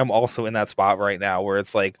I think I'm also in that spot right now where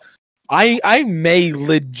it's like I may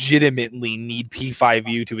legitimately need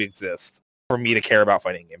P5U to exist for me to care about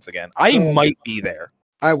fighting games again. I might be there.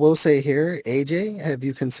 I will say here, AJ, have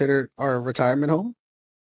you considered our retirement home?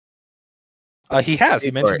 He has.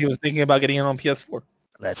 He mentioned he was thinking about getting it on PS4.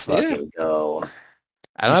 Let's fucking go.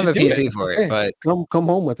 I don't have a PC for it, but come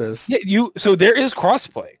home with us. Yeah, so there is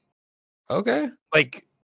crossplay. Okay. Like,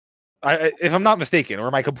 if I'm not mistaken, or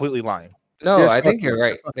am I completely lying? No, There's I think crossplay. you're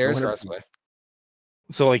right. There's There's crossplay. crossplay.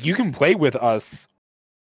 So like you can play with us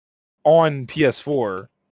on PS4.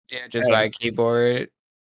 Yeah, just by a keyboard.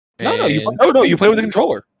 No, you play with a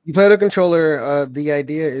controller. You play with a controller. The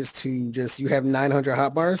idea is to you have 900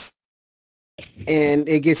 hotbars, and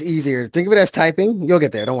it gets easier. Think of it as typing. You'll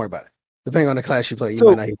get there. Don't worry about it. Depending on the class you play, you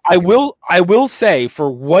might not. I will say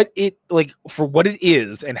for what it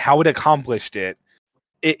is and how it accomplished it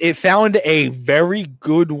found a very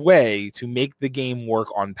good way to make the game work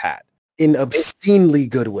on pad. In obscenely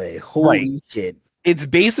good way. Holy shit. It's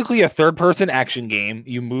basically a third-person action game.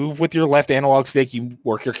 You move with your left analog stick. You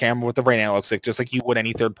work your camera with the right analog stick, just like you would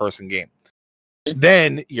any third-person game.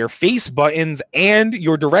 Then your face buttons and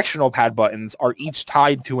your directional pad buttons are each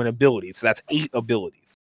tied to an ability. So that's 8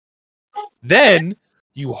 abilities. Then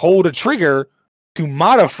you hold a trigger to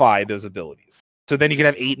modify those abilities. So then you can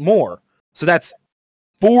have 8 more. So that's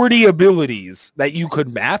 40 abilities that you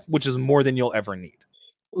could map, which is more than you'll ever need.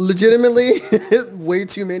 Legitimately, way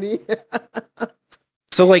too many.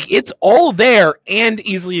 So like it's all there and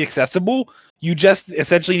easily accessible. You just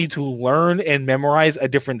essentially need to learn and memorize a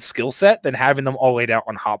different skill set than having them all laid out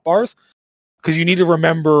on hotbars. Because you need to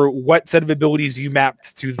remember what set of abilities you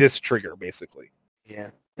mapped to this trigger, basically.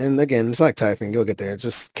 Yeah. And again, it's like typing. You'll get there.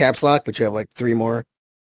 Just caps lock, but you have like 3 more.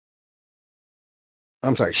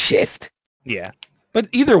 I'm sorry, shift. Yeah. But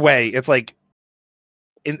either way, it's like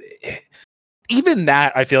even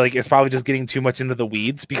that I feel like is probably just getting too much into the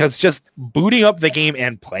weeds because just booting up the game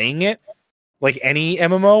and playing it, like any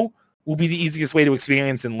MMO, will be the easiest way to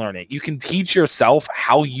experience and learn it. You can teach yourself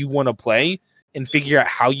how you want to play and figure out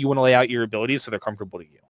how you want to lay out your abilities so they're comfortable to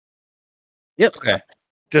you. Yep. Okay.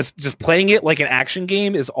 Just playing it like an action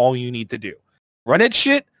game is all you need to do. Run at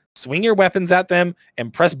shit, swing your weapons at them,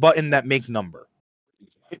 and press button that make number.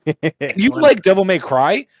 If you like Devil May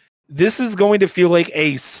Cry, this is going to feel like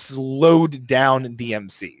a slowed down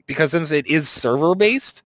DMC because since it is server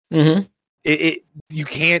based, it you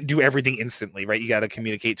can't do everything instantly, right? You got to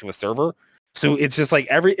communicate to a server, so it's just like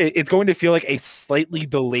it's going to feel like a slightly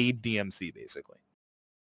delayed DMC, basically.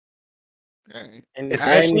 Right. And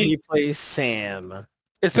especially he plays Sam.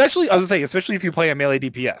 Especially, I was gonna say, especially if you play a melee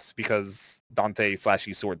DPS because Dante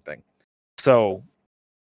 /E sword thing. So,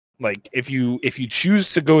 like, if you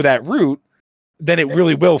choose to go that route, then it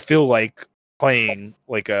really will feel like playing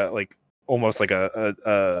like almost like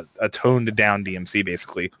a toned down DMC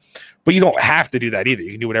basically. But you don't have to do that either.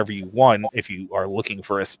 You can do whatever you want if you are looking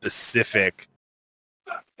for a specific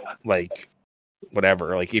like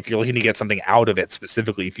whatever. Like if you're looking to get something out of it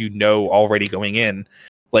specifically, if you know already going in,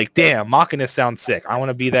 like damn, Machinist sounds sick. I want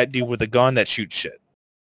to be that dude with a gun that shoots shit.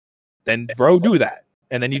 Then bro, do that.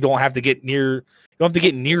 And then you don't have to get near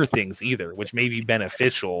things either, which may be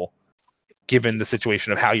beneficial given the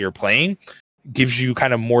situation of how you're playing. Gives you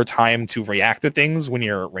kind of more time to react to things when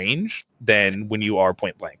you're at range than when you are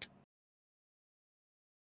point blank.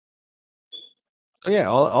 Yeah,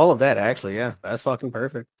 all of that actually. Yeah, that's fucking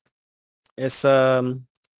perfect. It's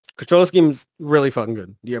control scheme's really fucking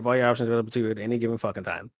good. You have all your options available to you at any given fucking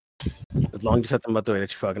time, as long as you set them up the way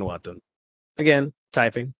that you fucking want them. Again,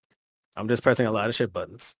 typing. I'm just pressing a lot of shit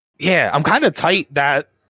buttons. Yeah, I'm kind of tight that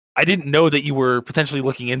I didn't know that you were potentially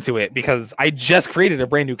looking into it because I just created a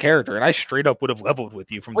brand new character and I straight up would have leveled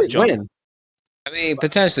with you from the jump. When? I mean,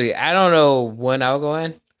 potentially. I don't know when I'll go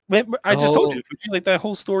in. I just told you like that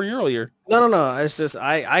whole story earlier. No. It's just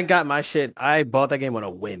I got my shit. I bought that game on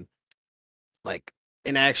a whim, like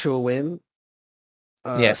an actual whim.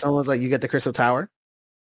 Yeah. Someone's like, you get the Crystal Tower,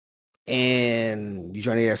 and you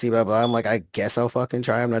join the AFC, blah blah. I'm like, I guess I'll fucking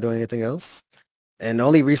try. I'm not doing anything else. And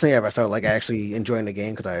only recently have I felt like actually enjoying the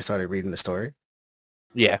game because I started reading the story.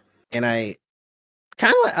 Yeah, and I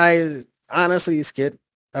honestly skipped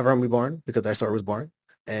A Realm Reborn because that story was boring,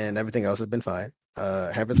 and everything else has been fine.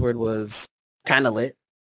 Heaven's Word was kind of lit.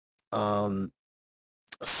 Stormblood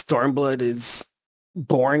is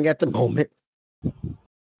boring at the moment.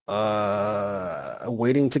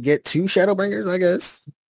 Waiting to get 2 Shadowbringers, I guess.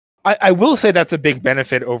 I will say that's a big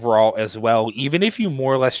benefit overall as well. Even if you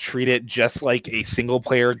more or less treat it just like a single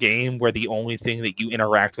player game where the only thing that you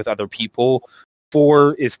interact with other people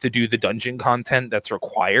for is to do the dungeon content that's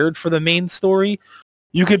required for the main story,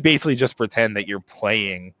 you could basically just pretend that you're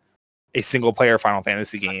playing a single player Final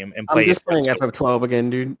Fantasy game and play. I'm just playing FF12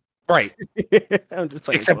 again, dude. Right. I'm just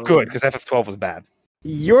playing Except 12 good again. because FF12 was bad.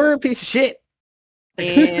 You're a piece of shit.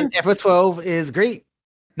 And FF12 is great.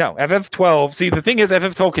 No, FF12. See, the thing is,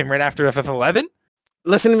 FF12 came right after FF11.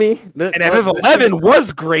 Listen to me. And FF11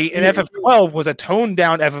 was great, and FF12 was a toned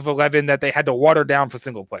down FF11 that they had to water down for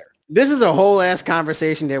single player. This is a whole ass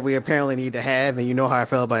conversation that we apparently need to have, and you know how I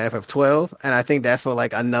felt about FF12, and I think that's for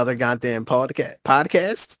like another goddamn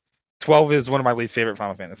podcast. 12 is one of my least favorite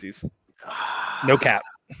Final Fantasies. No cap.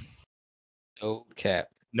 No cap.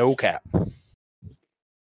 No cap. You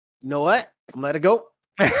know what? I'm let it go.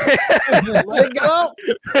 Let it go. All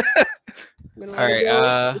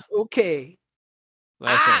right. It's okay.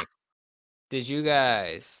 Last thing. Did you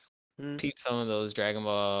guys peep some of those Dragon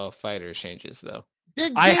Ball Fighter changes though?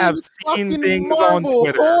 I have seen things on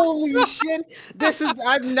Twitter. Holy shit.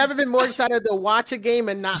 I've never been more excited to watch a game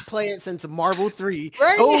and not play it since Marvel 3.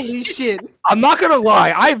 Right? Holy shit. I'm not gonna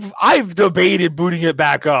lie, I've debated booting it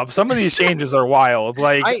back up. Some of these changes are wild.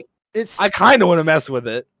 Like I kind of want to mess with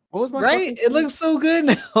it. What was my right? It looks so good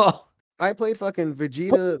now. I played fucking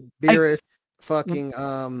Vegeta, Beerus, fucking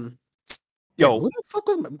Yo, who the fuck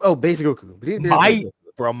was Basic Goku.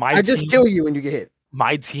 I just kill you when you get hit.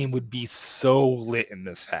 My team would be so lit in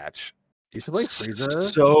this patch. You used to play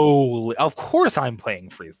Frieza? So lit. Of course I'm playing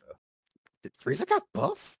Frieza. Did Frieza got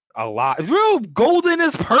buffs? A lot. Bro, golden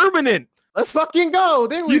is permanent. Let's fucking go.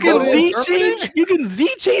 There we You go. can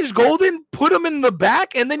Z change golden, put them in the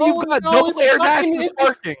back, and then you've got double air dash and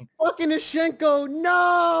sparking. Fucking Ishenko,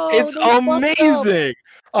 no. It's amazing.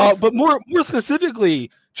 But more specifically,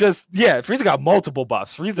 Frieza got multiple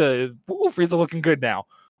buffs. Frieza looking good now.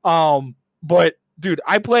 But dude,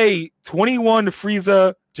 I play 21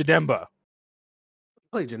 Frieza Janemba.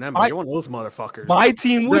 Play Janemba. You're one of those motherfuckers. My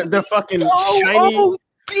team would the fucking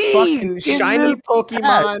shiny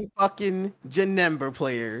Pokemon fucking Janemba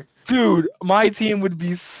player. Dude, my team would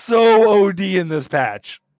be so OD in this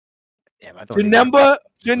patch. Damn,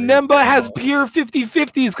 Janemba has pure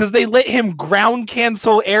 50-50s because they let him ground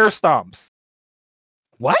cancel air stomps.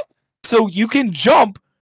 What? So you can jump,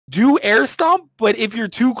 do air stomp, but if you're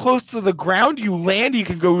too close to the ground, you land, you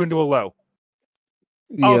can go into a low.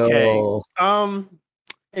 Okay.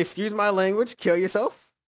 Excuse my language. Kill yourself.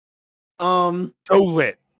 So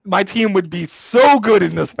lit. My team would be so good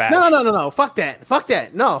in this patch. No. Fuck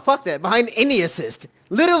that. No, fuck that. Behind any assist.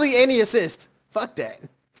 Literally any assist. Fuck that.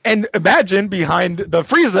 And imagine behind the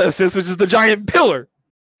Frieza assist, which is the giant pillar.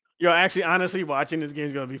 Yo, actually, honestly, watching this game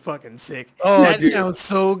is going to be fucking sick. Oh, that sounds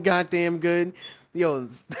so goddamn good. Yo.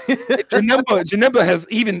 Janemba has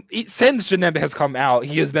since Janemba has come out,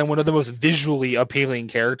 he has been one of the most visually appealing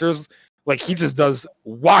characters. Like, he just does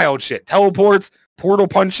wild shit. Teleports, portal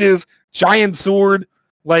punches, giant sword.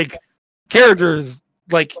 Like, characters,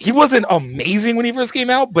 like, he wasn't amazing when he first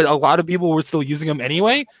came out, but a lot of people were still using him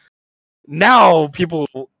anyway. Now, people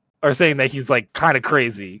are saying that he's, like, kind of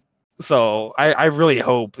crazy. So, I really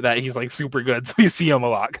hope that he's, like, super good, so we see him a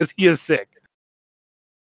lot, because he is sick.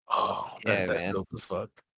 Oh, that's dope as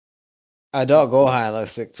fuck. Adult Gohan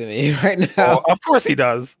looks sick to me right now. Oh, of course he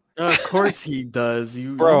does. Of course he does.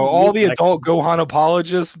 All the adult Gohan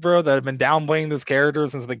apologists, bro, that have been downplaying this character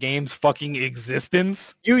since the game's fucking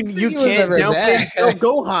existence. You can't downplay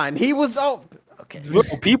Gohan. He was okay.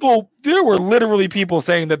 There were literally people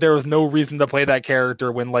saying that there was no reason to play that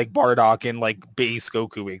character when like Bardock and like base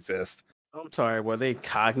Goku exist. I'm sorry, were they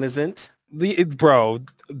cognizant? Adult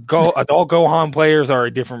Gohan players are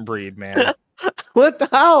a different breed, man. What the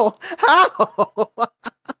hell? How?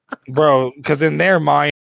 Bro, because in their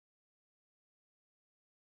mind,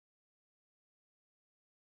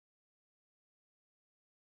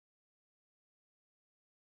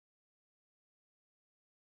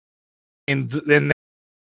 in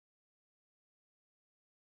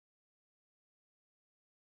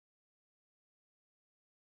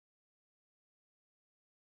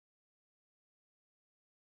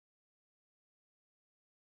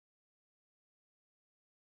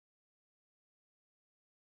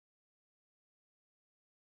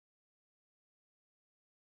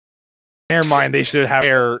their mind, they should have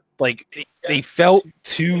they felt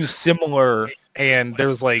too similar, and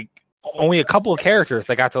there's like only a couple of characters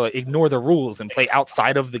that got to ignore the rules and play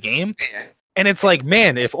outside of the game. And it's like,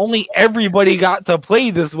 man, if only everybody got to play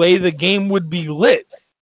this way, the game would be lit.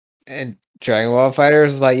 And Dragon Ball FighterZ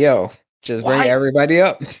is like, yo, just bring everybody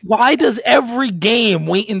up. Why does every game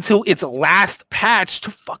wait until its last patch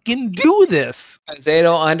to fucking do this? They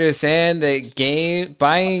don't understand that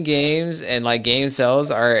buying games and like game sales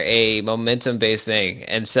are a momentum based thing,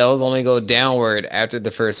 and sales only go downward after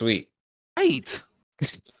the first week. Right.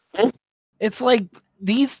 It's like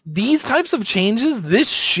these types of changes, this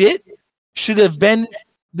shit should have been,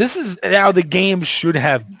 this is how the game should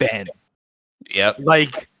have been. Yep.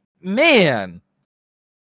 Like, man,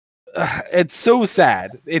 it's so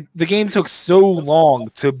sad. The game took so long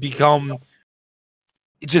to become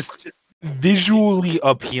just visually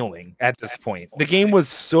appealing at this point. The game was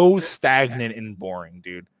so stagnant and boring,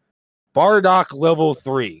 dude. Bardock level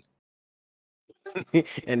 3.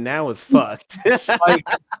 And now it's fucked. Like,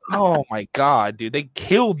 oh my god, dude, they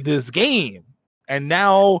killed this game, and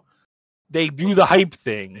now they do the hype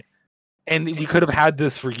thing, and we could have had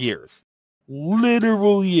this for years,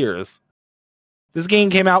 literal years. This game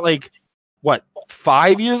came out like what,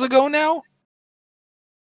 5 years ago now?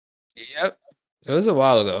 Yep, it was a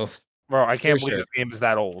while ago. Bro, I can't believe this game is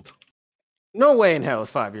that old. No way in hell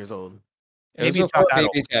it's 5 years old. Maybe it's not that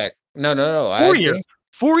old. Tech. No. 4 years.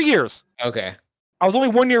 4 years. Okay. I was only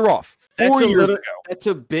 1 year off. 4 years ago. That's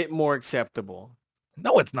a bit more acceptable.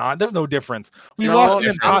 No, it's not. There's no difference. We lost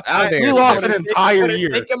an entire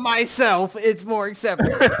year. Think of myself, it's more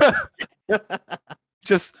acceptable.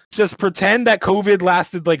 Just pretend that COVID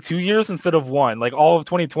lasted like 2 years instead of 1. Like all of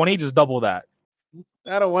 2020, just double that.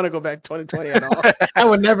 I don't want to go back 2020 at all. I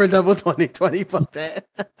would never double 2020. Fuck that.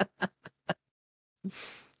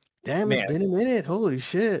 Damn, man. It's been a minute. Holy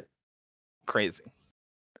shit. Crazy.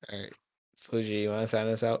 All right. Fuji, you want to sign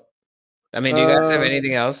us out? I mean, do you guys have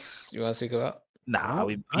anything else you want to speak about? Nah,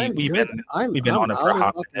 I'm we've good. been I'm we've been on it for out a of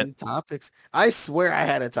hot minute. fucking topics. I swear I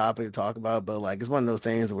had a topic to talk about, but like it's one of those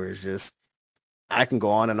things where it's just I can go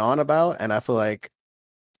on and on about, and I feel like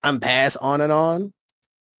I'm past on and on.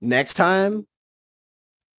 Next time,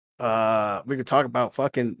 we could talk about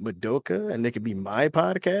fucking Madoka, and they could be my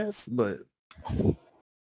podcast, but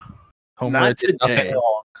Homer not did nothing today.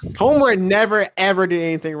 wrong. Homer never ever did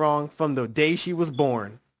anything wrong from the day she was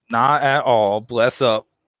born. Not at all. Bless up.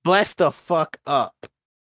 Bless the fuck up.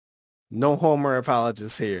 No Homer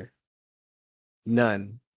apologists here.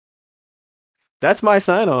 None. That's my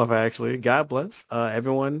sign off, actually. God bless.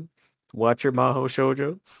 Everyone, watch your Maho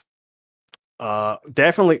Shoujos.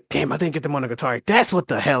 Definitely. Damn, I didn't get the Monogatari. That's what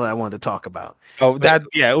the hell I wanted to talk about. Oh, that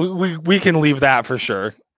yeah. We can leave that for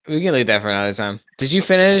sure. We can leave that for another time. Did you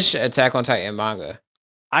finish Attack on Titan manga?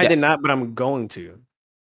 I Yes. did not, but I'm going to.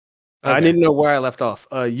 I Okay. didn't know where I left off.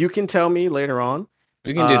 You can tell me later on.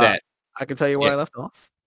 We can do that. I can tell you where Yeah. I left off.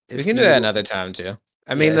 We can do that another time too.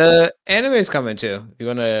 I mean, Yeah. the anime's coming too. You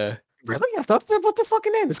wanna? Really? I thought that was the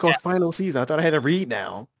fucking end. It's called Final Season. I thought I had to read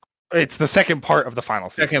now. It's the second part of the final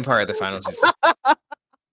season. Second part of the final season.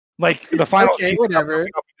 Like the final Okay, season, whatever.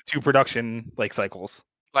 up into 2 production like cycles.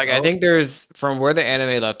 Like I think there's from where the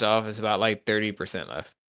anime left off is about like 30% left.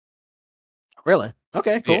 Really?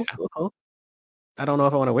 Okay, cool. Yeah. Cool. I don't know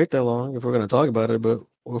if I want to wait that long if we're going to talk about it, but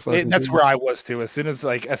we'll fucking That's see. where I was too. As soon as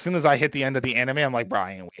I hit the end of the anime, I'm like, bro,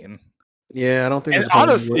 I ain't waiting. Yeah, I don't think. And it's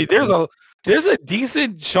gonna honestly, work. there's a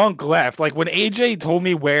decent chunk left. Like when AJ told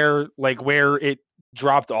me where it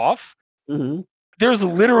dropped off, Mhm. there's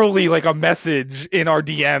literally like a message in our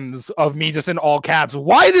DMs of me just in all caps.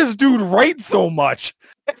 Why this dude write so much?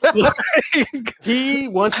 He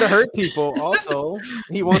wants to hurt people. Also,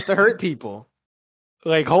 he wants to hurt people.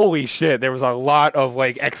 Like holy shit, there was a lot of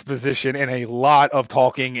like exposition and a lot of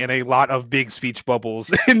talking and a lot of big speech bubbles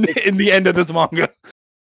in the end of this manga.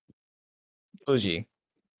 Fuji.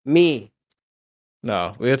 Me.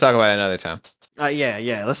 No, we'll talk about it another time.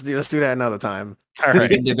 Yeah. Let's do that another time. All We right,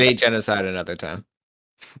 can debate genocide another time.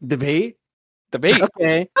 Debate. debate.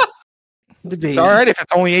 Okay. Debate. It's all right if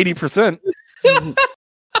it's only 80%.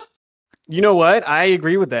 You know what? I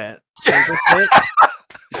agree with that. 10%.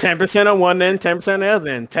 10% on one end, 10% on the other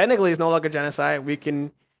end. Technically, it's no longer genocide. We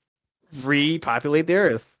can repopulate the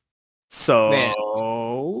earth.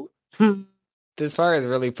 So, This part is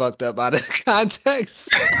really fucked up out of context.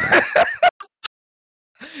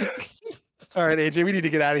 All right, AJ, we need to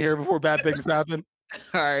get out of here before bad things happen.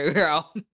 All right, we're out.